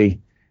policy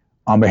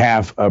on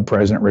behalf of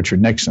President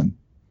Richard Nixon.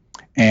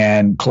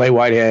 And Clay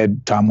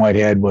Whitehead, Tom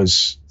Whitehead,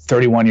 was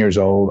 31 years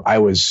old. I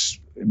was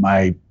in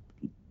my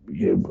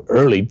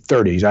early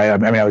 30s.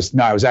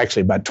 I was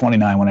actually about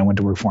 29 when I went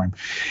to work for him.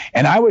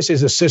 And I was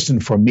his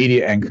assistant for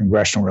media and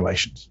congressional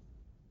relations.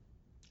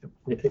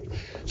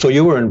 So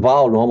you were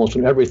involved almost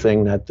in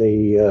everything that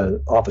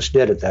the office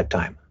did at that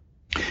time,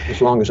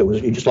 as long as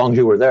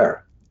you were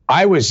there.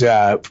 I was,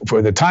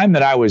 for the time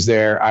that I was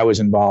there, I was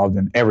involved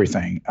in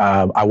everything.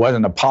 I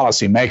wasn't a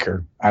policy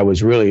maker. It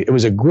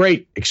was a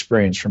great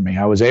experience for me.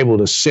 I was able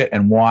to sit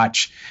and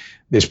watch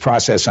this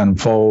process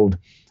unfold.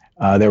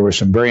 There were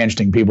some very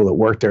interesting people that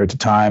worked there at the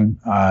time.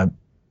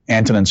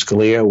 Antonin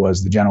Scalia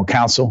was the general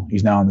counsel.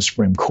 He's now in the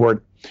Supreme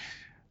Court.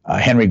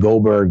 Henry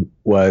Goldberg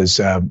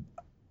was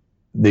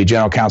the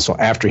general counsel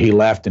after he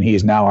left, and he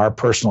is now our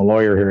personal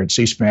lawyer here at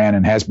C-SPAN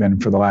and has been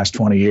for the last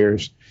 20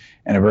 years,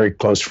 and a very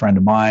close friend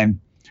of mine.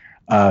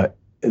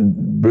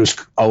 Bruce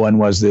Owen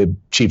was the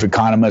chief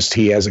economist.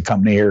 He has a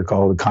company here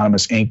called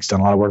Economist Inc. He's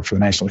done a lot of work for the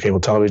National Cable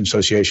Television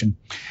Association.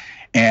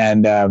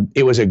 And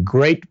it was a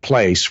great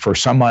place for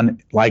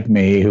someone like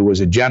me who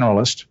was a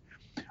generalist.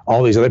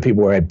 All these other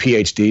people had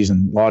PhDs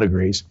and law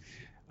degrees.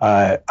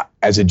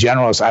 As a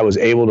generalist, I was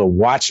able to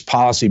watch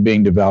policy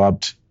being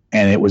developed,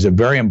 and it was a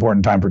very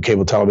important time for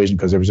cable television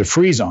because there was a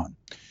freeze on.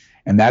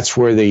 And that's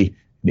where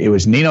it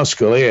was Nino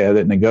Scalia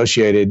that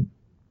negotiated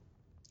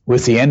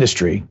with the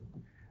industry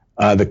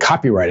the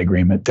copyright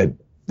agreement that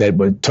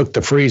took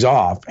the freeze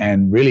off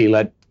and really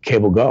let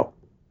cable go.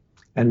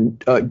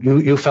 And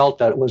you felt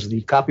that it was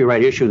the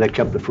copyright issue that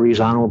kept the freeze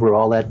on over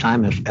all that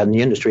time, and the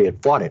industry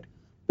had fought it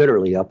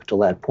bitterly up until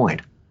that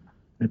point.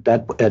 I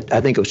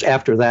think it was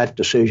after that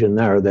decision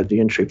there that the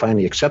industry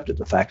finally accepted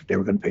the fact that they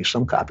were going to pay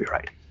some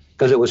copyright.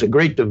 Because it was a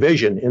great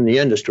division in the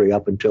industry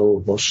up until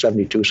about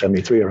 72,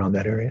 73, around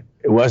that area.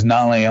 It was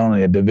not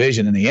only a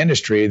division in the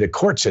industry, the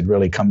courts had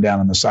really come down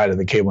on the side of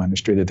the cable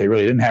industry that they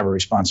really didn't have a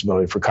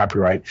responsibility for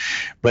copyright.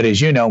 But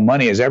as you know,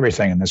 money is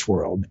everything in this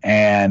world.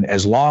 And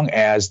as long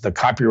as the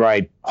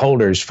copyright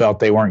holders felt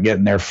they weren't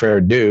getting their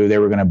fair due, they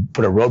were going to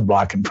put a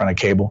roadblock in front of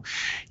cable.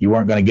 You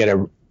weren't going to get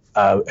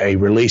a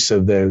release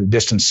of the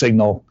distance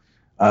signal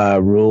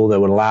rule that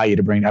would allow you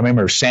to bring. I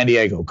remember San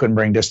Diego couldn't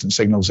bring distant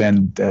signals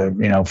in,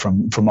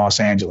 from Los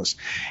Angeles,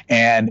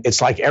 and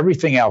it's like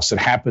everything else that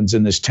happens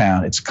in this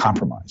town. It's a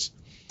compromise.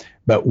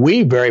 But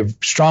we very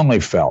strongly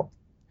felt,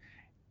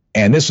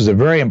 and this was a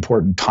very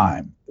important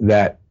time,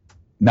 that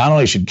not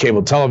only should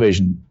cable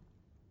television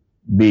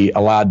be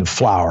allowed to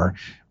flower,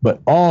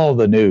 but all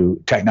the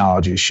new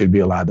technologies should be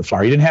allowed to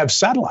flower. You didn't have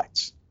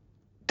satellites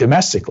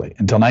domestically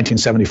until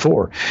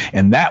 1974.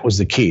 And that was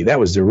the key. That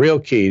was the real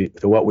key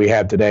to what we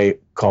have today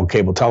called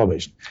cable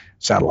television,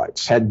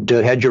 satellites. Had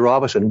your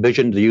office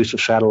envisioned the use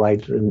of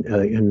satellites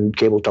in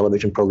cable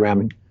television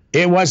programming?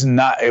 It was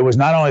not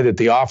only that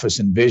the office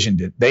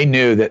envisioned it. They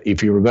knew that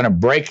if you were going to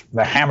break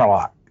the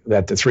hammerlock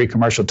that the three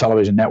commercial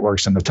television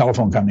networks and the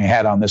telephone company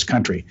had on this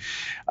country,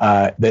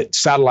 that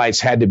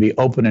satellites had to be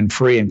open and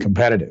free and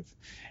competitive.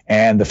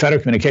 And the Federal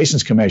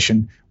Communications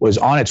Commission was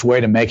on its way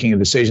to making a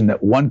decision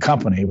that one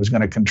company was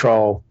going to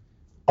control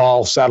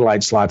all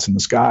satellite slots in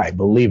the sky,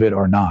 believe it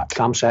or not.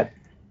 ComSat?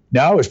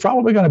 No, it was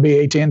probably going to be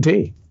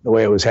AT&T, the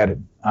way it was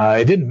headed.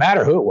 It didn't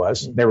matter who it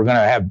was. They were going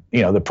to have,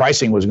 the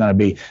pricing was going to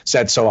be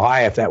set so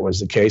high if that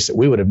was the case that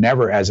we would have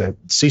never, as a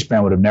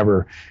C-SPAN, would have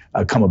never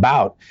come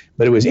about.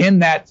 But it was in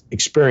that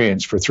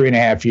experience for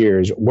 3.5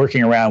 years,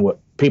 working around with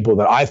people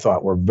that I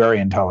thought were very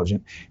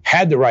intelligent,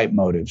 had the right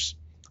motives.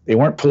 They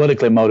weren't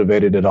politically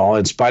motivated at all,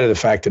 in spite of the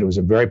fact that it was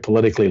a very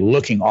politically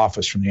looking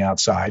office from the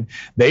outside.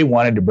 They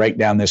wanted to break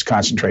down this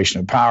concentration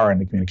of power in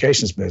the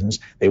communications business.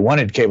 They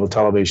wanted cable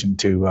television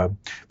to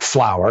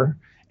flower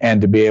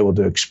and to be able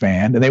to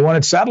expand, and they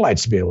wanted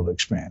satellites to be able to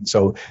expand.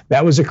 So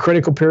that was a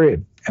critical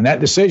period. And that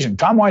decision,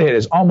 Tom Whitehead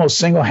is almost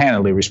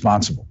single-handedly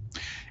responsible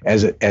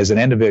as an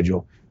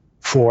individual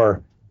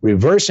for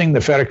reversing the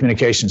Federal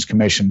Communications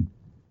Commission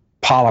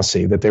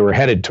policy that they were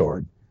headed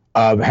toward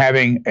of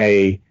having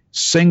a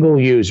single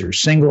user,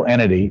 single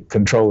entity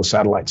control the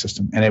satellite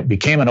system. And it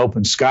became an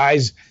open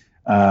skies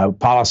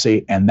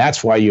policy, and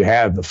that's why you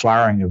have the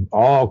flowering of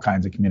all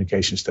kinds of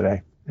communications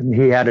today. And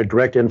he had a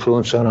direct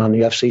influence on the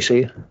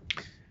FCC?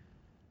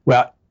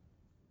 Well,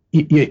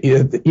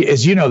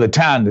 as you know, the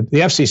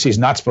FCC is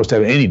not supposed to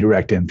have any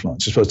direct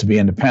influence. It's supposed to be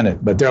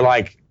independent, but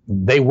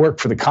they work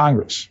for the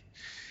Congress.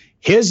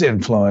 His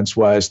influence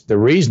was the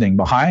reasoning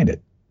behind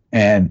it.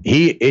 And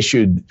he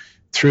issued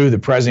through the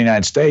President of the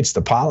United States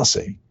the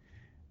policy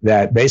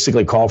that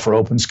basically called for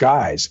open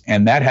skies.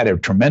 And that had a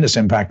tremendous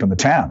impact on the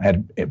town,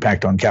 had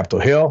impact on Capitol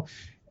Hill,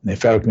 the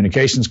Federal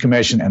Communications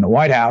Commission, and the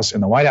White House.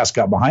 And the White House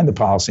got behind the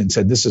policy and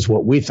said, this is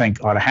what we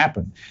think ought to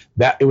happen.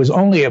 That it was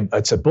only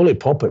it's a bully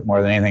pulpit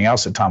more than anything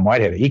else that Tom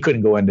Whitehead. He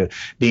couldn't go into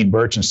Dean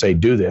Birch and say,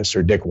 do this,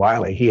 or Dick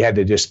Wiley. He had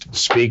to just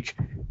speak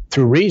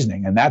through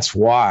reasoning. And that's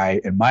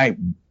why, in my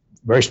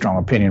very strong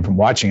opinion from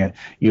watching it,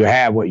 you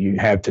have what you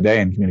have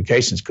today in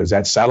communications, because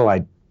that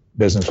satellite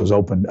business was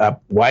opened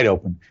up wide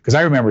open. Because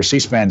I remember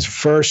C-SPAN's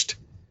first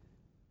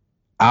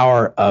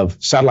hour of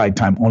satellite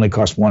time only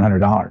cost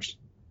 $100.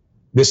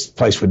 This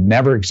place would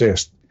never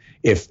exist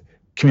if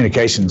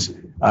communications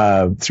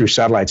through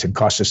satellites had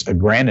cost us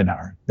 $1,000 an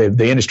hour.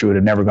 The industry would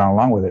have never gone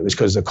along with it. It was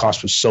because the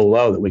cost was so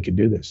low that we could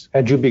do this.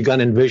 Had you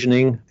begun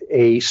envisioning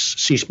a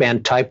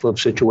C-SPAN type of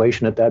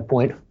situation at that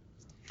point?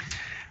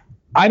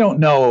 I don't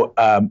know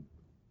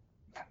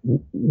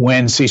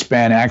when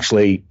C-SPAN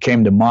actually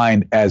came to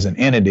mind as an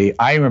entity.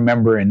 I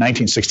remember in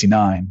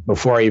 1969,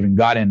 before I even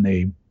got in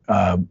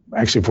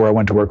before I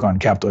went to work on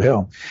Capitol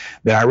Hill,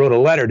 that I wrote a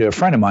letter to a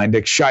friend of mine,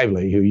 Dick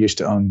Shively, who used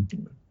to own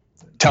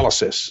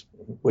Telesys,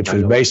 which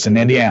was based in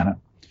Indiana.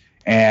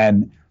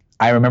 And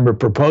I remember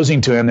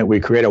proposing to him that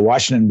we create a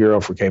Washington Bureau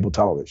for cable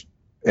television,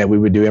 that we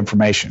would do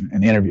information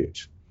and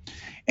interviews.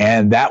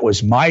 And that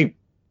was my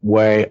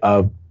way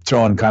of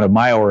throwing kind of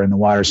my oar in the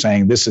water,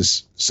 saying this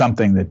is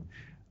something that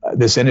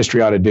this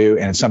industry ought to do,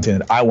 and it's something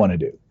that I want to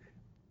do.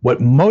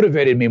 What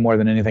motivated me more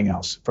than anything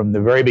else from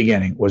the very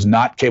beginning was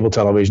not cable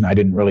television. I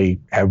didn't really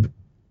have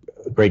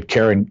great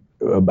care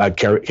about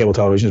cable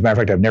television. As a matter of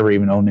fact, I've never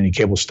even owned any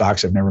cable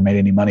stocks. I've never made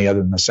any money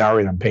other than the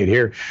salary that I'm paid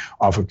here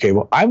off of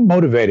cable. I'm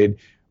motivated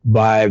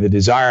by the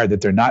desire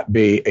that there not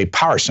be a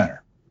power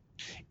center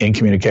in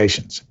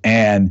communications.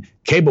 And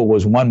cable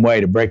was one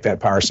way to break that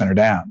power center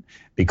down,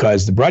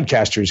 because the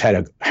broadcasters had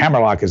a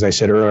hammerlock, as I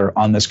said earlier,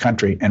 on this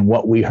country and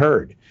what we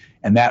heard.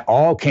 And that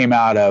all came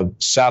out of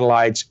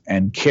satellites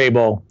and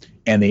cable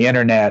and the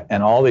internet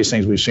and all these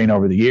things we've seen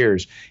over the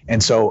years.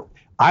 And so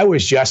I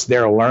was just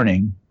there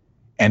learning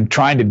and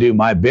trying to do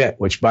my bit,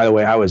 which, by the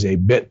way, I was a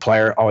bit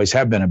player, always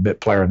have been a bit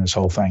player in this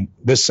whole thing.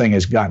 This thing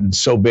has gotten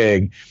so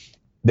big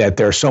that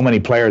there are so many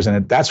players in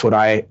it. That's what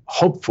I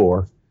hoped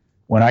for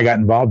when I got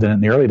involved in it in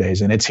the early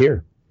days, and it's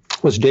here.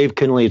 Was Dave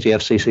Kinley at the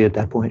FCC at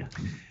that point?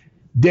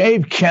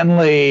 Dave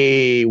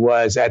Kinley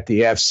was at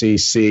the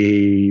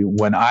FCC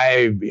when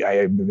I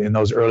in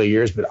those early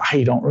years, but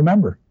I don't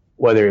remember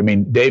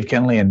Dave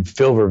Kinley and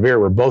Phil Revere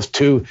were both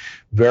two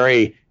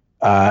very,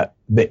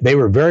 they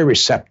were very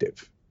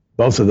receptive,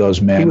 both of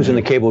those men. He was in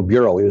the Cable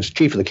Bureau. He was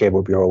chief of the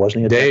Cable Bureau, wasn't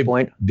he, at that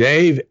point?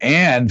 Dave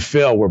and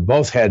Phil were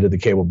both head of the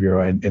Cable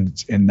Bureau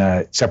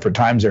in separate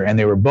times there, and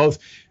they were both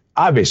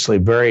obviously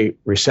very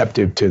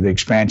receptive to the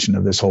expansion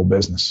of this whole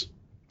business.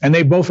 And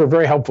they both were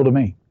very helpful to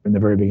me in the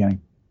very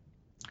beginning.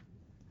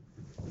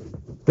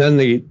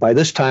 Then by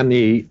this time,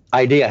 the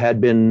idea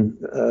had been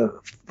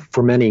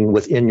fermenting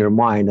within your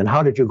mind. And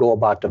how did you go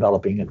about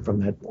developing it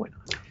from that point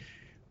on?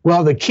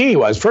 Well, the key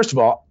was, first of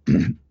all,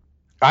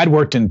 I'd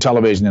worked in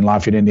television in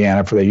Lafayette,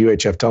 Indiana for the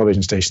UHF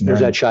television station there.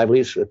 Was that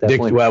Shively's at that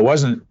point? Well, it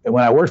wasn't.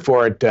 When I worked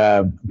for it,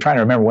 I'm trying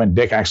to remember when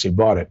Dick actually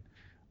bought it.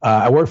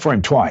 I worked for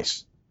him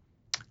twice.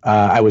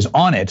 I was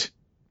on it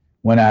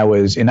when I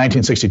was, in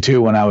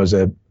 1962, when I was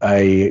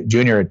a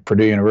junior at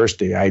Purdue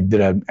University. I did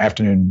an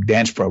afternoon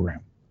dance program.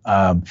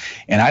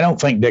 And I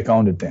don't think Dick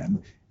owned it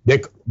then.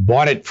 Dick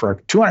bought it for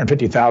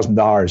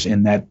 $250,000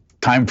 in that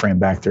time frame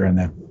back there in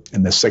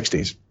the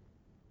 60s.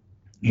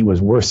 he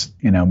was worth,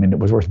 it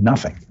was worth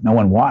nothing. No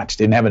one watched,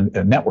 didn't have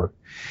a network.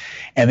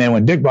 And then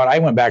when Dick bought, I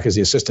went back as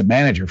the assistant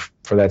manager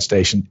for that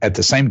station. At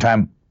the same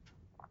time,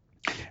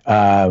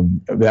 that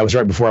was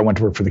right before I went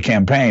to work for the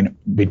campaign,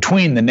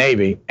 between the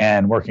Navy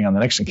and working on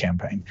the Nixon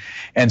campaign.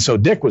 And so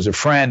Dick was a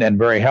friend and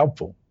very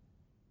helpful.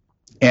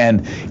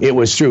 And it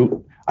was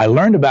through, I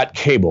learned about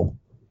cable,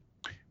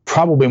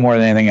 probably more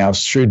than anything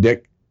else, through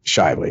Dick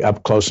Shively,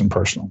 up close and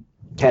personal.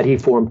 Had he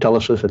formed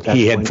Telesis at that point?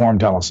 He had formed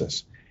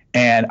Telesis.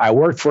 And I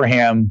worked for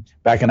him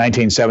back in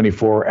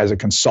 1974 as a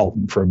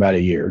consultant for about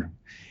a year.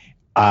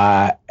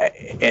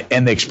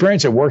 And the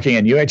experience of working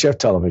in UHF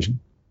television,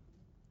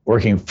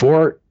 working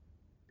for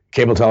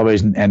cable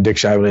television and Dick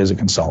Shively as a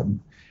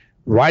consultant,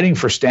 writing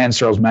for Stan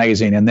Searles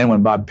magazine, and then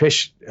when Bob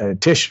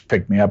Tisch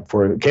picked me up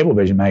for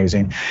Cablevision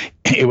magazine,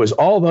 it was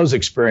all those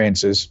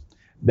experiences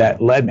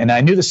that led me, and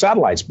I knew the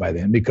satellites by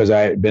then because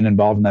I had been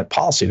involved in that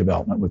policy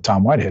development with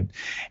Tom Whitehead.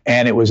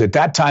 And it was at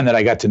that time that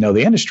I got to know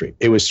the industry.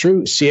 It was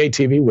through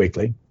CATV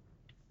Weekly,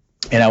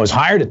 and I was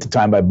hired at the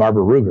time by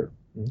Barbara Ruger.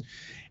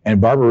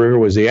 And Barbara Ruger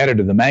was the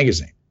editor of the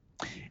magazine.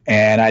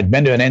 And I'd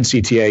been to an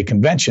NCTA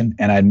convention,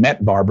 and I'd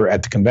met Barbara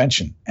at the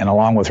convention, and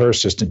along with her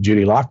assistant,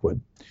 Judy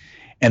Lockwood.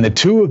 And the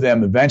two of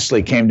them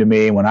eventually came to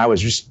me when I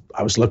was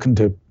looking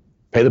to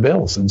pay the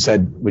bills and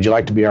said, would you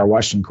like to be our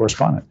Washington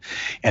correspondent?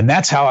 And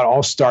that's how it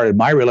all started.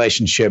 My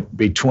relationship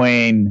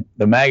between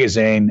the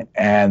magazine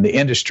and the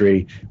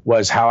industry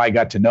was how I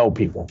got to know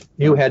people.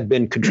 You had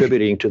been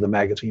contributing to the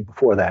magazine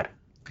before that.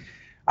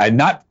 I had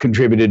not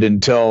contributed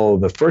until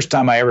the first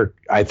time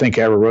I think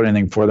I ever wrote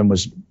anything for them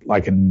was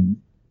like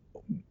in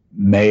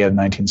May of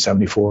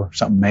 1974,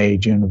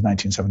 June of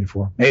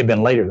 1974. May have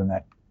been later than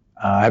that.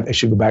 I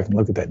should go back and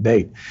look at that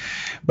date.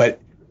 But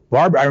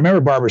I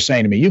remember Barbara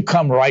saying to me, you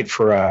come write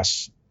for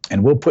us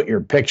and we'll put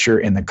your picture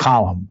in the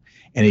column.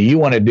 And if you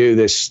want to do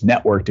this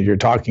network that you're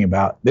talking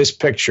about, this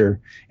picture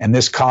and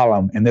this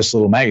column in this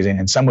little magazine,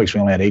 and some weeks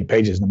we only had 8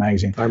 pages in the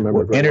magazine, I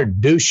remember, will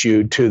introduce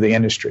you to the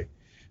industry.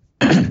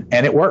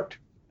 And it worked.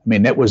 I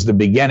mean, it was the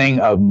beginning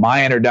of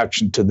my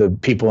introduction to the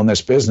people in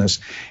this business.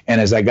 And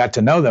as I got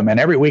to know them, and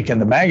every week in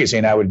the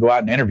magazine, I would go out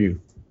and interview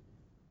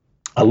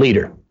a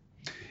leader.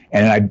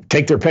 And I'd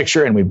take their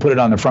picture and we'd put it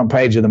on the front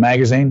page of the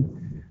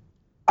magazine.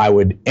 I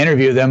would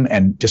interview them,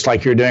 and just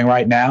like you're doing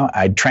right now,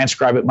 I'd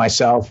transcribe it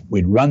myself.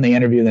 We'd run the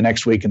interview the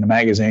next week in the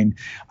magazine.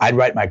 I'd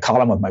write my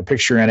column with my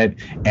picture in it,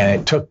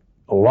 and it took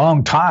a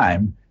long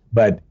time,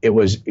 but it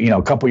was,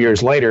 a couple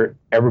years later,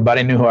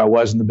 everybody knew who I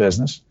was in the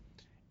business.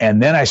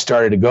 And then I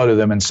started to go to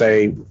them and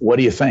say, what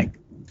do you think?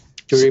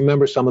 Do you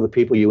remember some of the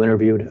people you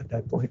interviewed at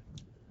that point?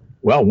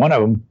 Well, one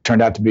of them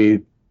turned out to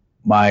be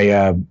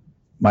my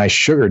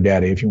sugar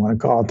daddy, if you want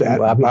to call it that,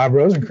 Bob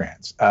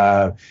Rosencrantz.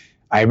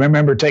 I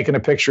remember taking a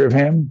picture of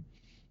him,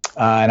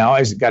 and I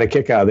always got a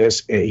kick out of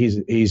this.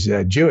 He's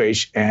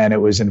Jewish, and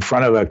it was in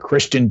front of a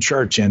Christian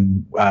church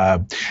in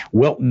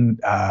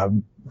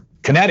Wilton,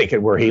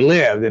 Connecticut, where he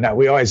lived. And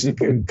we always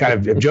kind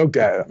of joked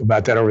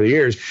about that over the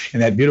years in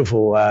that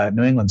beautiful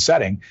New England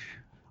setting.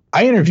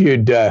 I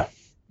interviewed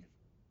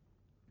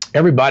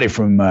everybody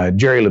from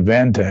Jerry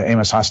Levin to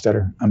Amos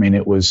Hofstetter. I mean,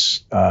 it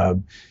was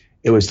the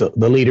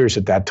leaders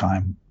at that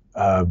time.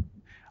 I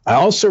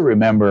also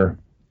remember,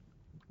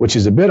 which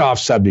is a bit off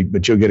subject,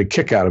 but you'll get a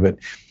kick out of it.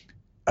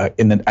 I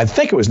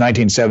think it was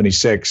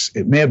 1976.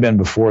 It may have been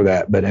before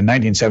that, but in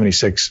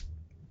 1976,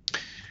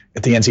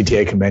 at the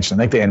NCTA convention,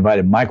 I think they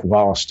invited Mike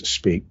Wallace to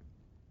speak.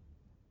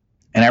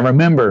 And I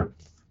remember,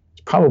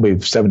 it's probably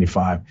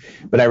 75,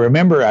 but I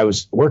remember I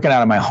was working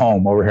out of my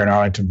home over here in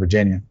Arlington,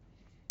 Virginia.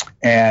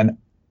 And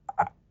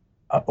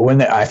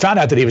when I found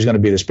out that he was going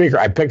to be the speaker,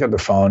 I picked up the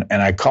phone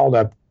and I called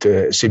up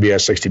to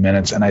CBS 60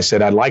 Minutes and I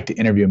said, I'd like to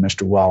interview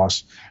Mr.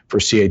 Wallace for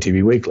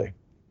CATV Weekly.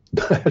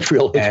 That's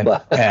really and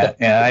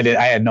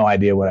I had no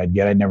idea what I'd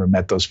get. I'd never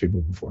met those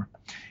people before.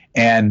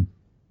 And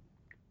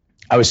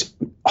I was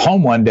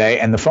home one day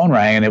and the phone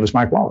rang and it was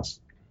Mike Wallace.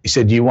 He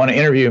said, do you want to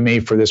interview me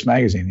for this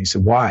magazine? He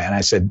said, why? And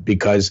I said,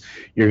 because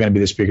you're going to be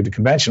the speaker at the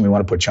convention. We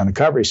want to put you on the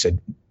cover. He said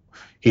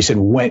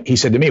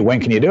to me, when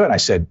can you do it? I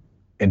said,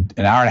 in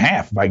an hour and a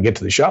half if I can get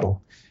to the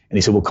shuttle. And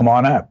he said, well, come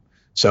on up.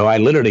 So I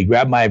literally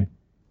grabbed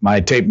my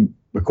tape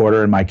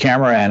recorder and my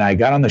camera and I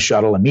got on the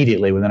shuttle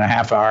immediately. Within a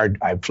half hour,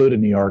 I flew to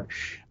New York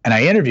and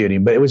I interviewed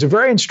him. But it was a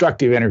very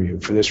instructive interview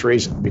for this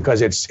reason,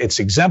 because it's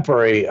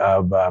exemplary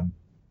of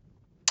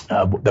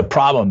the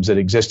problems that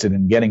existed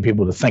in getting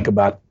people to think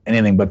about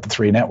anything but the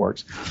three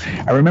networks.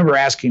 I remember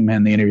asking him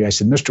in the interview, I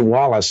said, Mr.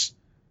 Wallace,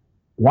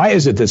 why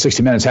is it that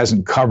 60 Minutes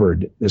hasn't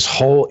covered this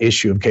whole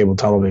issue of cable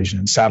television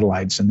and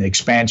satellites and the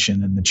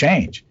expansion and the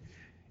change?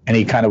 And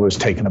he kind of was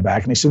taken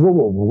aback. And he said, well,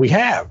 we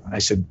have. And I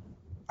said,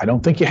 I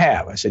don't think you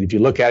have. I said, if you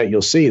look at it,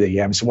 you'll see that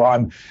you have. He said,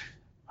 well,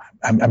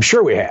 I'm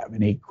sure we have.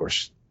 And of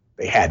course,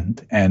 they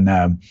hadn't.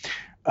 And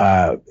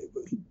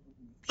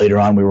later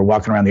on, we were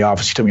walking around the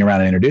office. He took me around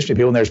and introduced me to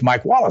people. And there's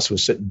Mike Wallace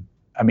was sitting,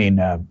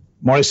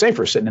 Morley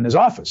Safer sitting in his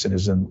office. And it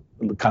was in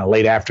kind of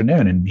late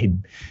afternoon. And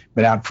he'd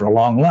been out for a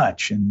long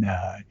lunch. And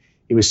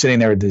he was sitting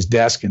there at his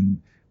desk.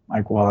 And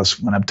Mike Wallace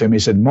went up to him. He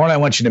said, Morley, I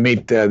want you to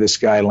meet this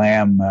guy,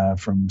 Lamb,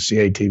 from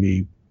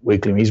CATV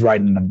Weekly. He's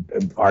writing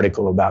an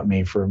article about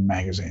me for a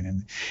magazine.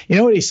 And you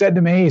know what he said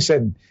to me? He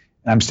said, and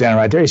I'm standing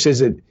right there,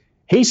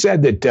 he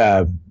said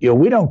that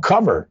we don't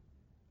cover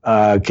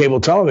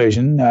cable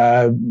television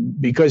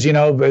because,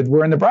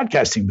 we're in the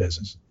broadcasting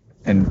business.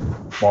 And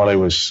Morley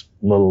was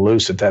a little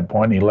loose at that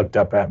point. He looked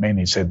up at me and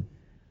he said,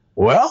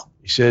 well,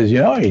 he says,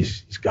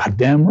 he's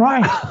goddamn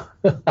right.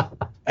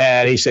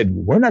 And he said,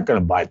 we're not going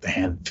to bite the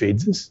hand that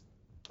feeds us.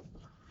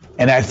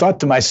 And I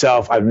thought to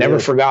myself, I've never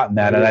forgotten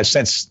that. And I've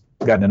since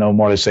gotten to know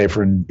Morley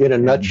Safer. In a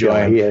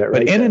nutshell. Yeah, right.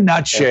 But in a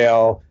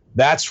nutshell,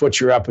 that's what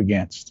you're up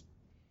against.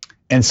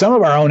 And some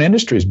of our own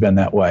industry has been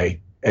that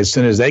way. As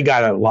soon as they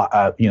got a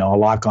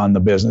lock on the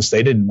business,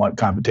 they didn't want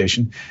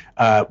competition.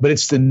 But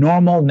it's the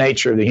normal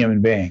nature of the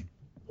human being.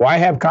 Why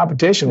have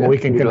competition when we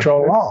can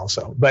control it all?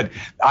 So, but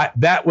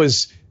that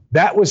was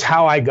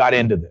how I got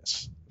into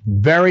this.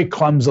 Very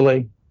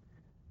clumsily,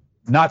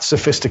 not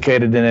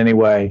sophisticated in any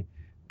way,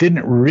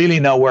 didn't really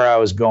know where I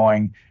was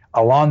going.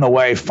 Along the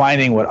way,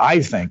 finding what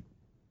I think,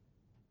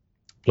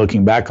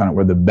 looking back on it,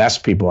 were the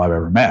best people I've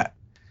ever met.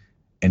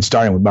 And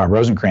starting with Bob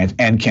Rosencrantz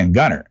and Ken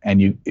Gunner.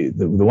 And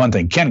the one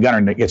thing, Ken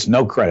Gunner gets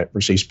no credit for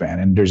C-SPAN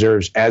and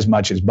deserves as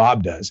much as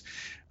Bob does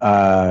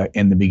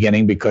in the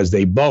beginning, because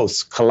they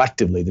both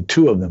collectively, the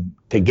two of them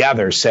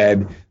together,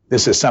 said,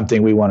 this is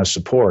something we want to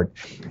support.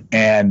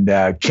 And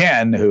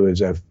Ken, who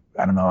is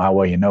I don't know how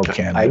well you know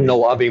Ken. I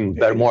know of him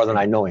better more than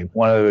I know him.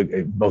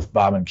 Both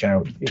Bob and Ken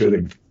are two of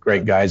the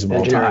great guys of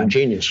all time.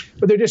 Genius.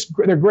 But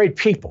they're great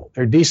people.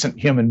 They're decent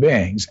human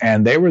beings.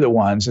 And they were the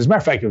ones, as a matter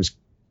of fact, it was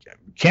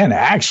Ken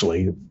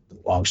actually,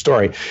 long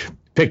story,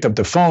 picked up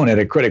the phone at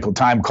a critical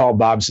time, called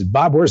Bob, and said,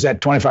 Bob, where's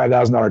that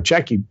 $25,000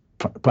 check you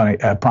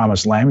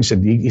promised Lamb? He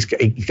said, he's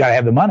got to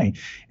have the money.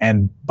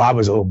 And Bob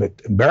was a little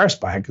bit embarrassed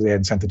by it because they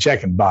hadn't sent the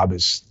check, and Bob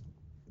is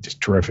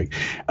just terrific.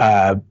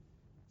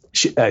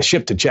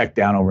 Shipped the check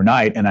down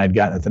overnight, and I'd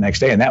gotten it the next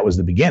day, and that was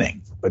the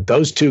beginning. But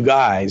those two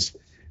guys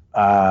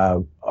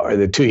are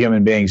the two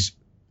human beings,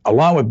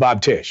 along with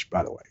Bob Tisch,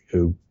 by the way,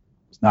 who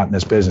is not in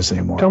this business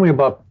anymore. Tell me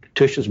about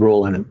Tisch's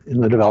role in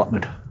the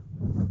development.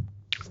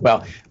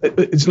 Well,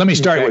 let me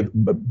start with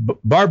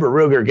Barbara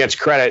Ruger gets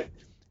credit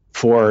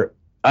for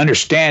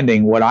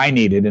understanding what I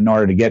needed in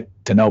order to get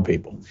to know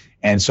people.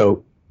 And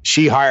so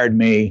she hired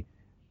me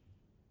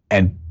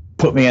and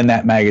put me in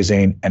that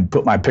magazine and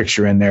put my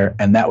picture in there,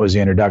 and that was the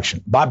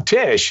introduction. Bob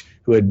Tisch,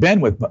 who had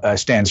been with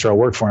Stan Searle,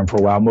 worked for him for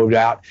a while, moved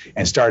out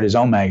and started his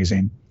own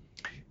magazine,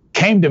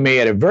 came to me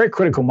at a very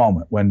critical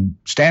moment when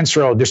Stan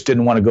Searle just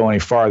didn't want to go any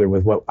farther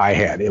with what I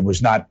had. It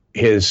was not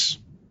his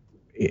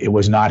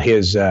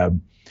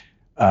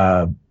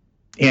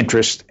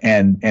interest,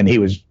 and he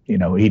was,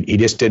 he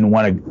just didn't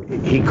want to,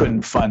 he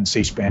couldn't fund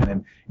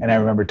C-SPAN. And I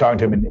remember talking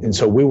to him, and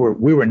so we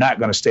were not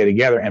going to stay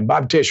together. And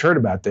Bob Tisch heard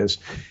about this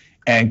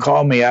and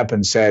called me up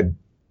and said,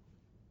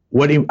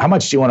 how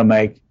much do you want to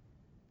make?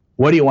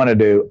 What do you want to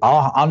do?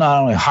 I'll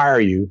not only hire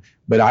you,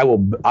 but I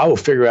will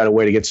figure out a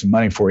way to get some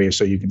money for you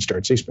so you can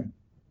start C-SPAN.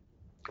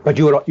 But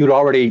you'd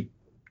already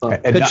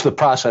pitched the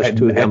process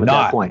to him at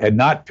that point. Had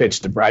not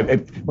pitched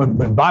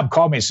when Bob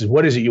called me and says,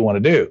 what is it you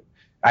want to do?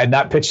 I had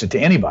not pitched it to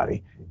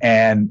anybody.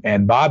 And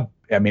Bob,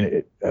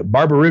 Barbara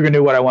Ruger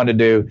knew what I wanted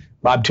to do.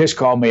 Bob Tisch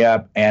called me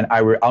up, and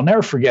I'll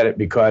never forget it,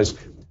 because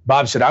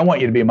Bob said, I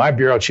want you to be my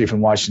bureau chief in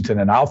Washington,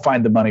 and I'll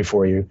find the money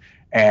for you.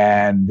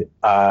 And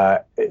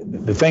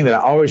the thing that I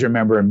always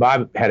remember, and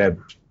Bob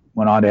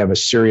went on to have a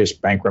serious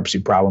bankruptcy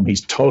problem.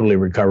 He's totally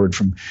recovered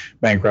from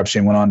bankruptcy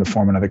and went on to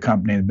form another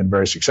company and been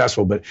very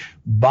successful. But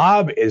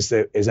Bob is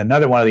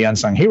another one of the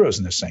unsung heroes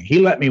in this thing. He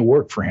let me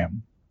work for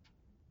him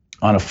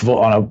on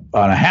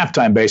a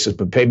half-time basis,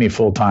 but paid me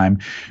full-time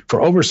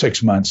for over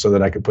 6 months so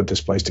that I could put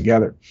this place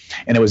together.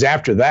 And it was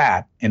after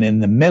that, and in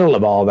the middle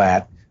of all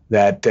that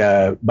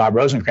Bob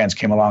Rosencrantz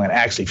came along and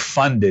actually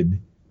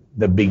funded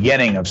the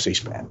beginning of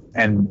C-SPAN.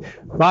 And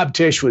Bob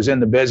Tisch was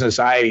in the business.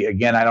 I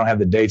don't have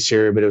the dates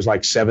here, but it was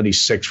like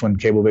 76 when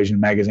Cablevision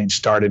magazine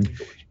started.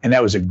 And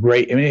that was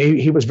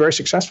he was very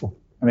successful.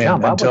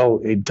 Until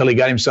he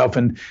got himself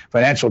in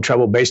financial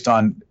trouble based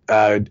on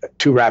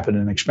too rapid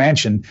an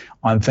expansion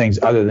on things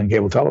other than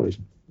cable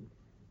television.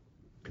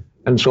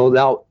 And so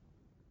now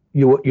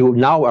you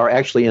now are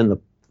actually in the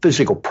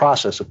physical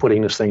process of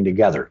putting this thing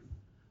together.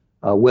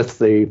 With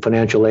the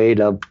financial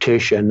aid of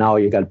Tisch, and now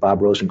you got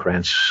Bob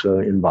Rosencrantz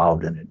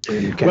involved in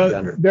it.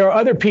 Well, there are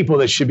other people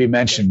that should be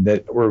mentioned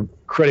that were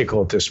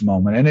critical at this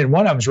moment, and then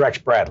one of them is Rex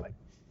Bradley.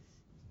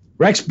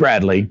 Rex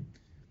Bradley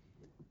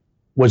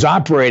was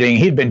operating,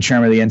 he'd been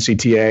chairman of the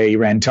NCTA, he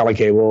ran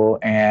Telecable,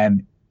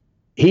 and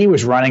he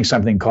was running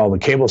something called the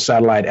Cable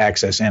Satellite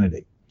Access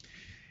Entity.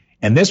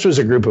 And this was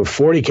a group of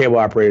 40 cable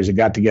operators that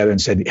got together and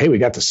said, hey, we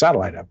got the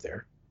satellite up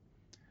there.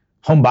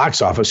 Home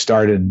box office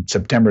started in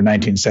September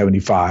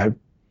 1975,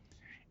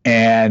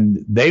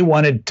 and they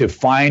wanted to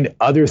find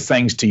other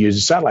things to use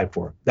the satellite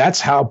for.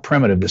 That's how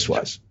primitive this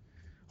was.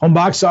 Home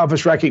box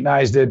office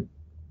recognized it.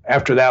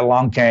 After that,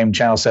 along came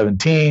Channel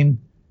 17,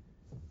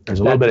 There's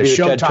a little bit of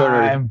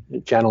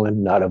Showtime.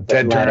 Channel out of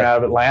Ted Atlanta. Turner out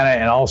of Atlanta,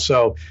 and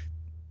also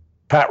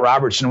Pat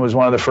Robertson was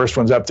one of the first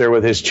ones up there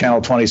with his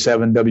Channel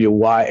 27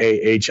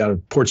 WYAH out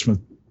of Portsmouth,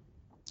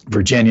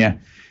 Virginia.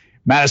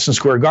 Madison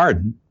Square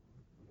Garden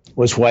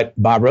was what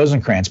Bob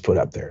Rosencrantz put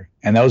up there,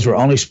 and those were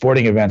only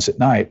sporting events at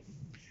night.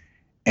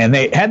 And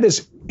they had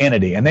this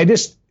entity, and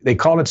they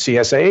called it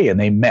CSAE, and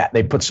they met.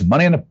 They put some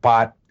money in the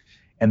pot,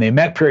 and they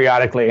met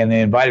periodically, and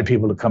they invited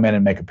people to come in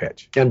and make a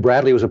pitch. And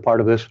Bradley was a part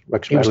of this?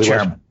 Rex He was Bradley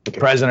chairman,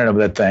 president of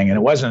that thing, and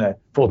it wasn't a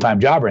full-time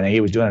job or anything. He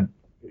was doing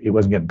it. He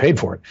wasn't getting paid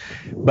for it.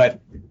 But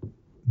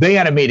they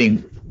had a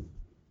meeting,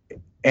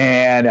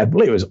 and I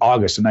believe it was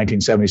August of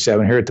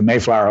 1977 here at the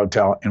Mayflower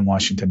Hotel in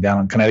Washington, down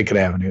on Connecticut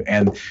Avenue.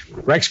 And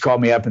Rex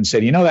called me up and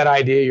said, you know that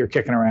idea you're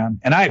kicking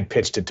around? And I had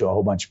pitched it to a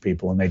whole bunch of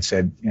people, and they'd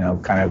said,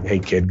 kind of, hey,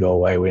 kid, go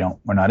away. We're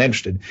not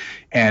interested.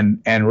 And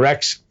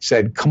Rex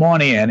said, come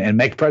on in and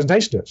make a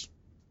presentation to us.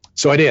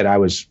 So I did. I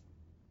was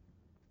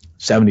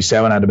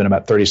 77. I'd have been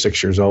about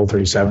 36 years old,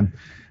 37,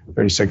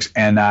 36.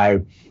 And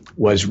I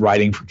was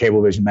writing for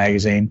Cablevision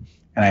magazine.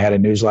 And I had a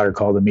newsletter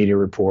called The Media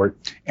Report,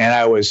 and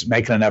I was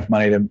making enough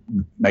money to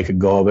make a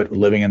go of it,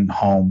 living in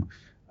home,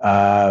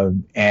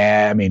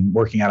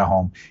 working out of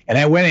home. And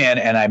I went in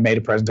and I made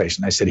a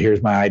presentation. I said,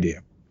 here's my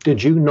idea.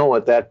 Did you know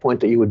at that point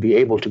that you would be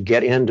able to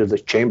get into the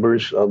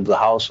chambers of the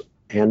House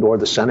and or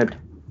the Senate?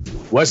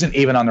 Wasn't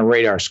even on the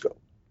radar scope.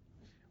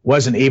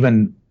 Wasn't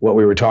even what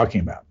we were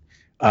talking about.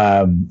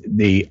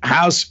 The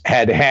House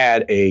had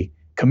a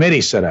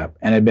committee set up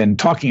and had been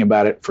talking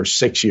about it for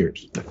 6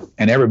 years,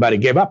 and everybody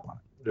gave up on it.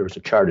 There was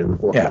a chart in the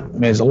book. Yeah,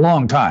 it's a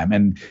long time.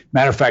 And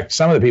matter of fact,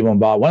 one of the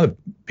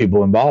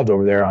people involved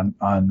over there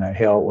on the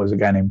Hill was a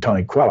guy named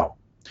Tony Coelho,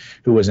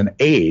 who was an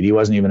aide. He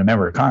wasn't even a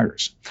member of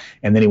Congress.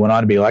 And then he went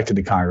on to be elected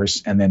to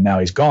Congress, and then now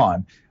he's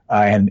gone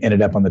and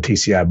ended up on the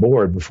TCI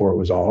board before it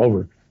was all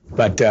over.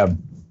 But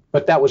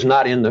that was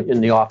not in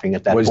the offing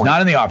at that point. It was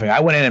not in the offing.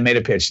 I went in and made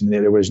a pitch, and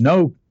there was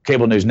no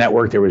cable news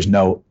network. There was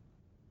no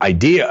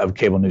idea of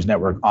cable news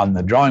network on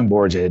the drawing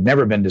boards. It had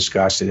never been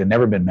discussed. It had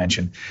never been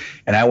mentioned.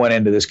 And I went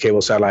into this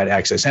cable satellite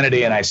access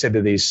entity, and I said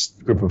to these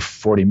group of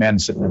 40 men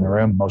sitting in the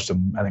room, most of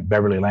them, I think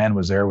Beverly Land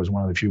was there, was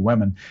one of the few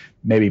women,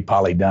 maybe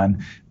Polly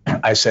Dunn.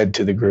 I said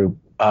to the group,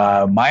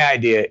 my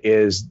idea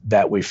is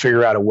that we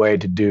figure out a way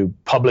to do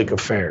public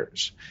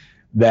affairs,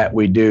 that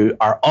we do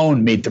our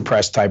own Meet the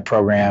Press type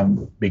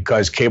program,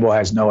 because cable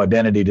has no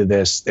identity to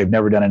this. They've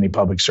never done any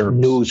public service.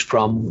 News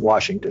from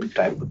Washington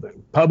type of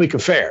thing. Public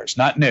affairs,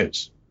 not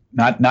news.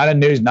 Not a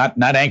news, not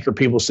anchor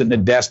people sitting at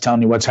a desk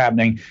telling you what's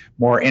happening.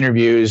 More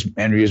interviews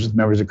with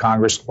members of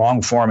Congress,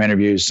 long form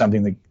interviews,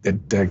 something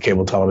that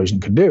cable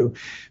television could do.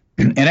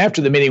 And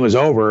after the meeting was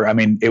over,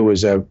 it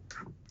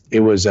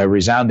was a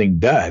resounding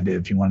dud.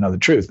 If you want to know the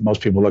truth,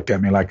 most people looked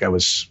at me like I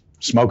was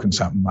smoking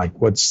something.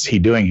 Like, what's he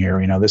doing here?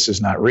 This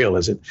is not real,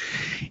 is it?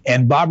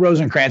 And Bob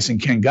Rosencrantz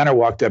and Ken Gunner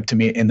walked up to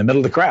me in the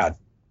middle of the crowd,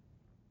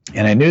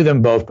 and I knew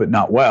them both, but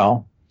not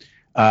well.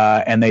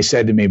 And they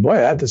said to me, boy,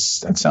 that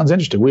sounds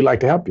interesting. We'd like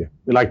to help you.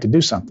 We'd like to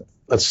do something.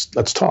 Let's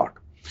talk.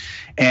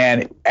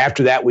 And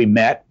after that, we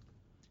met.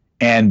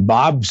 And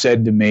Bob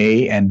said to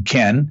me and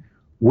Ken,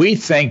 we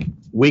think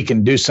we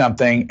can do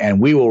something, and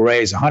we will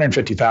raise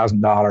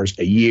 $150,000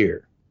 a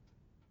year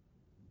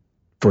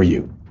for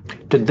you.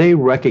 Did they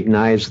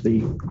recognize the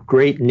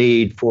great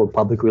need for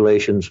public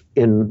relations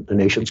in the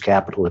nation's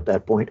capital at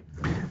that point?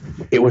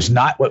 It was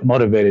not what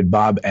motivated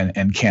Bob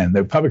and Ken.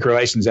 The public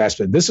relations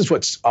aspect, this is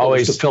what's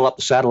always... to fill up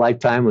the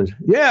satellite time?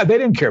 Yeah, they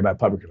didn't care about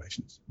public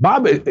relations.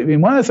 Bob, one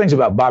of the things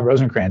about Bob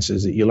Rosencrantz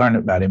is that you learn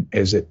about him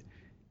is that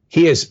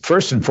he is,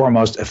 first and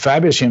foremost, a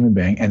fabulous human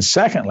being. And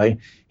secondly,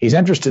 he's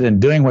interested in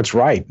doing what's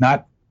right.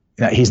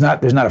 There's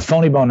not a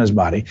phony bone in his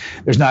body.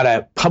 There's not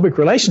a public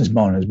relations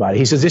bone in his body.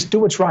 He says, just do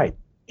what's right.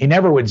 He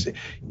never would.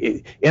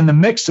 In the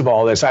mix of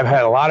all this, I've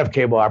had a lot of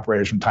cable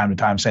operators from time to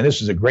time saying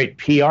this was a great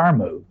PR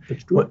move,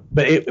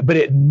 but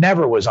it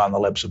never was on the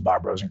lips of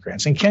Bob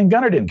Rosencrantz. And Ken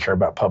Gunner didn't care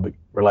about public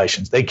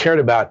relations. They cared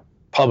about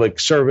public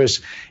service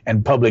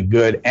and public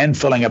good and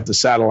filling up the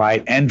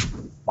satellite and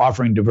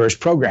offering diverse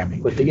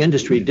programming. But the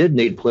industry did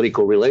need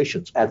political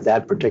relations at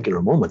that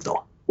particular moment,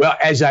 though. Well,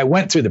 as I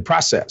went through the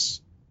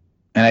process,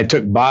 and I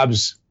took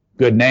Bob's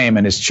good name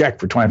and his check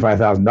for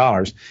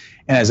 $25,000.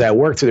 And as I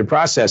worked through the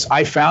process,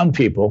 I found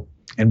people,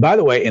 and by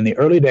the way, in the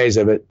early days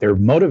of it, their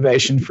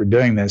motivation for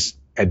doing this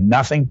had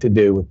nothing to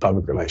do with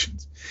public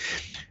relations.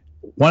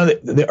 One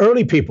of the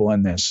early people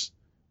in this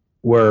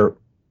were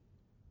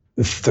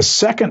the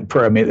second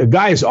pyramid. The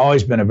guy has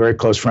always been a very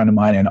close friend of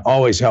mine and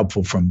always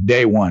helpful from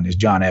day one is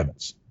John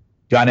Evans.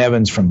 John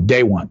Evans from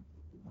day one.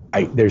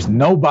 There's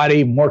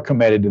nobody more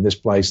committed to this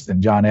place than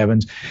John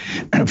Evans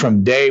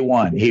from day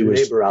one. He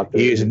was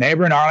a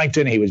neighbor in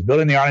Arlington. He was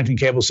building the Arlington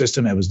cable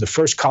system. It was the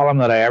first column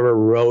that I ever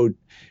wrote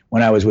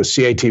when I was with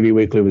CATV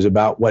Weekly. It was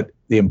about what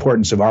the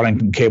importance of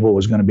Arlington cable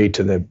was going to be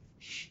to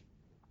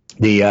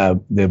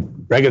the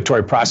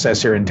regulatory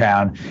process here in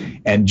town.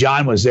 And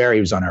John was there. He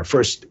was on our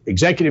first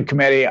executive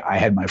committee. I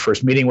had my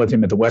first meeting with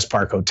him at the West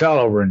Park Hotel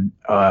over in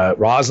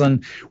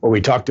Roslyn, where we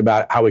talked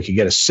about how we could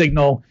get a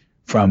signal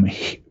from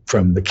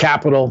from the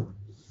Capitol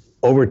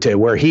over to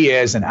where he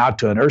is and out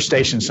to an earth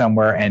station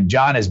somewhere, and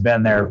John has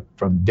been there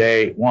from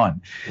day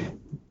one.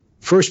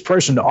 First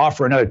person to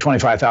offer another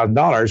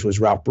 $25,000 was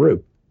Ralph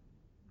Baruch.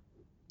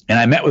 And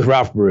I met with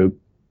Ralph Baruch,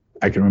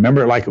 I can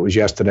remember it like it was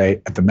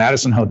yesterday, at the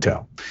Madison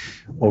Hotel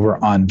over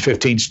on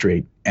 15th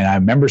Street. And I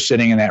remember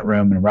sitting in that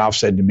room, and Ralph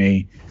said to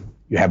me,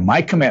 you have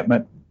my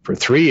commitment for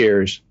 3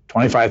 years,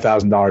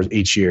 $25,000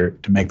 each year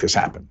to make this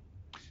happen.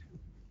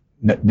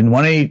 Didn't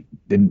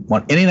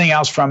want anything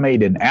else from me,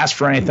 didn't ask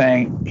for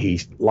anything.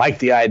 He liked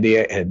the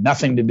idea. It had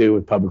nothing to do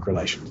with public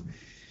relations.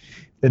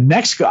 The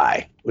next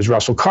guy was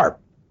Russell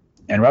Karp.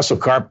 And Russell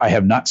Karp, I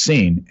have not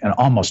seen in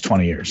almost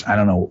 20 years. I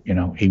don't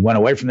know, he went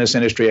away from this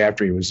industry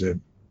after he was a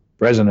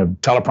president of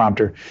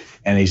Teleprompter,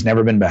 and he's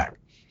never been back.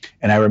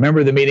 And I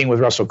remember the meeting with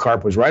Russell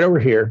Karp was right over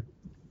here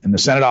in the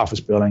Senate office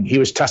building. He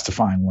was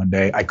testifying one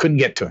day. I couldn't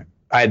get to him.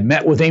 I had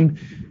met with him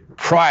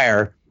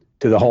prior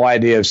to the whole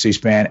idea of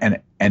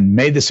C-SPAN and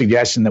made the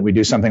suggestion that we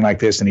do something like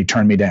this, and he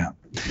turned me down.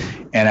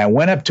 And I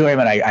went up to him,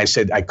 and I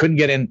said I couldn't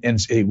get in, and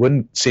he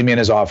wouldn't see me in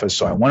his office.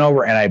 So I went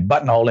over and I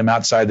buttonholed him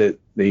outside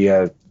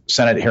the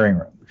Senate hearing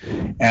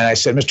room. And I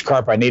said, Mr.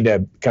 Karp,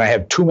 can I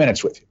have 2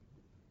 minutes with you?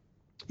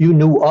 You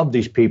knew of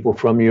these people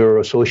from your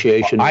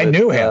association? I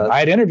knew him. I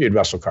had interviewed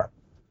Russell Karp.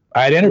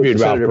 I had interviewed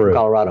Ralph Baruch. From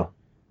Colorado?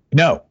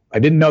 No, I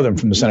didn't know them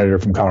from the senator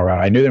from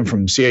Colorado. I knew them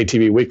from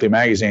CATV Weekly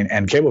Magazine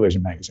and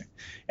Cablevision Magazine,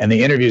 and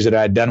the interviews that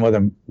I had done with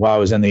him while I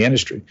was in the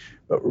industry.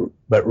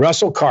 But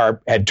Russell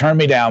Karp had turned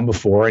me down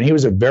before, and he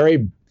was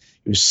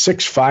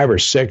 6'5" or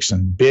 6"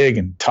 and big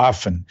and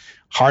tough and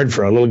hard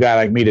for a little guy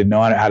like me to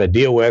know how to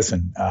deal with.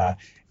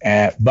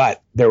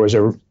 But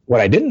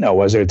what I didn't know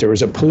was that there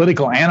was a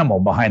political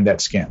animal behind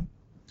that skin.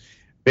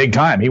 Big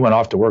time. He went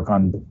off to work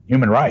on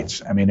human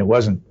rights. I mean, he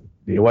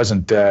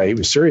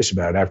was serious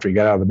about it after he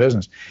got out of the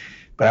business.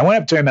 But I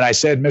went up to him and I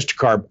said, Mr.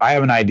 Karp, I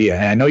have an idea.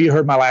 And I know you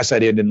heard my last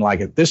idea and didn't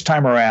like it. This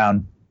time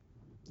around,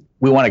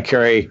 we want to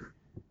carry,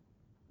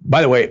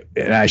 by the way,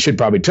 and I should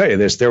probably tell you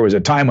this, there was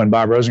a time when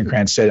Bob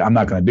Rosencrantz said, I'm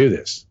not going to do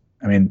this.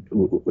 I mean,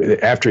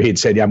 after he'd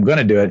said, yeah, I'm going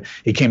to do it,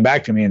 he came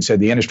back to me and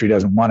said, the industry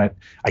doesn't want it.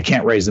 I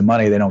can't raise the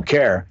money. They don't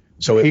care.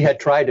 So he had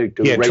tried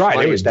to raise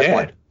money. It was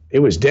dead. It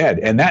was dead.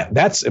 And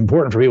that's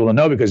important for people to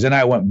know, because then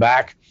I went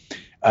back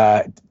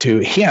to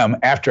him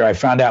after I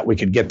found out we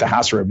could get the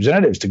House of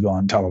Representatives to go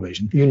on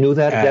television. You knew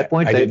that at that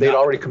point? They'd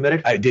already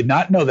committed? I did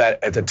not know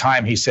that at the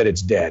time he said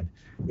it's dead.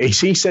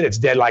 He said it's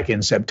dead like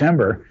in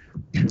September.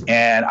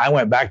 And I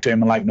went back to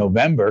him in like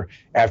November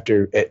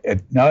after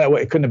it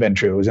couldn't have been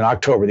true. It was in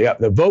October.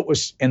 The vote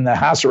was in the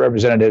House of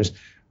Representatives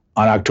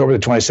on October the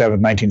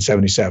 27th,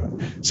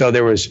 1977. So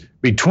there was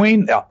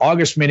between the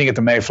August meeting at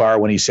the Mayflower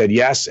when he said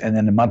yes, and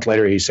then a month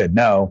later he said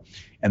no.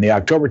 And the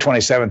October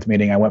 27th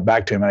meeting, I went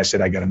back to him and I said,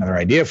 I got another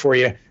idea for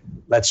you.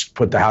 Let's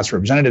put the House of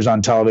Representatives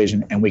on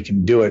television, and we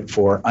can do it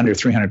for under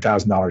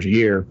 $300,000 a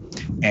year.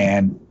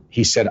 And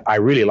he said, I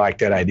really like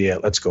that idea.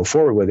 Let's go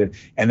forward with it.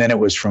 And then it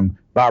was from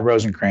Bob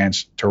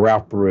Rosencrantz to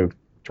Ralph Baruch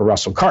to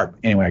Russell Karp.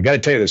 Anyway, I got to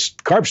tell you this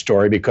Karp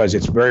story because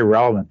it's very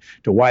relevant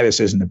to why this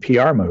isn't a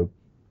PR move.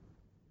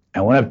 I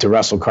went up to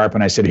Russell Karp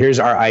and I said, here's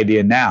our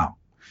idea now.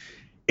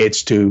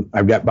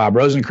 I've got Bob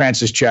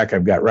Rosencrantz's check.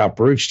 I've got Ralph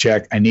Baruch's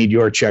check. I need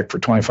your check for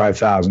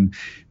 $25,000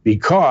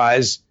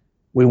 because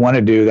we want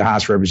to do the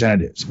House of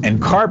Representatives.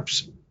 And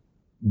Karp's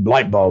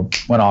light bulb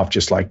went off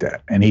just like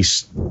that. And he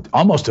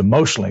almost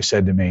emotionally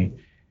said to me,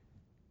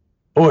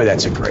 boy,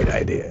 that's a great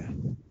idea.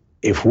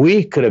 If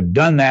we could have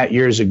done that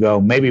years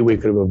ago, maybe we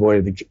could have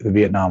avoided the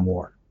Vietnam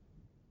War.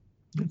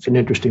 That's an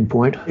interesting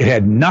point. It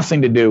had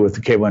nothing to do with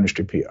the cable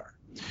industry PR.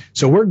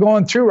 So we're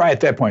going through right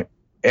at that point.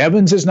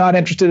 Evans is not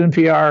interested in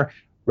PR.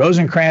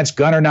 Rosencrantz,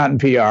 Gunner not in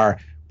PR.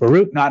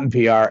 Baruch not in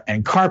PR.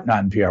 And Karp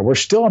not in PR. We're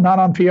still not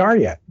on PR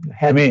yet.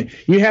 I mean,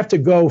 you have to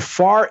go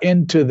far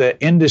into the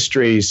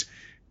industry's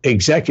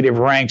executive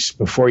ranks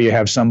before you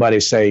have somebody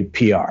say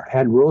PR.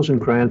 Had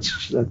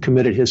Rosencrantz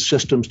committed his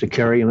systems to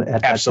carry him at that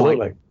point?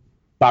 Absolutely.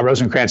 Bob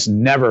Rosencrantz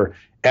never,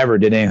 ever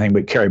did anything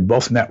but carry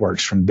both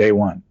networks from day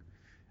one.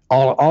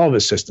 All of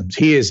his systems.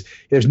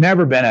 There's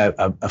never been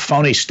a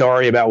phony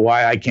story about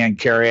why I can't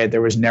carry it.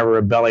 There was never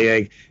a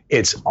bellyache.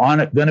 It's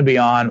going to be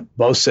on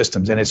both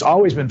systems. And it's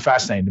always been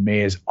fascinating to me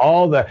is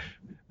all the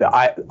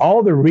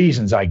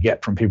reasons I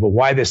get from people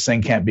why this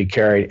thing can't be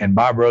carried. And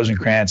Bob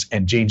Rosencrantz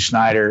and Gene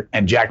Schneider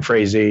and Jack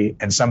Frazee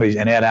and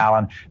and Ed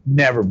Allen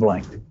never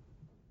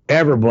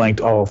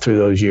blinked all through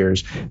those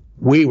years.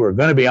 We were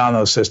going to be on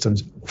those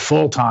systems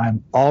full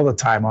time, all the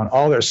time on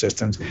all their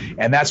systems.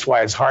 And that's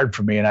why it's hard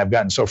for me. And I've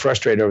gotten so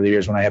frustrated over the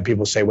years when I have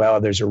people say,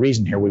 well, there's a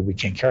reason here we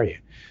can't carry you.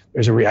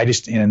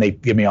 And they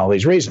give me all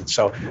these reasons.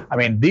 So, I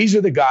mean, these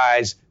are the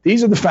guys,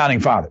 these are the founding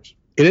fathers.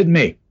 It isn't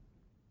me.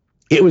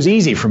 It was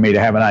easy for me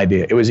to have an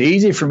idea. It was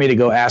easy for me to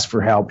go ask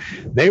for help.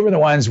 They were the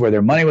ones where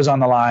their money was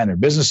on the line, their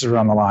businesses were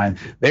on the line.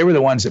 They were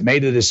the ones that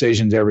made the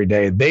decisions every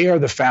day. They are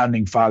the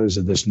founding fathers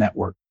of this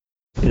network.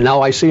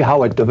 Now I see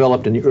how it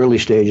developed in the early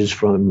stages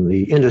from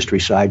the industry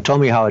side. Tell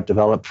me how it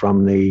developed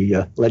from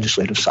the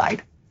legislative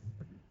side.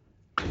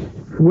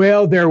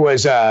 Well, there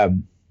was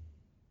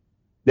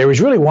there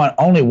was really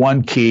only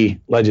one key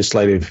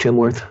legislative. Tim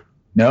Worth?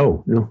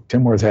 No.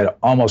 Tim Worth had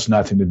almost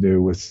nothing to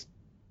do with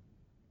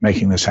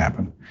making this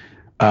happen.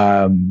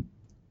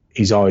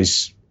 He's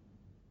always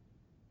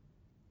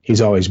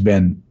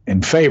been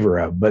in favor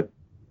of, but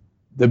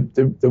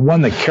the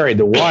one that carried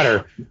the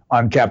water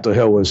on Capitol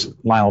Hill was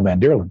Lionel Van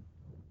Deerlen.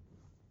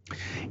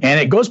 And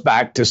it goes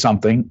back to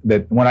something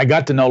that when I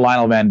got to know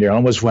Lionel Van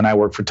Deerlen was when I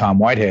worked for Tom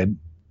Whitehead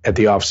at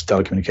the Office of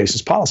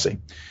Telecommunications Policy.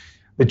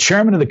 The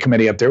chairman of the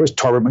committee up there was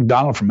Torbert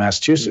McDonald from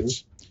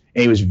Massachusetts.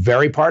 And he was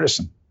very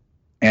partisan.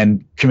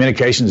 And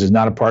communications is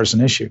not a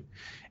partisan issue.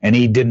 And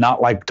he did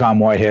not like Tom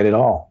Whitehead at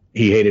all.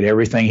 He hated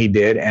everything he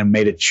did and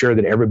made it sure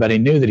that everybody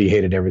knew that he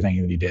hated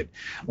everything that he did.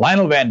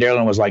 Lionel Van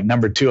Deerlen was like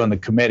number 2 on the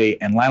committee,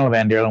 and Lionel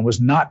Van Deerlen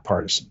was not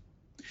partisan.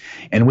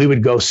 And we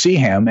would go see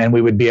him, and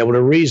we would be able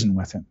to reason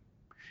with him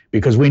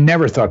because we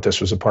never thought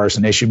this was a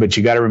partisan issue, but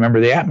you got to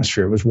remember the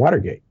atmosphere. It was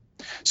Watergate.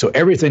 So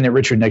everything that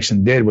Richard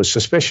Nixon did was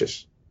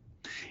suspicious.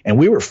 And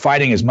we were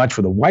fighting as much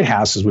for the White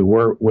House as we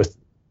were with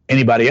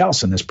anybody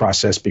else in this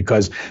process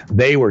because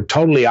they were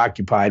totally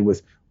occupied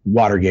with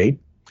Watergate.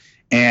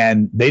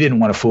 And they didn't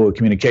want to fool with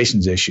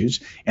communications issues.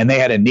 And they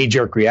had a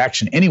knee-jerk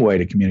reaction anyway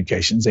to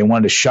communications. They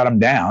wanted to shut them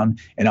down.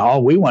 And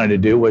all we wanted to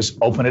do was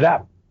open it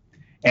up.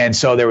 And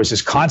so there was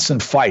this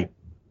constant fight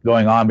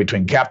going on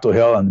between Capitol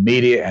Hill and the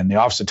media and the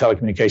Office of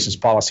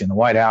Telecommunications Policy in the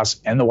White House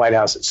and the White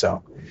House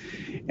itself.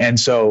 And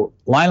so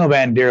Lionel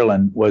Van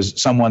Deerlen was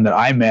someone that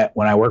I met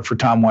when I worked for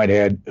Tom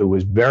Whitehead, who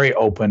was very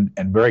open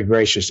and very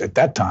gracious at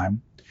that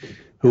time,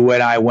 who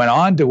when I went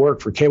on to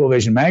work for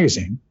Cablevision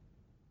Magazine,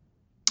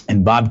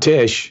 and Bob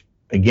Tisch,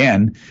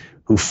 again,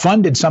 who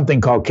funded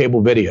something called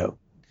Cable Video.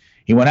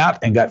 He went out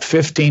and got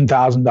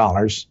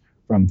 $15,000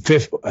 from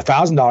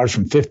 $1,000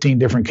 from 15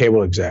 different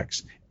cable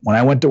execs when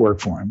I went to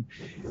work for him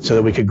so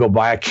that we could go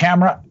buy a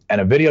camera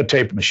and a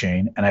videotape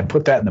machine. And I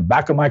put that in the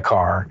back of my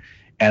car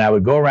and I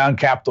would go around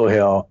Capitol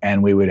Hill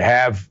and we would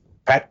have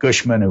Pat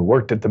Gushman, who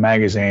worked at the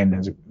magazine,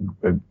 is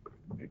a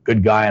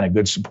good guy and a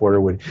good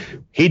supporter,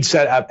 he'd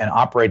set up and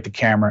operate the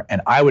camera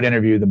and I would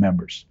interview the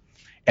members.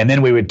 And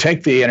then we would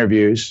take the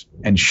interviews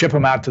and ship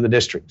them out to the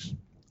districts.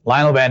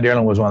 Lionel Van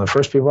Deerlen was one of the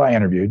first people I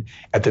interviewed.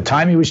 At the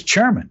time, he was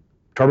chairman.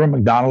 Torbert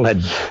McDonald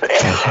had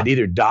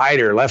either died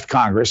or left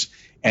Congress,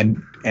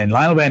 and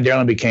Lionel Van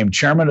Deerlen became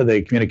chairman of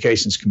the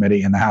Communications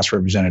Committee in the House of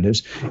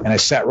Representatives. And I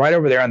sat right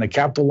over there on the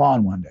Capitol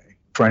lawn one day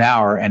for an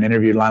hour and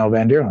interviewed Lionel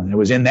Van Deerlen. And it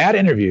was in that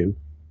interview,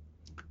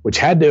 which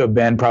had to have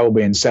been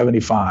probably in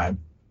 '75,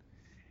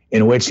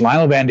 in which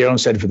Lionel Van Deerlen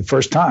said for the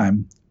first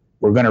time,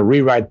 we're going to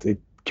rewrite the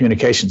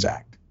Communications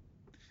Act.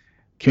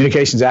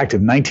 Communications Act of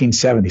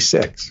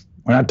 1976.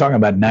 We're not talking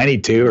about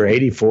 92 or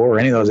 84 or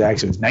any of those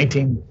acts. It was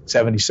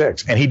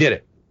 1976. And he did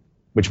it,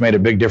 which made a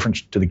big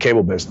difference to the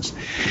cable business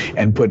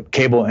and put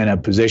cable in a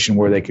position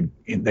where they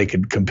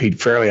could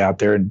compete fairly out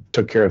there and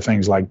took care of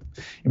things like,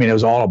 it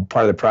was all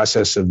part of the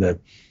process of the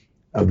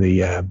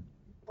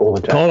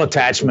toll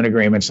attachment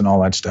agreements and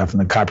all that stuff, and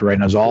the copyright,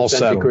 and it was all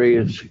settled. Decree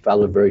is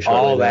followed very shortly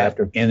all that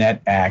after. In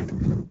that act.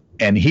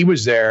 And he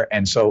was there,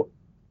 and so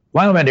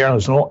Lionel Van Deerlen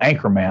was an old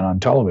anchor man on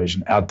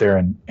television out there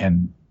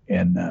in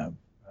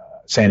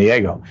San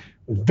Diego.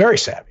 He was very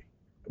savvy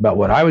about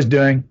what I was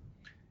doing.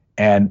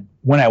 And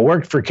when I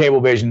worked for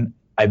Cablevision,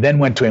 I then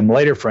went to him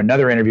later for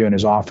another interview in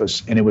his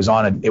office, and it was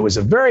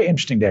a very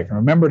interesting day. I can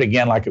remember it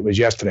again like it was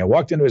yesterday. I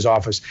walked into his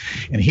office,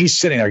 and he's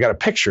sitting there. I got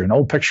an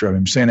old picture of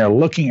him sitting there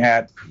looking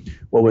at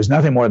what was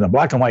nothing more than a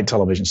black and white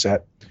television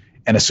set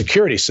and a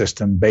security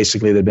system,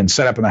 basically, that had been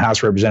set up in the House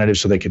of Representatives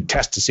so they could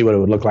test to see what it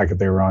would look like if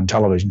they were on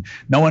television.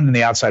 No one in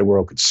the outside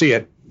world could see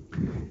it.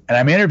 And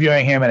I'm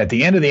interviewing him, and at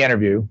the end of the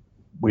interview,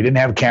 we didn't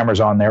have cameras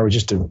on there. It was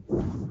just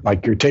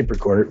like your tape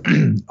recorder,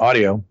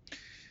 audio.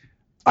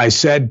 I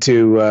said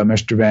to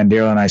Mr. Van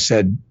Deerlen, I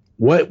said,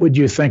 what would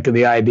you think of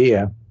the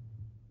idea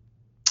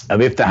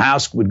of if the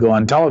House would go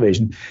on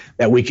television,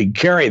 that we could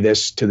carry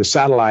this to the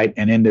satellite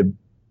and into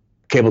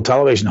cable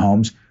television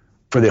homes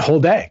for the whole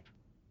day?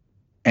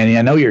 And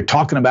I know you're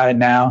talking about it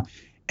now.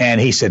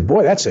 And he said,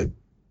 boy,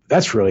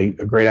 that's really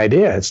a great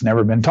idea. It's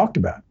never been talked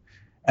about.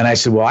 And I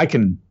said, well,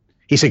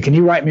 he said, can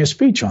you write me a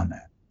speech on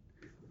that?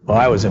 Well,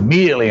 I was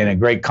immediately in a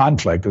great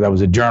conflict because I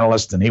was a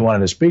journalist and he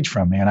wanted a speech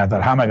from me. And I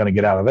thought, how am I going to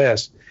get out of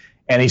this?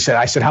 And I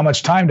said, how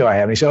much time do I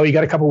have? And he said, oh, you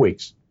got a couple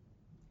weeks.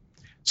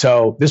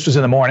 So this was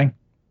in the morning.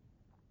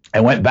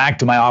 I went back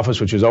to my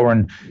office, which was over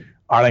in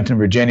Arlington,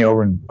 Virginia,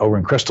 over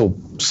in Crystal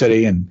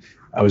City. And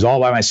I was all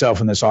by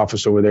myself in this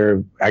office over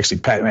there.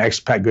 Actually, Pat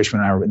Gushman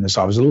and I were in this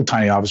office, a little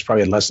tiny office,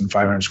 probably had less than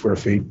 500 square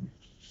feet.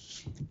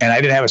 And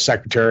I didn't have a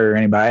secretary or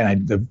anybody.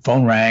 And the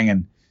phone rang,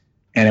 and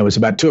it was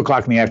about 2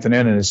 o'clock in the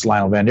afternoon, and it's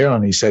Lionel Van Deerlen.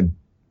 And he said,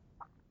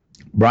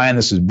 Brian,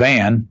 this is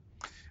Van.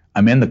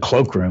 I'm in the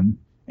cloakroom,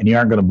 and you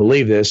aren't going to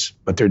believe this,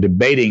 but they're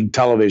debating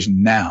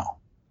television now,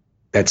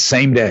 that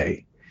same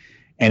day.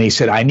 And he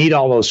said, I need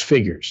all those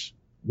figures.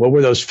 What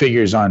were those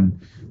figures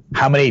on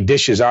how many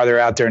dishes are there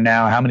out there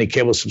now? How many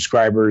cable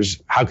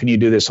subscribers? How can you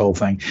do this whole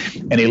thing?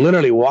 And he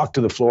literally walked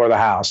to the floor of the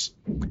House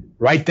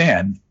right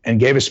then and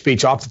gave a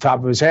speech off the top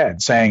of his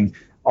head saying,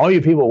 all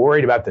you people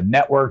worried about the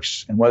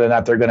networks and whether or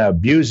not they're going to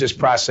abuse this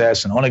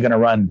process and only going to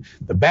run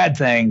the bad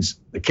things,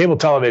 the cable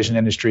television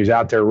industry is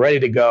out there ready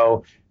to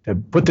go to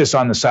put this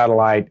on the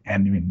satellite.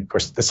 And I mean, of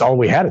course, that's all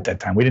we had at that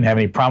time. We didn't have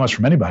any promise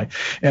from anybody.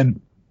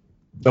 And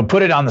they'll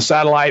put it on the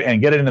satellite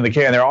and get it into the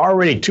cable. And there are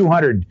already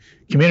 200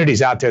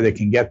 communities out there that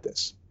can get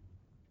this.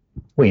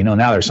 Well, you know,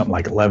 now there's something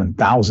like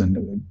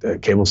 11,000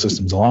 cable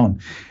systems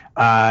alone.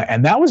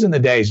 And that was in the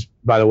days,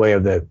 by the way,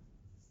 of the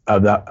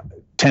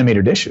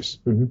 10-meter dishes.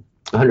 Mm-hmm.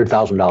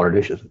 $100,000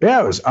 dishes.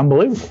 Yeah, it was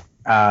unbelievable.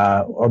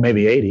 Or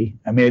maybe 80.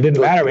 I mean, it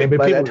didn't matter. I mean,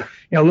 but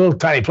people, little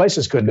tiny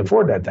places couldn't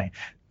afford that thing.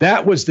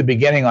 That was the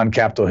beginning on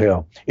Capitol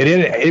Hill.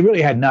 It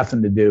really had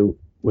nothing to do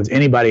with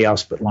anybody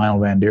else but Lionel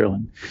Van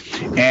Deerlin.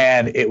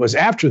 And it was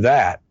after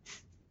that,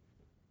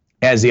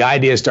 as the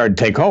idea started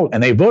to take hold,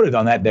 and they voted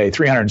on that day,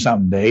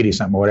 300-something to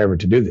 80-something or whatever,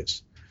 to do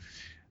this.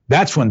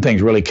 That's when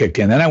things really kicked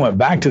in. Then I went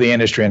back to the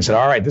industry and said,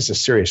 all right, this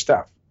is serious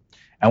stuff.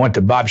 I went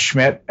to Bob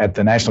Schmidt at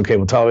the National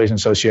Cable Television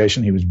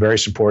Association. He was very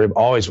supportive,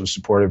 always was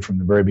supportive from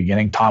the very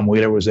beginning. Tom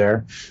Wheeler was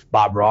there.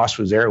 Bob Ross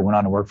was there, who went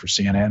on to work for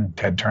CNN, and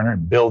Ted Turner,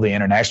 and built the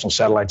international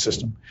satellite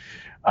system,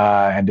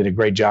 and did a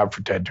great job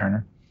for Ted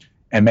Turner.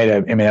 And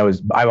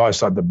I've always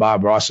thought that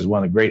Bob Ross is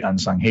one of the great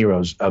unsung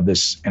heroes of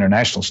this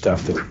international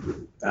stuff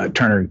that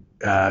Turner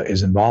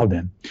is involved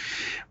in.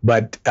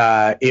 But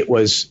it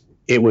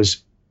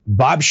was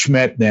Bob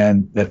Schmidt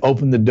then that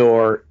opened the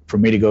door for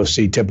me to go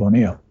see Tip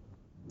O'Neill.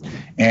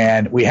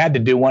 And we had to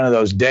do one of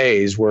those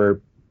days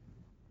where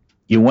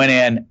you went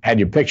in, had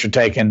your picture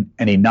taken,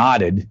 and he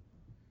nodded.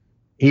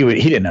 He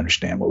didn't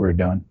understand what we were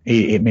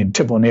doing.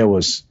 Tip O'Neill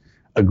was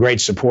a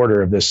great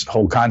supporter of this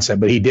whole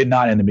concept, but he did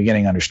not in the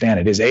beginning understand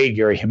it. His aide,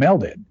 Gary Himmel,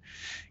 did.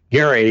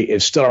 Gary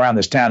is still around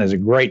this town,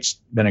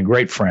 been a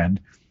great friend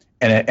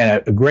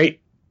and a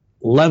great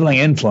leveling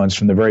influence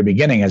from the very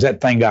beginning. As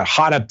that thing got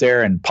hot up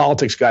there and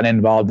politics got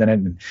involved in it,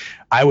 and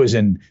I was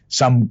in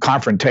some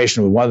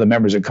confrontation with one of the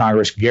members of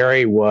Congress,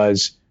 Gary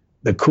was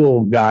the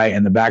cool guy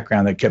in the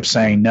background that kept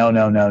saying, no,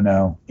 no, no,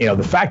 no.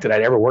 The fact that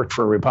I'd ever worked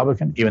for a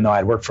Republican, even though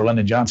I'd worked for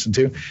Lyndon Johnson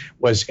too,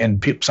 was in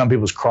some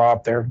people's craw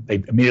up there.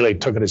 They immediately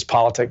took it as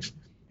politics.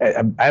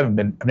 I've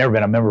never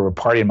been a member of a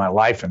party in my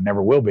life and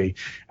never will be.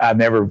 I've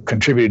never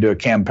contributed to a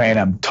campaign.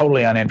 I'm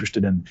totally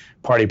uninterested in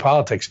party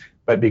politics.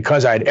 But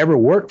because I'd ever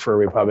worked for a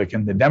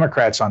Republican, the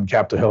Democrats on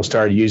Capitol Hill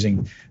started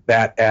using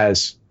that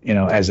as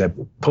a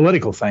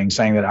political thing,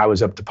 saying that I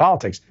was up to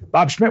politics.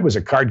 Bob Schmidt was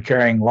a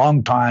card-carrying,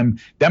 long-time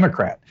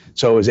Democrat,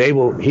 so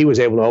he was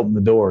able to open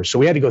the door. So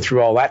we had to go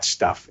through all that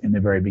stuff in the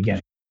very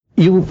beginning.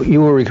 You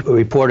were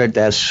reported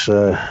as,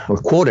 or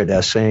quoted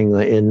as saying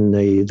in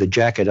the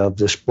jacket of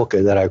this book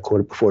that I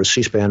quoted before,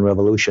 C-SPAN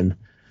Revolution,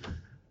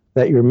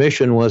 that your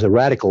mission was a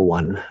radical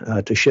one,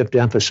 to shift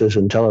emphasis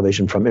in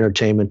television from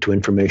entertainment to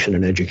information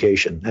and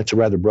education. That's a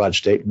rather broad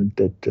statement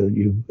that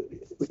you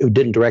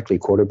didn't directly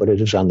quote it, but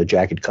it is on the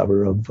jacket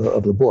cover of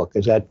the book.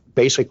 Is that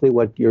basically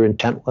what your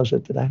intent was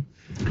at the time?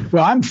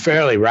 Well, I'm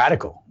fairly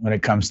radical when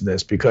it comes to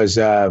this because,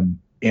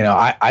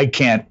 I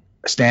can't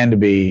stand to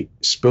be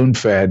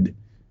spoon-fed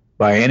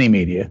by any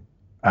media.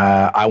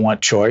 I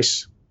want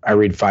choice. I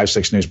read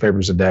 5-6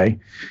 newspapers a day.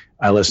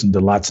 I listen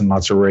to lots and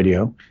lots of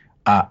radio.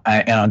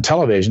 And on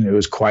television, it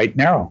was quite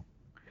narrow.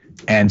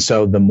 And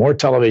so the more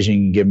television you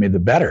can give me, the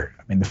better.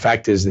 I mean, the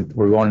fact is that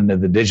we're going into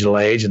the digital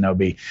age and there'll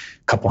be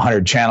a couple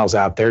hundred channels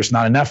out there. It's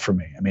not enough for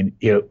me. I mean,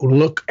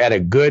 look at a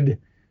good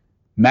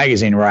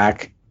magazine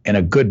rack in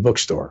a good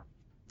bookstore,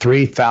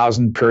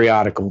 3,000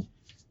 periodical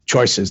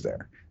choices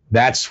there.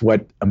 That's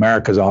what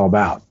America's all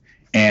about.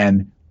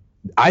 And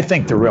I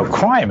think the real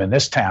crime in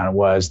this town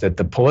was that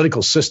the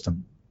political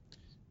system,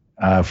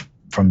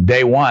 from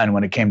day one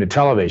when it came to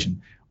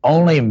television,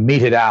 only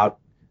meted out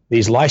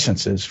these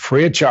licenses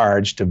free of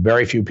charge to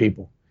very few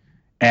people,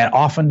 and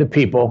often to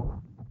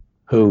people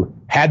who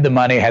had the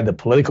money, had the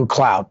political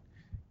clout,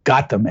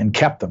 got them and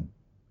kept them,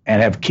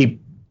 and have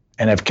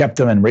kept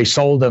them and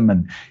resold them,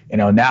 and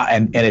now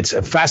and it's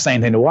a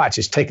fascinating thing to watch.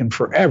 It's taken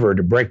forever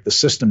to break the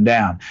system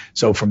down.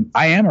 So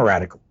I am a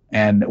radical,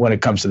 and when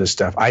it comes to this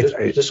stuff,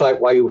 is this like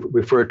why you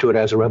refer to it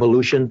as a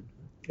revolution,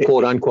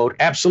 quote unquote?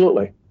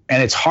 Absolutely,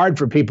 and it's hard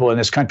for people in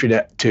this country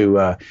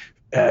to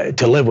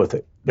live with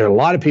it. There are a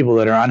lot of people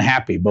that are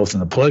unhappy, both in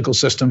the political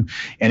system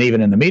and even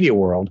in the media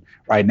world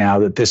right now,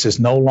 that this is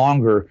no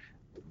longer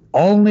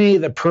only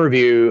the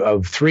purview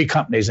of 3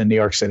 companies in New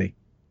York City.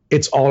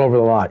 It's all over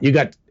the lot.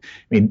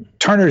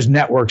 Turner's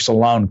networks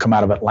alone come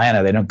out of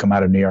Atlanta. They don't come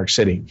out of New York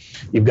City.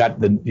 You've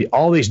got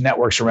all these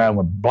networks around.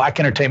 When Black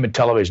Entertainment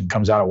Television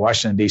comes out of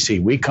Washington, D.C.,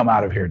 we come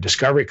out of here.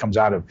 Discovery comes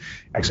out of,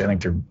 actually, I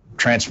think they're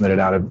transmitted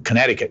out of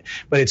Connecticut.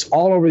 But it's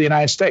all over the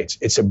United States.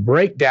 It's a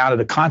breakdown of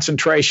the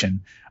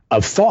concentration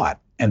of thought.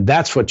 And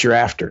that's what you're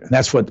after. And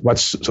that's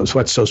what's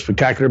so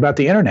spectacular about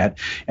the internet,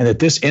 and that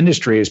this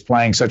industry is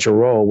playing such a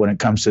role when it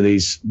comes to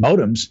these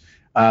modems,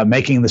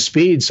 making the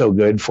speed so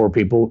good for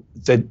people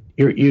that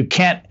you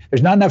can't,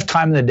 there's not enough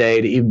time in the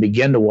day to even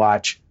begin to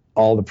watch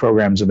all the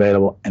programs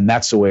available. And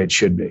that's the way it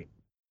should be.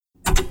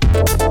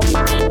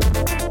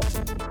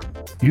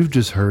 You've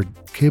just heard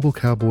Cable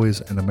Cowboys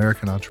and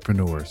American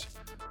Entrepreneurs,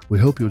 We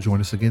hope you'll join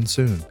us again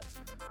soon.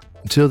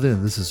 Until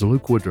then, this is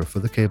Luke Woodruff for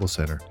the Cable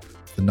Center,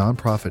 the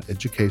nonprofit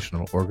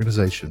educational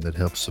organization that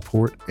helps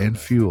support and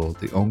fuel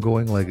the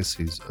ongoing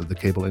legacies of the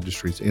cable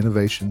industry's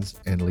innovations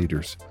and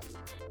leaders.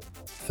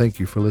 Thank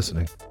you for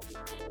listening.